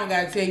 I don't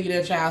gotta tell you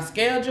that child's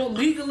schedule.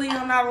 Legally,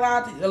 I'm not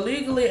allowed to.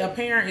 Legally, a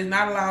parent is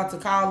not allowed to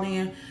call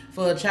in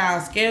for a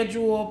child's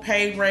schedule,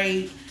 pay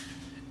rate,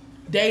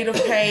 date of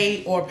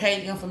pay, or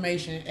pay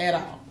information at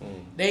all.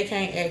 They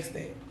can't ask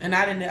that, and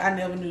I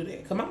never knew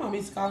that because my mom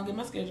used to call and get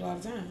my schedule all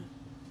the time.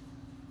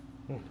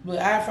 But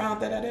I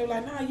found that out. They were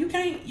like, "Nah, you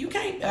can't."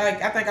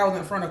 Like, I think I was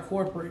in front of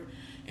corporate,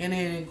 and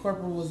then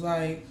corporate was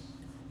like,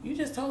 "You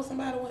just told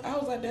somebody." I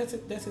was like, "That's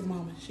his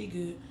mama. She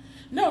good."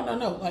 No.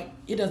 Like,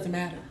 it doesn't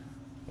matter.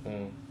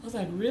 I was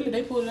like, "Really?"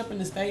 They pulled it up in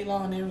the state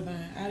law and everything.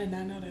 I did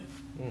not know that.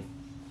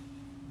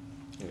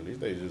 At least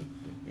they just,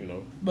 you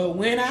know. But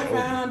when I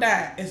found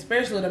out,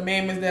 especially the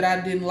amendments that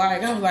I didn't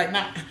like, I was like,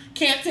 "Nah,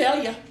 can't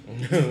tell you.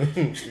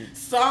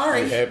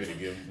 Sorry." I'm happy to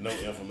give no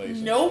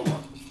information. Nope.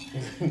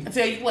 I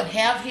tell you what,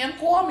 have him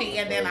call me,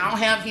 and then I'll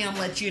have him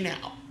let you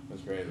know.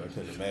 That's crazy. I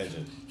couldn't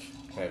imagine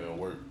having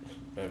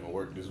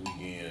work this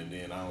weekend, and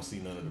then I don't see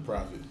none of the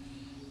profit.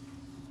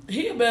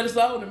 He a better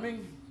soul than me.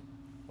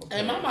 Okay.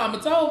 And my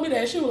mama told me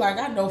that. She was like,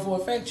 I know for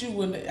a fact you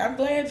wouldn't. I'm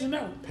glad you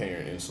know.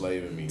 Parent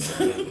enslaving me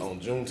on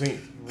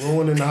Juneteenth,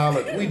 ruining the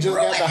holiday. We just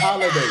got the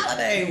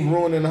holiday. You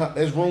ruining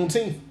that's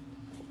Ruinteenth.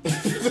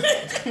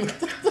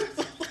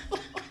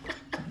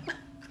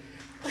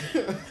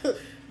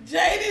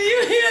 Jay, did you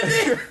hear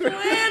this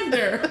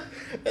slander?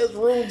 That's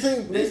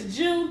Ruinteenth. This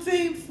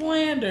Juneteenth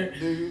slander.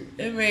 Nigga.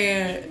 And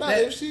man, Nah,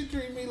 if she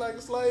treat me like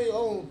a slave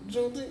on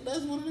Juneteenth,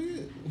 that's what it is.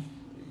 You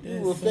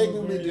That's so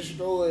effectively crazy.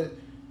 destroyed.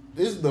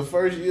 This is the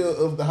first year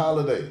of the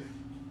holiday.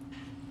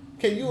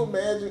 Can you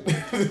imagine?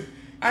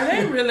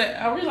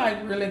 are we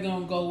like really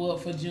gonna go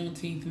up for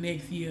Juneteenth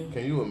next year?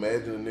 Can you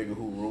imagine a nigga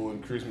who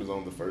ruined Christmas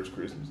on the first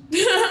Christmas?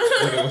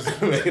 When it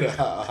was made a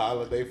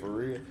holiday for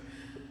real?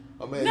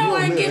 Imagine, No, you I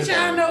don't ain't live get that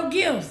y'all time. no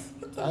gifts.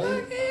 What the I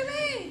fuck ain't-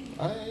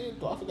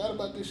 ain't I forgot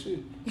about this shit.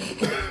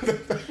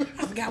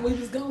 I forgot we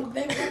was going.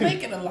 They were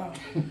making a law.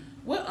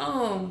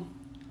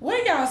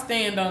 Where y'all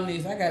stand on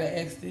this? I gotta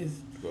ask this.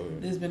 Go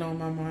ahead. This been on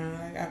my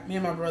mind. Me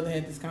and my brother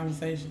had this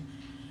conversation.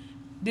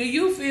 Do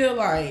you feel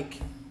like?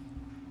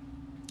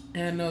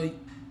 And I know.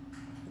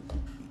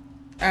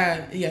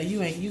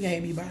 You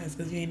can't be biased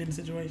because you ain't in the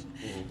situation.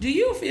 Mm-hmm. Do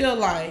you feel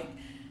like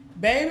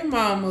baby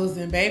mamas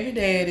and baby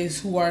daddies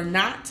who are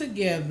not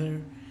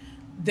together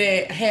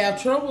that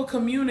have trouble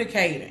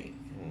communicating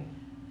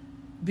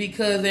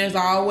because there's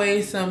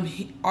always some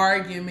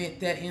argument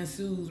that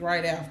ensues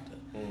right after?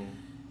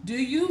 Do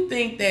you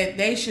think that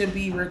they should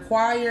be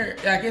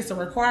required, like it's a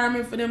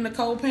requirement for them to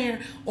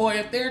co-parent, or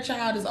if their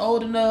child is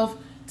old enough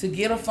to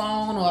get a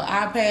phone or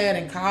iPad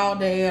and call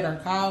dad or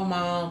call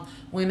mom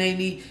when they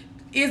need,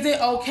 is it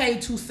okay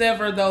to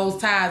sever those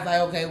ties?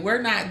 Like, okay,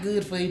 we're not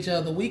good for each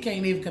other. We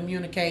can't even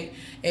communicate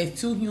as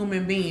two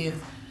human beings.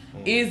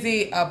 Is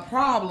it a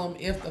problem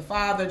if the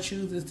father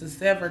chooses to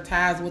sever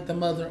ties with the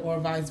mother or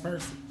vice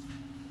versa?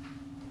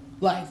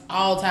 Like,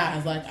 all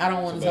ties. Like, I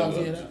don't want to talk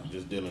to you.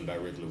 Just dealing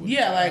directly with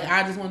Yeah, like,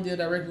 I just want to deal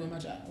directly with my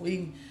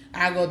child.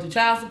 I go through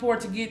child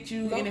support to get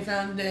you No. any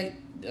family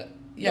that,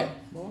 yeah.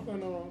 No, I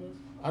know all this.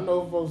 I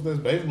know folks that's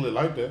basically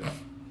like that.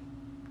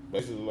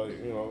 Basically,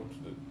 like, you know,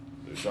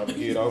 they drop the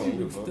kid off and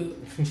give a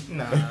fuck.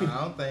 Nah,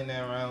 I don't think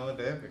nothing wrong with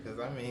that because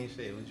I mean,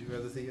 shit. Would you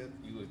rather see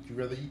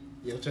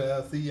your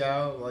child see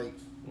y'all like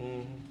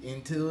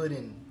into it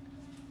and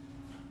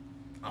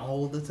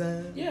all the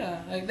time?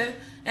 Yeah, like that,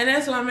 and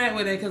that's what I'm at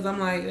with it because I'm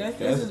like, this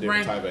That's a is different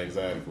bringing, type of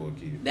anxiety for a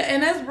kid.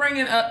 and that's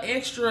bringing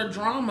extra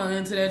drama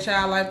into that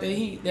child life that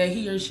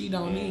he or she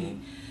don't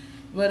need.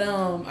 But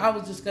I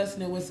was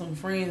discussing it with some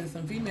friends and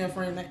some female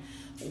friends like,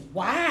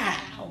 why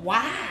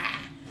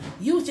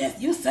you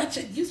supposed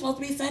to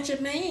be such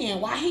a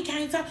man, why he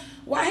can't talk,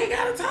 why he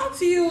gotta talk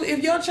to you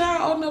if your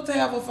child old enough to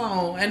have a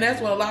phone? And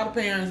that's what a lot of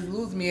parents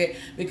lose me at,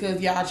 because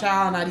y'all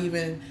child not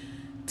even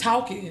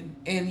talking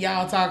and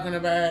y'all talking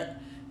about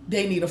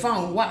they need a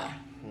phone. Why?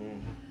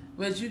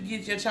 But you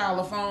get your child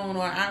a phone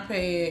or an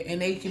iPad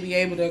and they can be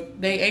able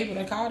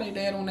to call their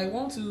dad when they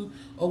want to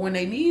or when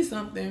they need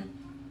something.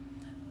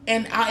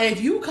 And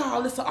if you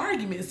call, it's an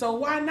argument. So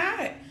why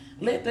not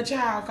let the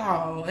child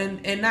call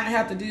and not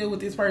have to deal with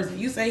this person?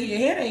 You say he a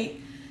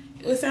headache,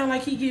 it sounds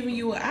like he giving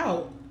you an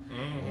out.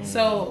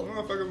 So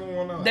Motherfuckers don't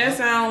want to. that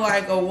sounds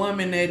like a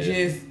woman that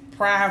just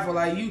prideful.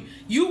 Like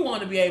you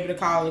want to be able to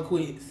call it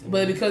quits,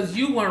 but because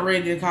you weren't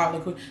ready to call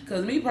it quits.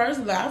 Because me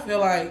personally, I feel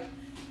like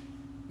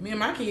me and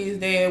my kids,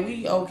 dad,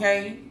 we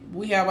okay.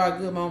 We have our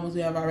good moments,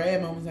 we have our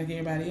bad moments like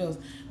everybody else.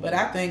 But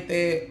I think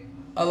that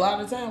a lot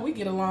of time we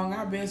get along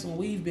our best when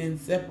we've been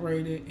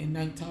separated and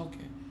not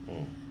talking.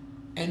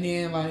 And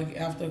then like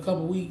after a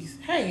couple weeks,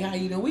 hey, how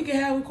you doing? We can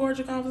have a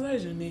cordial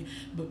conversation.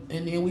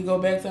 And then we go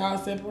back to our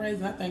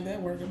separation. I think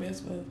that works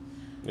best for us.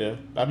 Yeah,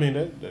 I mean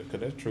cause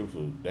that's true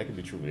that could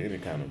be true for any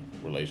kind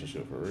of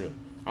relationship for real.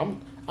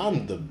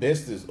 I'm the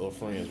bestest of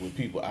friends with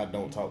people I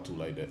don't talk to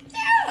like that.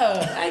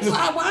 Yeah,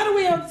 like why do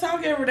we have to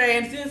talk every day?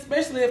 And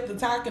especially if the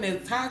talking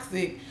is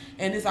toxic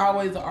and it's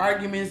always the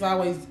argument, it's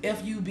always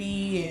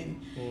FUB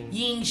and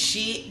you ain't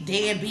shit,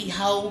 deadbeat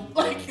hoe.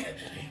 Like,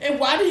 and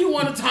why do you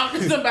want to talk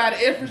to somebody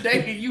every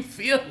day and you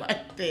feel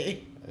like that?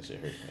 That shit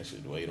hurt. That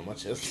shit weighed on my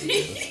chest.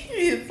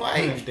 It's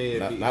like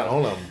Not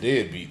only I'm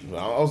deadbeat, but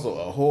I'm also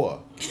a whore.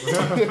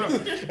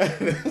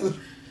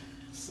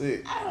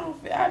 Sick.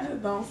 I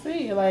just don't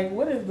see it. Like,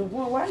 what is the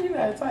point? Why you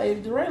gotta talk?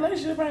 If the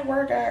relationship ain't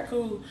work out,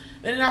 cool.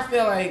 And then I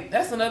feel like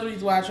that's another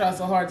reason why I try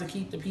so hard to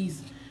keep the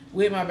peace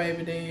with my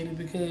baby daddy,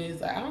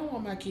 because I don't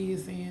want my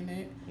kids seeing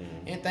that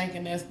and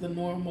thinking that's the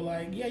normal.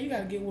 Like, yeah, you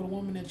gotta get with a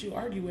woman that you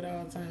argue with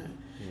all the time,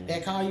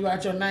 that call you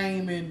out your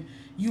name and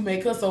you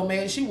make her so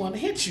mad she want to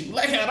hit you.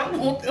 Like, I don't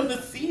want them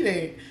to see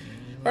that.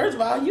 First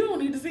of all, you don't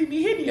need to see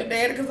me hitting your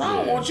daddy, because I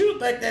don't want you to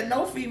think that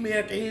no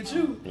female can hit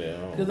you. Yeah,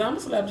 Because I'm going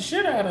to slap the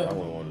shit out of I her.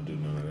 wouldn't want to do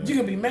none of that. You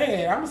can be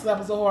mad. I'm going to slap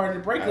her so hard the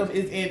breakup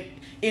is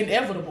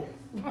inevitable.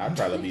 I'd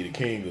probably be the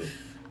king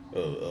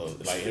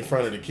of like in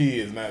front of the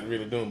kids, not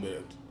really doing, but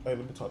hey, let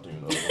me talk to you.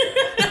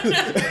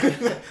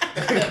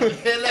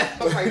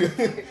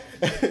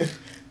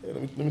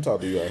 Let me talk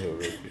to you out here real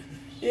quick.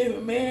 If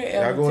a man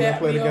Y'all ever go in there and tapped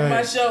play me the on game?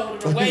 my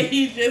shoulder the way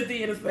he just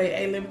did and say,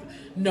 hey, let me...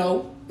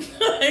 No. That's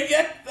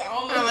the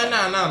only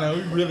No.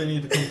 We really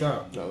need to come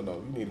talk.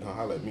 No, you need to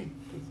holler at me.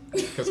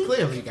 Because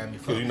clearly you got me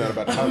Because fucked you're not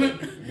about to holler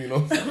at me. You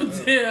know?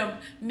 Tim,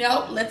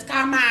 no, let's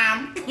call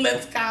mom.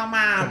 Let's call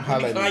mom.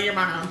 holler at Call me. your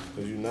mom.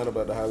 Because you're not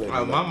about to holler at me.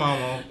 Oh, my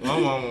mama,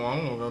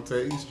 I'm gonna tell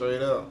you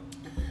straight up.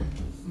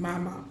 My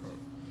mom.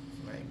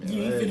 Like,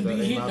 You ain't finna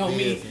be hitting on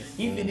me.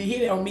 You finna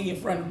hit on me in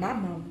front of my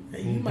mama.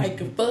 And you might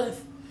get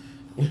fuss.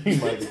 You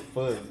might get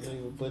fussed. You ain't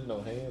even put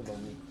no hands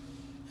on me.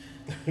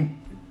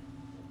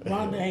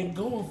 Rhonda ain't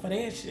going for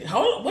that shit.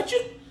 Hold on, what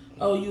you?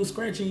 Oh, you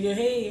scratching your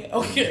head?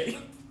 Okay.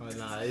 Oh,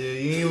 nah,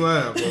 you ain't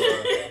lying,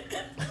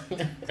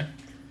 boy.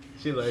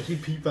 She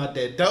peep out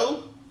that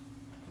door.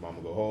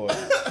 Mama go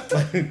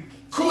hard.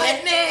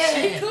 Quit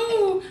She now.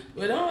 cool,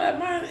 but don't let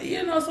mine.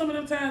 You know, some of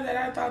them times that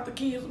I thought the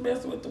kids were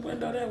messing with the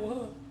window, that was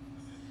her.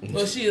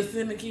 Or she'll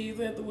send the kids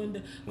at the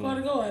window.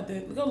 Carter, go out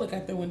there. Go look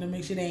out the window.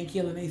 Make sure they ain't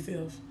killing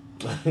themselves.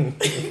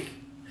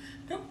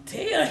 Don't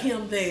tell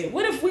him that.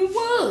 What if we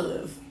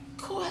was?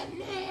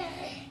 Courtney.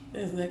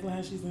 That's exactly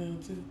how she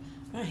sounds too.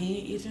 My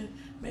hand itching.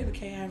 Maybe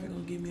K. Ivy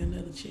gonna give me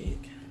another check.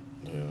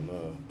 Hell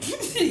no.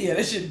 Yeah,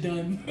 that shit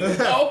done.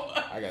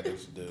 I got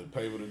the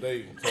paper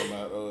today talking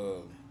about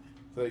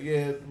so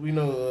yeah, we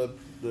know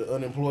the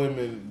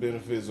unemployment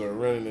benefits are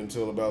running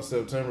until about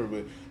September,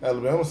 but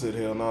Alabama said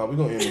hell nah, we're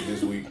gonna end it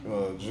this week,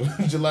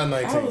 July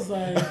 19th. I was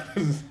like,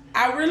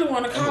 I really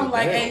want to call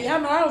like, hey, y'all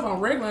know I was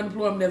on regular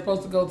unemployment that's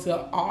supposed to go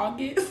till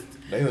August.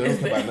 They don't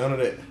care about none of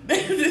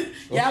that.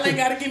 Y'all ain't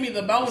gotta give me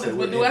the bonus,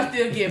 but do I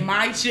still get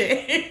my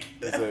check?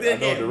 I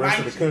know the rest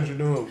of the country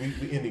doing.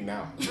 We ending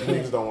now.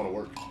 Niggas don't want to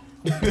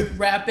work.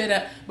 Wrap it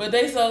up, but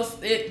they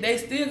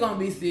still gonna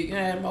be sick.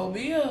 And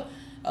Mobile,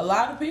 a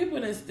lot of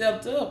people that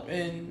stepped up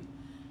and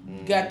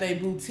got their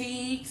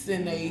boutiques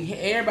and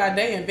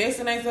everybody invest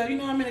in themselves. You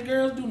know how many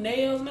girls do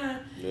nails now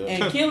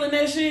and killing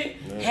that shit?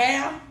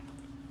 Hair.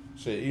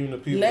 Shit, even the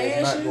people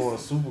that's not going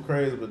super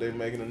crazy, but they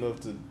making enough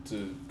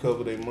to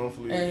cover their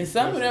monthly. And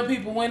some of them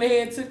people went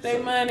ahead, took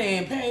their money,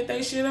 and paid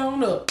their shit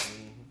on up.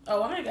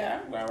 Oh, I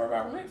gotta work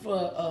about rent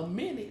for a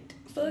minute.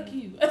 Fuck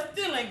you. I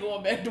still ain't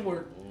going back to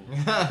work.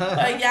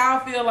 Like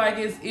y'all feel like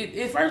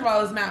it's first of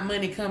all, it's not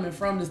money coming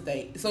from the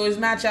state, so it's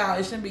not y'all.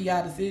 It shouldn't be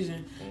y'all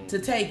decision to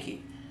take it.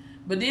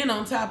 But then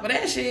on top of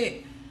that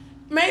shit,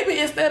 maybe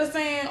instead of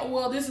saying,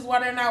 well, this is why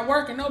they're not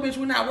working. No, bitch,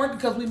 we're not working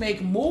because we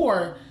make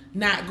more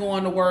not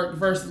going to work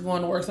versus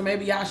going to work. So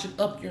maybe y'all should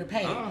up your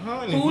pay.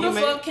 Who the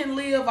fuck can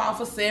live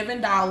off of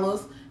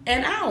 $7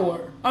 an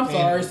hour? I'm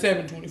sorry,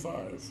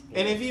 $7.25.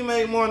 And if you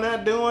make more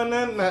not doing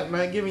nothing,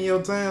 not giving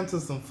your time to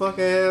some fuck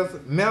ass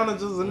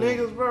managers and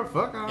niggas, bro,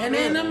 fuck all And that.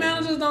 then the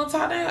managers don't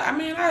talk that. I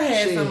mean, I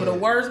had some of the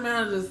worst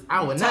managers.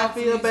 I would not talk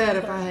to feel me bad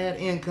if sometimes. I had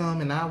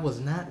income and I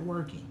was not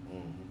working.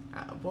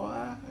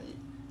 Boy,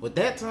 with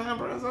that time,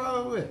 bro, it's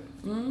all with.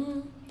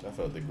 I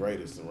felt the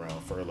greatest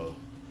around furlough.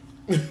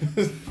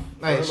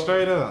 Like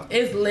straight up.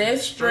 It's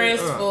less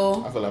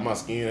stressful. I feel like my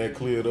skin had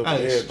cleared up.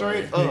 Hey, and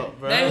straight everything. up,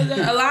 bro.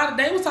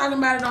 They was talking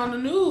about it on the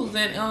news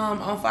and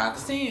on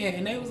Fox 10,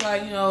 and they was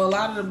like, you know, a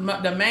lot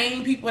of the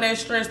main people that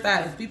stressed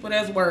out is people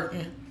that's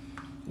working,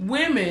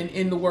 women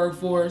in the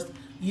workforce,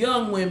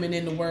 young women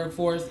in the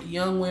workforce,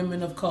 young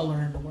women of color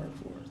in the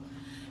workforce,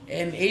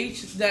 and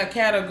each that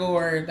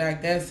category,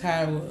 like that's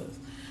how it was.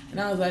 And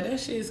I was like, that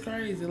shit is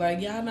crazy.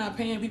 Like y'all not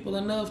paying people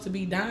enough to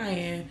be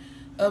dying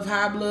of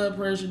high blood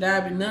pressure,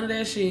 diabetes, none of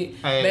that shit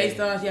based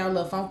on y'all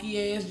little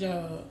funky ass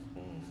job.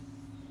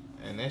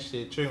 And that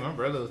shit true. My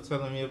brother was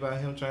telling me about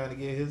him trying to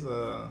get his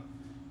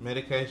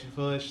medication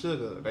for his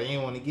sugar. They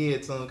ain't want to give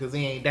it to him because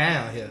he ain't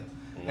down here.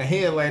 And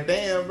he was like,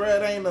 damn, bro,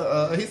 it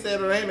ain't he said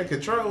it ain't a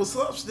controlled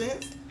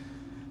substance.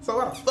 So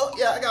why the fuck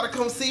y'all gotta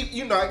come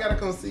see, I gotta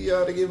come see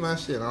y'all to get my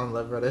shit. I'm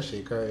like, bro, that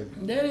shit crazy.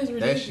 That is ridiculous.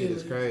 That shit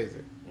is crazy.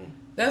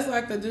 That's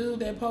like the dude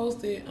that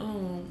posted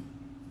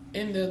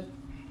in the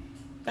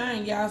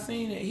thing, y'all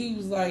seen it. He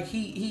was like,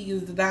 he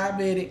is the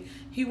diabetic.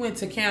 He went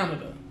to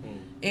Canada.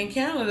 In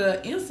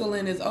Canada,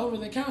 insulin is over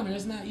the counter.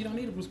 It's not, you don't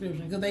need a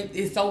prescription because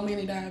it's so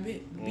many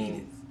diabetes.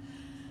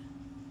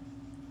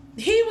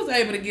 He was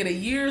able to get a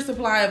year's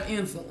supply of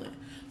insulin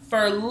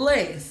for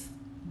less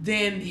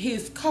than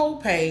his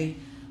copay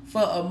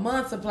for a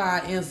month's supply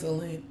of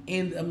insulin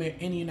in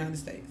the United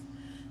States.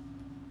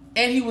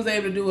 And he was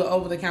able to do it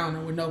over the counter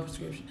with no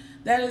prescription.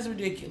 That is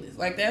ridiculous.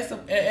 Like that's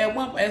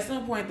at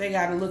some point they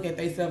got to look at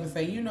themselves and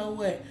say, you know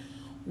what,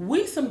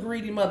 we some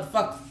greedy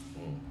motherfuckers.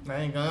 I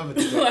ain't gonna ever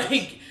do that.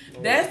 Like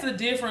that's a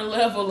different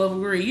level of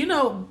greed. You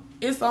know,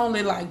 it's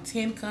only like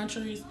 10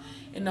 countries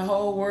in the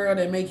whole world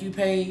that make you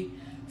pay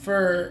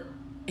for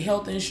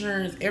health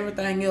insurance.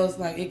 Everything else,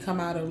 like it come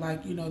out of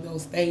like,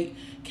 those state,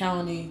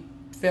 county,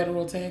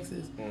 federal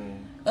taxes.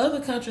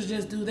 Other countries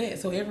just do that,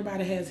 so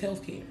everybody has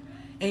health care.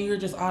 And you're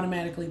just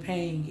automatically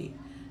paying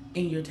it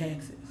in your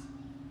taxes.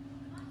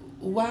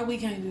 Why we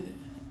can't do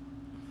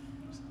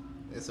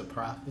that? It's a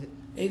profit.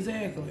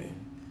 Exactly.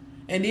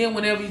 And then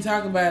whenever you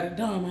talk about it,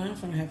 man, I'm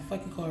finna have a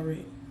fucking car wreck.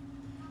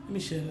 Let me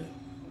shut up.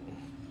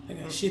 I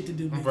got shit to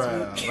do next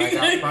Bruh, week. like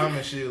I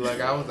promise you, like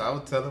I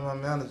was telling my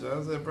manager,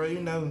 I said, bro,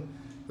 that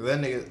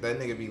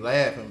nigga be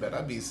laughing, but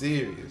I be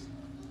serious.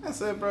 I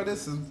said, bro,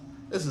 this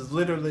is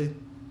literally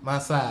my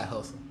side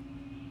hustle.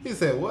 He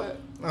said, what?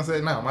 I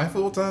said, no, my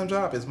full-time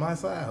job is my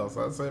side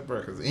hustle. I said, bro,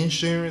 because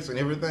insurance and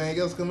everything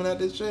else coming out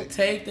this check.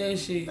 Take that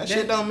shit. That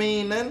shit don't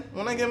mean nothing.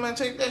 When I get my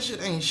check, that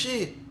shit ain't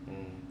shit.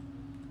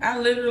 I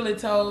literally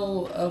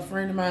told a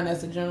friend of mine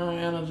that's a general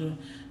manager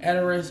at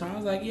a restaurant. I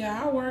was like,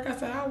 yeah, I work. I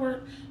said, I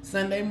work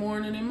Sunday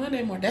morning and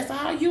Monday morning. That's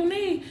all you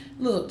need.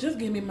 Look, just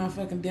give me my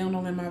fucking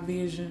dental and my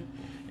vision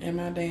and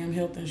my damn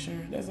health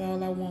insurance. That's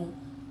all I want.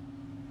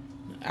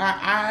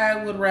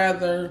 I would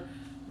rather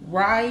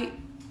write,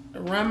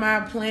 run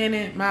my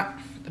planning, my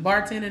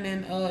bartending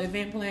and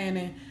event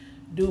planning,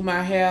 do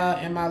my hair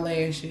and my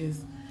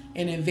lashes,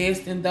 and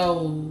invest in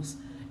those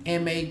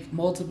and make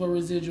multiple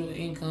residual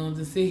incomes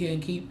and sit here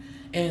and keep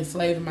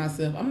enslaving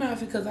myself. I'm not,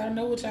 because I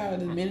know what y'all,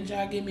 the minute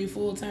y'all give me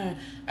full time,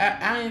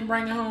 I ain't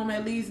bringing home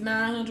at least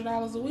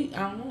 $900 a week.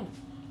 I don't want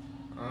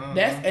it.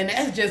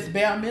 That's just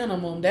bare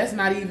minimum. That's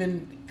not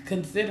even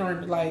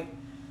considering, like,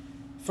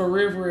 for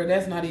real,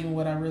 that's not even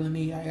what I really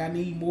need. Like, I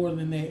need more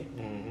than that.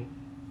 Mm-hmm.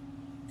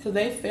 Cause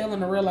they failing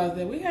to realize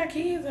that we got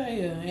kids out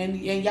here, and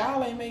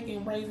y'all ain't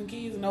making raising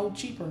kids no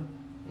cheaper.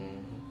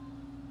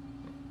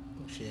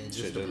 Mm-hmm. Shit, just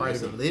Shit, the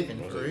price of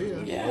living, for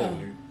real. Yeah.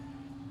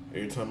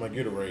 Every time I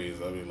get a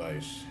raise, I be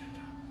like,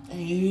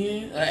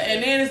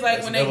 And then it's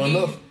like That's when they never give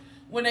enough. you,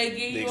 when they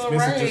give the you a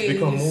expenses raise, just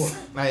become more.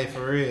 Hey,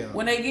 for real.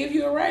 when they give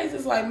you a raise,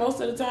 it's like most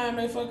of the time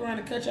they fuck around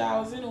and cut your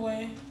hours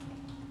anyway.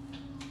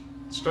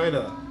 Straight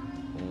up.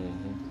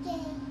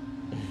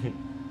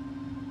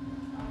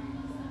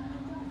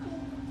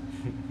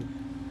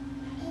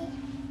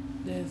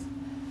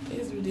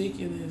 It's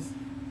ridiculous.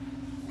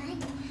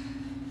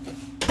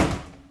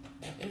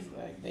 It's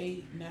like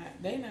they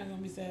not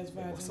gonna be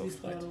satisfied until we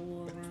start a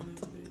war around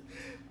this bitch.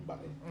 Bye.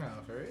 No,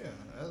 for real.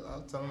 I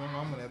was telling my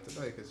mama that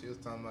today because she was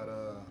talking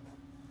about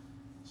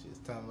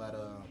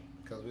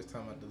because we was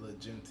talking about the little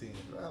Juneteenth.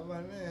 I was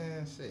like,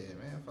 man, shit,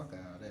 man, fuck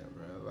all that,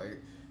 bro.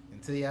 Like,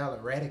 until y'all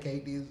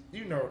eradicate these,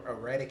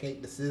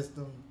 eradicate the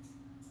system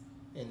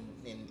and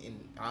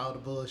all the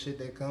bullshit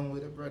that come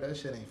with it, bro, that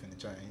shit ain't finna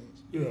change.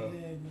 Yeah.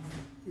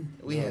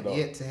 We have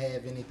yet to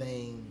have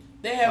anything.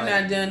 They have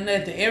not done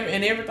nothing.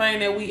 And everything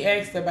that we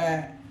asked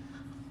about,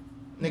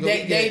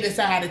 Nigga, they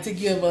decided to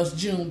give us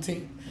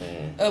Juneteenth.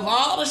 Of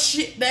all the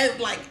shit that's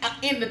like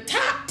in the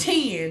top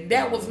 10,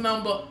 that was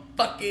number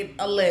fucking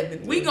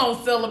 11. We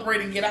gonna celebrate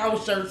and get our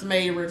shirts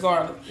made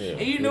regardless. Yeah,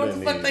 And you know what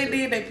the fuck they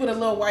did? They put a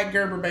little white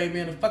Gerber baby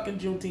in a fucking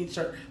Juneteenth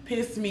shirt.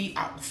 Pissed me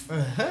off.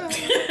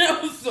 I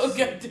was so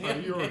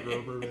goddamn You're a mad.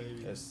 Gerber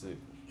baby. That's sick.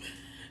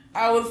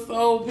 I was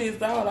so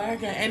pissed off. I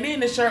can't. And then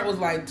the shirt was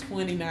like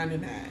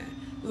 $20.99. It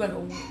was like a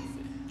onesie.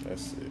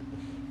 That's it.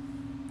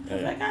 I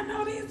was like, I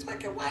know these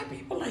fucking white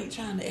people ain't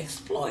trying to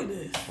exploit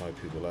us. White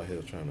people out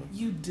here trying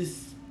You to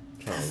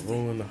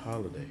ruin the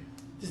holiday.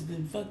 just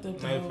been fucked up.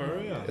 Hey, for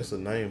real. It's a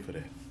name for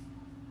that.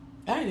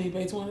 I ain't even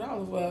pay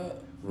 $20 for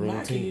my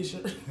Ruinteenth. kid's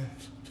shirt.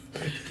 I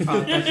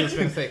thought you was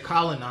gonna say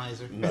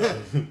colonizer. No.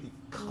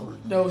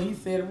 No, he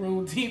said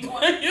Ruinteenth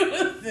when you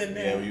was in Yeah,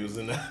 there. we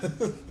using that.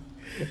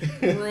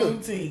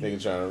 Ruinteenth.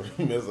 Nigga trying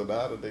to mess it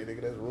out today,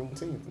 nigga. That's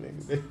Ruinteenth,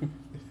 nigga.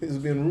 It's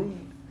been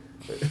ruined.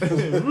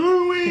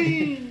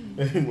 Ruined.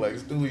 Like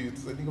Stewie used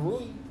to say, nigga,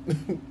 ruined.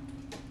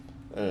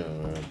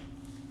 Man.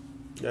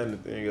 Got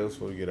anything else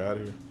before we get out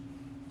of here?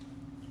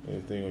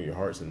 Anything on your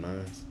hearts and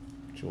minds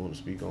that you want to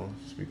speak about?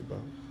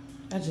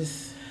 I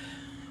just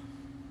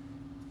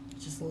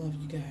love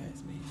you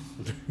guys,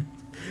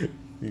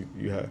 man.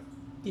 You have.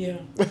 Yeah.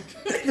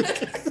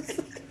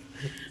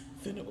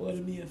 Finna order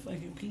me a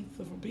fucking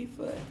pizza from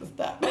Pizza at the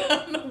stop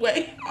on the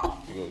way home.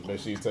 You gonna make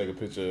sure you take a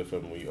picture of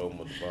him when you open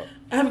up the box.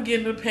 I'm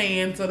getting the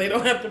pan so they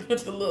don't have to put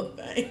the little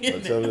thing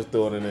in Tell them there. just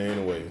throw it in there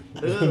anyway.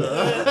 It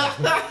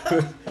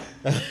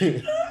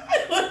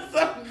was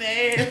so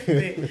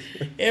nasty.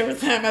 Every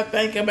time I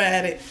think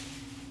about it.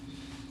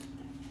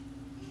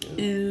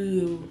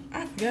 Ew.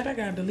 I forgot I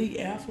gotta delete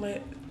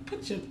Affleck.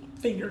 Put your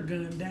finger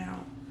gun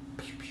down.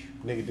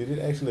 Nigga, did it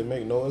actually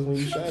make noise when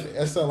you shot it?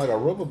 That sounded like a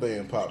rubber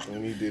band popped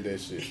when you did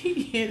that shit.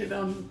 He hit it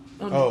on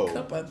Oh. the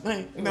cup, I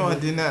think. No, I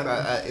did not.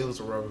 It was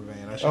a rubber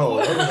band. I should Oh,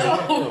 rubber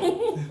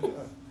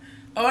band.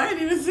 Oh, I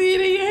didn't even see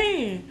it in your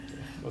hand.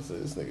 What's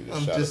that? This nigga just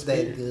I'm shot just his that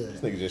spirit. good.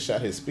 This nigga just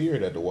shot his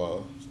spirit at the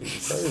wall. This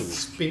nigga crazy.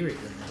 Spirit.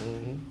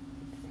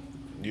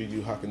 Mm-hmm.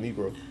 You Haka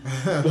Negro. You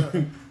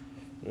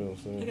know what I'm I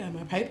saying? got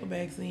my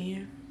paperbacks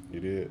in. You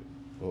did?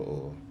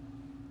 Uh-oh.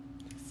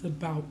 It's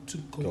about to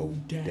Go go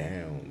down.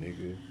 down,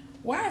 nigga.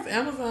 Why is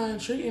Amazon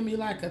treating me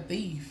like a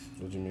thief?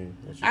 What you mean?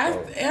 What you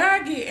call it? I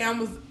get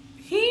Amazon.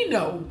 He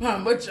know how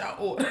much I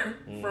order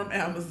from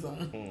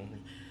Amazon. Mm-hmm.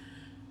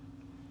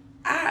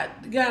 I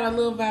got a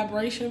little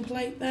vibration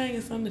plate thing.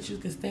 It's something that you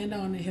can stand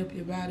on and help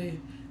your body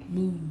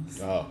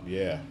move. Oh,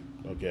 yeah.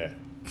 Okay.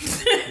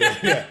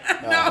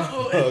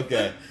 No.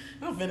 Okay.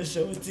 I'm finna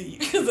show it to you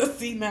because I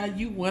see now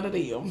you one of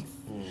them.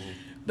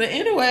 But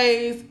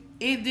anyways,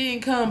 it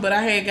didn't come, but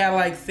I had got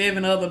like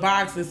 7 other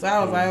boxes, so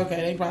I was like, okay,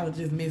 they probably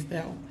just missed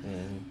out.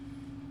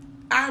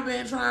 I've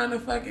been trying to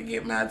fucking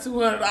get my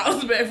 $200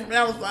 back from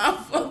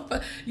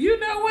Amazon. You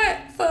know what?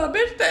 For a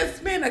bitch that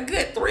spent a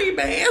good 3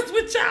 bands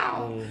with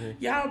y'all,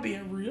 y'all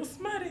being real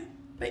smutty.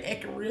 They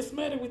acting real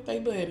smutty with their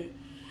buddy.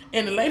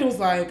 And the lady was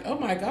like, oh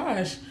my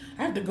gosh,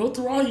 I have to go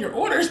through all your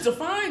orders to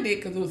find it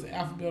because it was an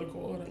alphabetical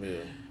order.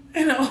 Yeah.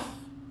 You know,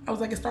 I was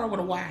like, it started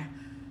with a Y.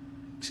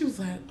 She was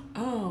like,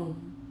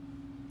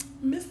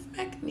 Miss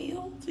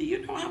McNeil, do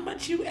you know how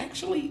much you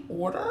actually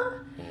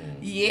order?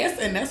 Yes,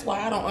 and that's why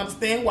I don't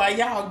understand why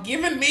y'all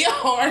giving me a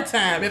hard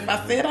time. If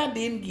I said I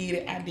didn't get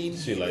it, I didn't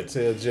She get like, it.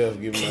 tell Jeff,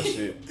 give me my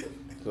shit.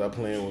 Stop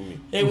playing with me.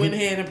 They went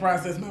ahead and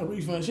processed my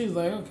refund. She was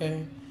like,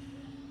 okay.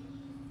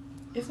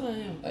 It's on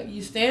him.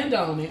 You stand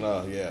on it.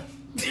 Oh, yeah.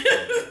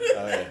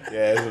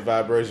 Yeah, it's a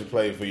vibration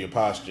plate for your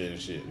posture and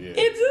shit. Yeah.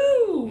 It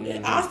do.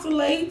 It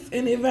oscillates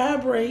and it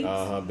vibrates.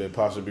 But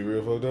posture be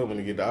real fucked up when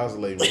you get to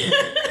oscillate.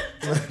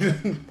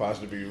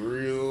 Posture be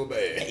real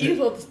bad. You're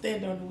supposed to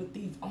stand on it with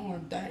these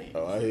arm things.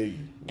 Oh, I hear you.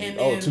 And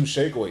Oh, then- 2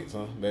 shake weights,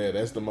 huh? Yeah,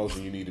 that's the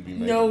motion you need to be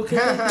making. No, cause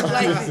it's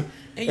like it.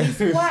 And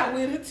you squat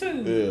with it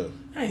too. Yeah.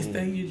 I ain't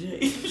staying you,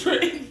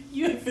 Jay.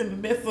 You ain't finna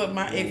mess up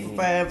my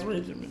exercise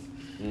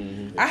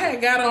regimen. I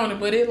had got on it,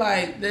 but it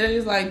like they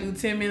just like do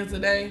 10 minutes a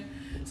day.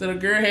 So the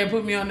girl had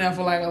put me on there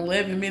for like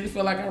 11 minutes.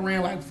 Felt like I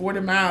ran like 40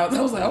 miles.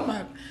 I was like,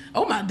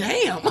 oh my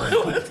damn.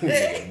 What the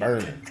heck?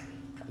 Burning.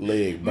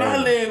 Leg burning.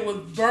 My leg was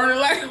burning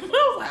like I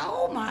was like,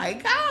 oh my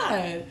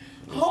god.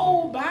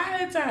 Whole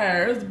body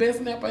tired. It was the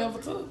best nap I ever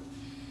took.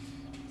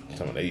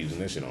 Some of they using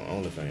that shit on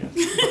OnlyFans.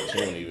 She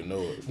don't even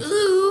know it.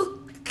 Ooh.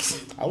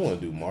 I want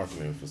to do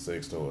marketing for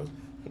sex toys.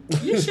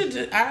 You should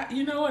just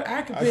you know what?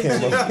 I could I came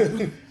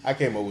picture up, I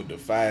came up with the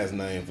fast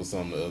name for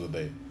something the other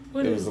day.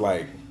 What It is was it?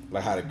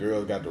 like how the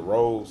girls got the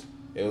roles.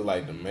 It was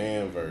like the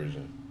man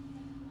version,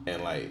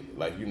 and like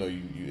you know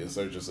you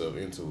insert yourself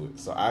into it.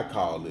 So I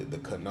called it the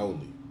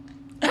cannoli.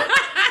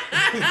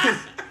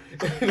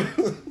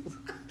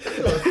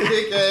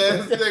 Thick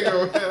ass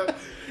nigga.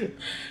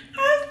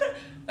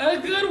 a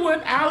good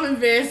one. I'll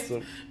invest.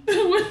 What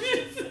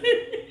you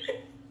say?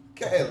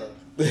 Kayla.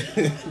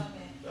 You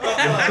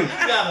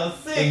got a Let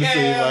sick me see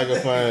if I ass.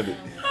 can find it.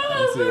 Let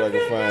me see if I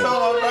can find it.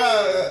 So,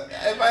 bro,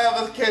 if I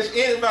ever catch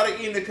anybody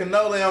eating the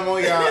cannoli, I'm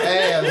on y'all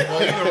ass, bro.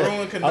 You can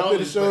ruin I'm cannoli finna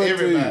for show it to you.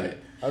 everybody.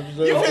 I'm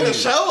You finna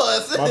show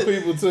us. My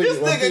people took This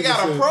it. My nigga people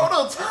got a said-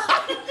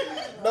 prototype.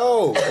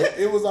 No,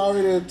 it was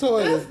already a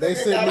toy. They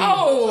sent me.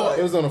 Oh.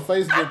 It was on a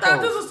Facebook I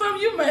thought this post. was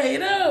something you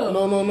made up.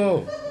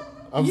 No.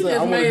 I'm You saying just I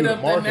want to made do the up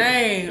the marketing.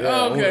 name. Yeah,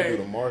 I want to Okay. do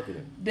the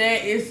marketing.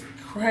 That is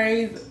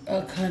crazy.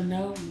 A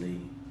cannoli.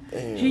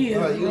 Damn. He is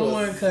Bro, you a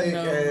ruined sick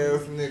cannoli.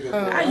 ass nigga.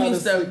 I I'm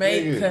used a to sick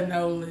make nigga.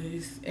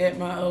 cannolis at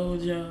my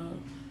old job.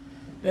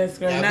 That's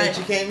great. I bet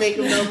you can't make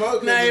them no more.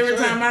 'cause Now of every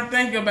Trump. time I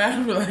think about it,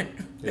 I'm like,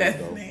 that's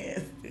you go.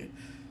 nasty.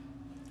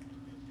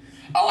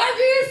 Oh,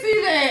 I did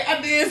see that.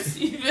 I did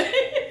see that.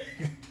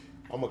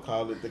 I'm gonna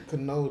call it the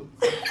cannoli.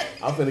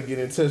 I'm finna get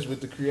in touch with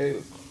the creator.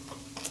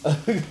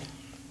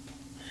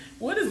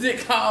 What is it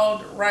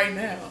called right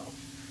now?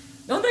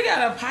 Don't they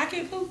got a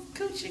pocket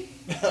coochie?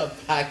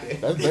 Pocket.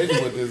 That's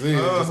basically what this is.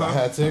 Just a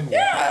high tech one.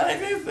 Yeah, like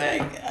they say.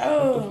 What the fuck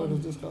Oh.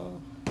 is this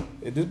called?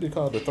 It this be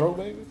called the throat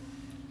baby?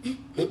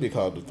 It be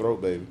called the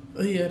throat baby.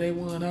 Yeah, they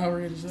won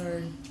already,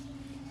 sorry.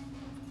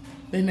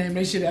 They named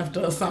their shit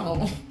after a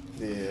song.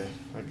 Yeah,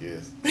 I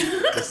guess.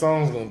 The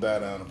song's gonna die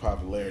down in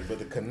popularity, but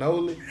the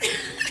cannoli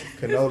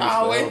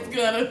Always forever.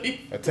 gonna be.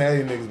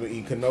 Italian niggas been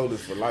eating cannolis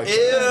for life.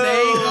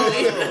 They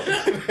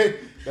ain't gonna eat.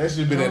 That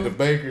shit been at the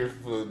baker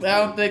for. I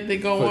don't think they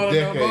gonna For want to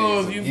decades know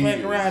if and you fuck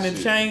years around and and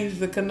shit. change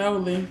the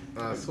cannoli.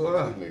 I swear.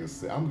 Niggas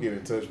say- I'm getting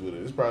in touch with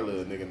it. It's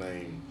probably a nigga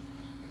named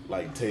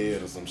like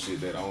Ted or some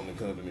shit that own the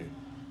company.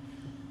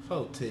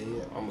 Fuck Ted.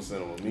 I'm gonna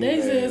send him a They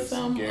mean said ass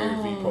some, Gary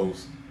V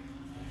post.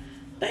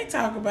 They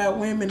talk about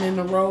women in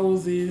the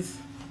roses,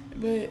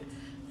 but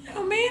you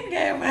know, men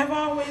have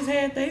always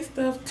had their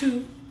stuff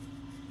too.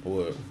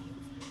 What?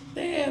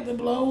 They had the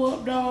blow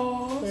up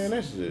dolls. Man,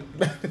 that shit.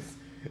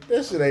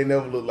 That shit ain't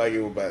never looked like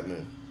it was about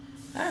nothing.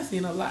 I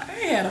seen a lot.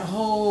 They had a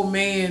whole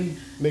man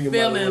Nigga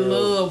fell might in well-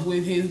 love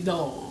with his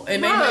doll,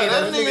 and they Bro, made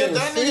that a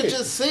nigga sick.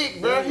 just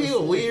sick, bro. He a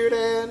weird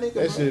ass nigga.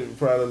 That bro. shit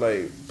probably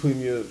like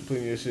putting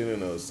your shit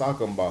in a sock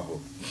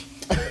buckle.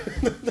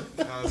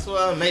 I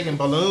swear, making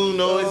balloon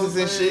noises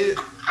and shit.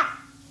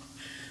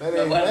 That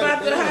But what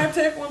about the ain't- high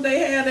tech one they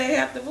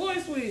had the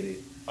voice with it?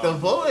 The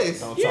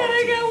voice. Don't Yeah, talk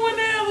they to me. got one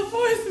that has a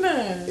voice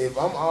now. If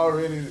I'm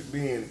already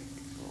being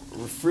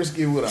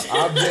frisky with an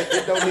object,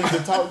 it don't need to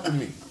talk to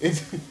me.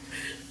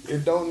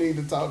 It don't need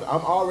to talk.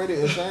 I'm already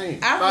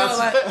ashamed. I feel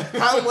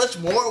like How much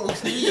more would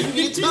you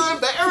need to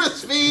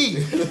embarrass me?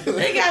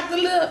 they got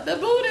the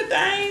booty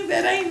things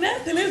that ain't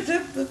nothing. It's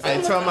just the.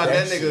 Hey, talking about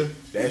that nigga.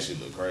 That shit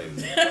look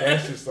crazy.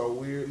 That shit so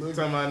weird. Look.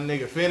 Talking about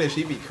nigga finish,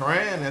 he be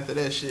crying after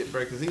that shit,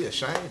 bro, cause he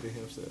ashamed of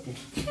himself.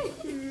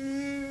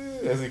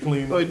 As he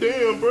clean up. Like,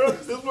 damn, bro,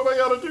 this what I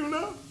gotta do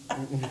now?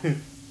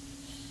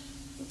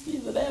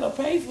 Either that or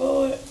pay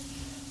for it.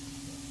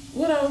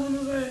 What I was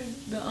gonna say?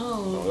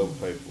 Don't ever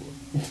pay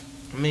for it.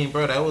 I mean,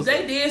 bro, that was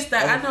They did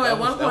stop. I know at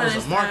one point that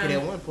was in a market time.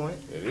 at one point.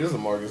 It is a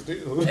market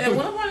still. At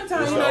one point in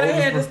time, It's you the know, they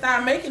had to oldest-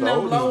 stop making the them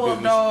oldest blow up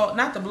business. dolls.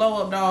 Not the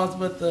blow up dolls,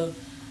 but the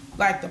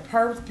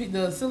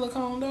the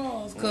silicone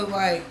dolls. Cause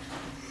like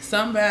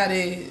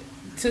somebody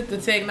took the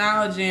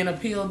technology and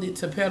appealed it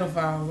to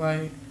pedophiles.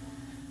 Like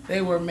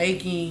they were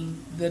making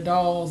the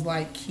dolls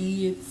like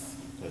kids.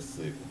 That's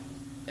sick.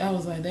 I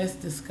was like, that's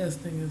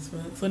disgusting as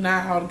fuck. So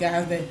now all the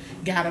guys that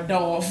got a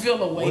dog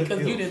feel away What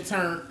because you if- didn't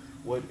turn.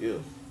 What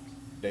if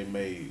they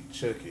made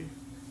Chucky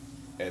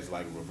as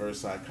like reverse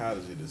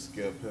psychology to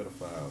scare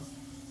pedophiles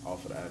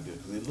off of the idea?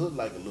 Because it looked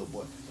like a little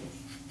boy,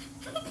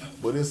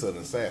 but it's an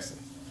assassin.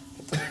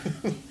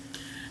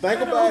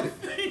 Think about it.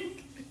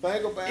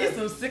 Think about It's it.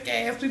 some sick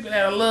ass people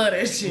that love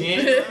that shit.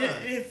 Yeah.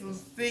 It's some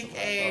sick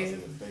ass.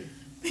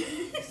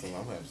 So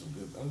I'm having some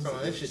good. I'm Oh,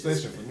 that this shit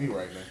session for me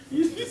right now.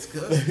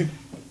 Disgusting.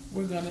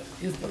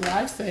 It's the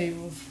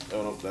lifesavers.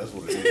 Oh, no, that's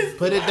what it is.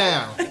 Put it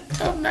down.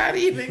 I'm not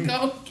even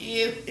gonna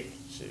get it.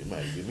 Shit, it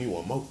might give me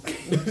one more.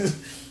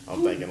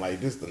 I'm thinking like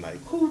this tonight.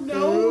 Who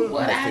knows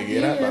what I'll figure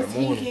it out by the ideas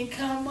he morning. can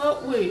come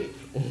up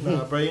with.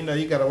 Nah, bro, you know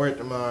you gotta work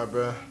tomorrow,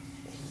 bro.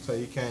 So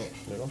you can't.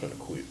 Nigga, I'm finna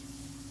quit.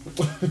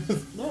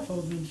 Black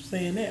folks been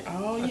saying that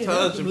all year. I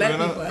told That's you, black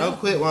bro. people Don't out.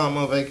 quit while I'm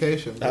on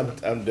vacation, bro.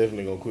 I'm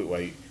definitely gonna quit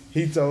while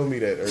he told me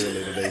that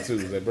earlier today too.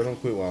 He said, bro, don't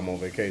quit while I'm on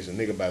vacation.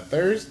 Nigga, by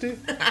Thursday?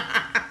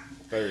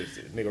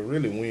 Thursday. Nigga,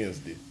 really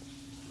Wednesday.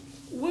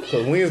 What-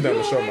 Cause Wednesday you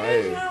I'ma on show my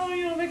vacation? ass. How long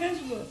you on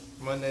vacation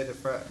for? Monday to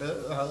Friday,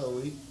 the whole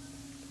week.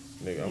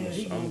 Nigga, Yeah,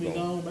 he gonna be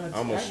gone by I'm I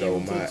gonna give show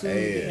him till my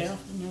Tuesday ass.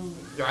 afternoon.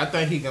 I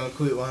think he gonna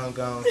quit while I'm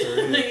gone. For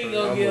real, He for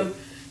gonna real. give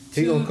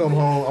He gonna come Tuesday.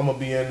 home. I'm gonna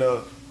be in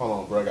the. Hold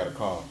on, bro. I got a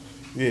call.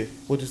 Yeah.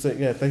 What you say?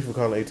 Yeah. Thanks for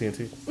calling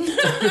AT&T.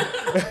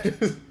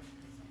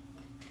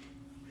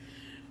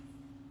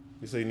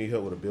 You say you need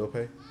help with a bill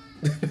pay?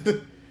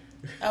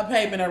 A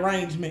payment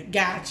arrangement.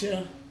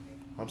 Gotcha.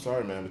 I'm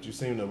sorry, man, but you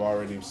seem to have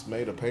already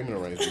made a payment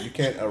arrangement. You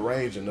can't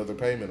arrange another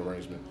payment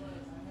arrangement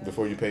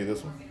before you pay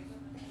this one.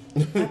 I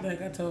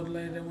think I told the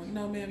lady that one.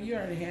 No, ma'am, you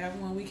already have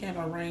one. We can't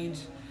arrange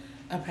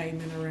a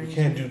payment arrangement. You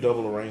can't do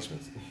double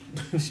arrangements.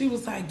 She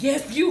was like,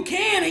 yes, you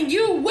can and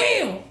you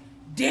will.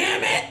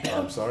 Damn it.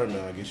 I'm sorry,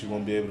 man. I guess you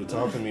won't be able to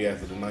talk to me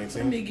after the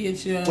Let me 19th.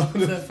 get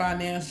you to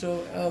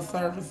financial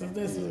services.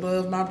 This is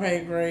above my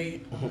pay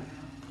grade.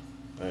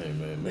 Hey,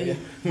 man. Yeah.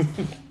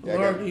 Yeah, I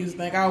Lord got- used to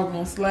think I was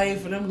going to slave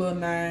for them little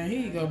 9. Here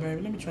you go,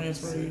 baby. Let me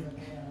transfer you.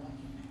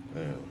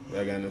 Damn.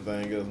 Y'all got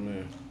anything else,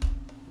 man?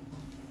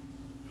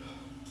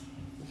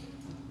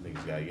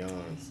 Niggas got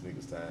yawns.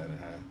 Niggas tired and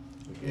high.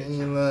 Look You at ain't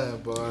you. lying,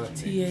 boy.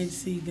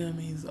 THC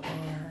gummies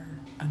are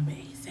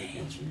amazing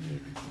Look at you,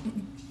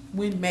 nigga.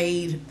 when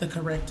made the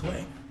correct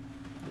way.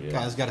 Yeah.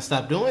 Guys gotta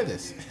stop doing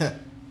this.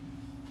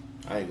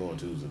 I ain't going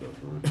Tuesday, though,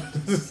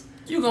 for real.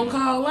 You going to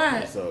call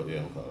out. So, yeah,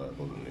 I'm calling out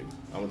for the niggas.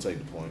 I'm going to take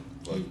the point.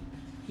 Fuck it.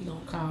 He going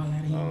to call out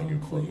and he I don't going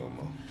give to a fuck quit. no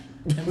more.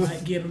 That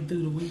might get him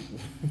through the week.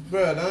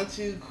 Bro, don't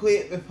you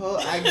quit before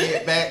I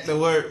get back to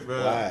work,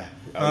 bro. Why?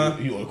 Huh?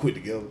 You want to quit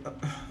together?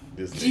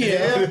 This nigga.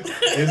 Yeah. This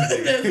That's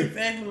nigga.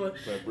 exactly what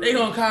Like, bro. they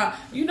going to call.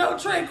 You know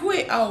Trey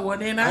quit. Oh, well,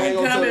 then I I ain't ain't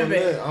gonna tell coming him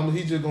back. that.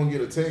 He just gonna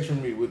get a text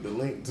from me with the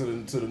link to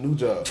the new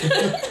job.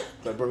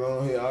 Like, bro, go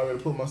on here. I already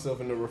put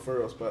myself in the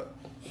referral spot.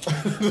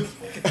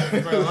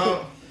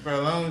 Bro,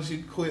 long as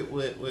you quit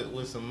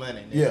with some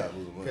money. Nigga. Yeah.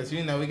 Because,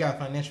 you know, we got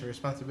financial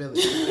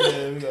responsibility.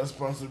 Yeah, we got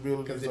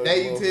responsibilities. Because the like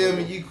day you tell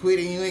me motherfucker. you quit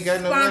and you ain't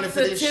got no money for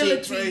this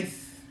shit, Trey,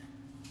 Responsibilities.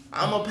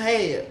 I'm going to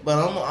pay it. But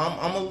I'm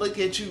going to look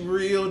at you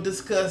real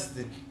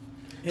disgusted.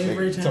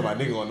 Every Nigga, tell my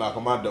time. nigga gonna knock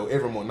on my door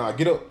every morning. Nah,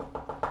 get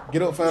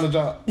up, find a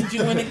job. Did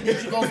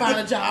you go find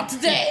a job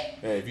today?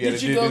 Hey, if you had Did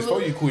to you do go this before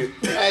look- you quit.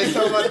 I ain't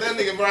talking about that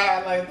nigga, bro.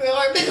 They're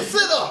like, nigga,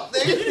 sit up,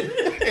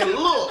 nigga, and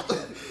look.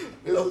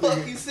 The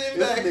fuck you sitting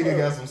This back nigga for?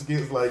 got some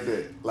skits like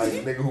that. Like the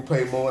nigga who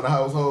pay more in the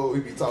household,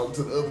 he be talking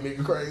to the other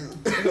nigga crazy.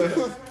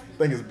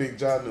 Think it's Big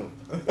John them.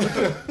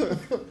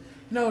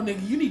 No,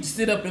 nigga, you need to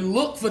sit up and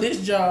look for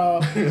this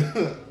job. I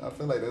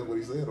feel like that's what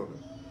he said on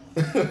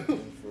it.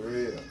 For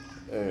real.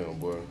 Damn,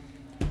 boy.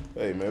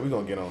 Hey, man, we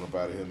gonna get on up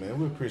out of here, man.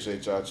 We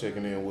appreciate y'all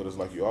checking in with us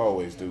like you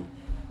always do.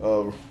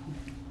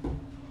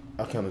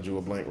 I kind of drew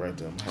a blank right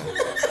there.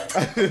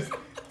 I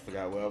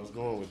forgot where I was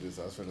going with this.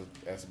 I was finna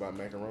ask about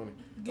macaroni.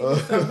 Give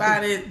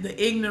somebody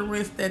the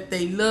ignorance that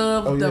they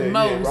love Oh, the yeah,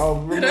 most. yeah.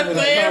 Remember That's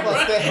it,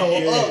 the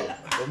right? yeah.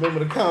 Remember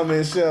to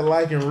comment, share,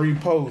 like, and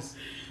repost.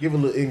 Give a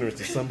little ignorance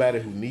to somebody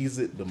who needs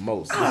it the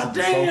most. Oh, This is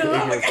the damn. Soulful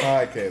Ignorance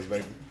Podcast,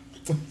 baby.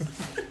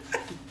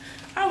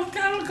 I was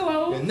kind of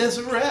close. And that's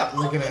a wrap.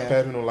 Looking at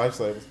Pass me no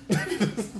lifesavers.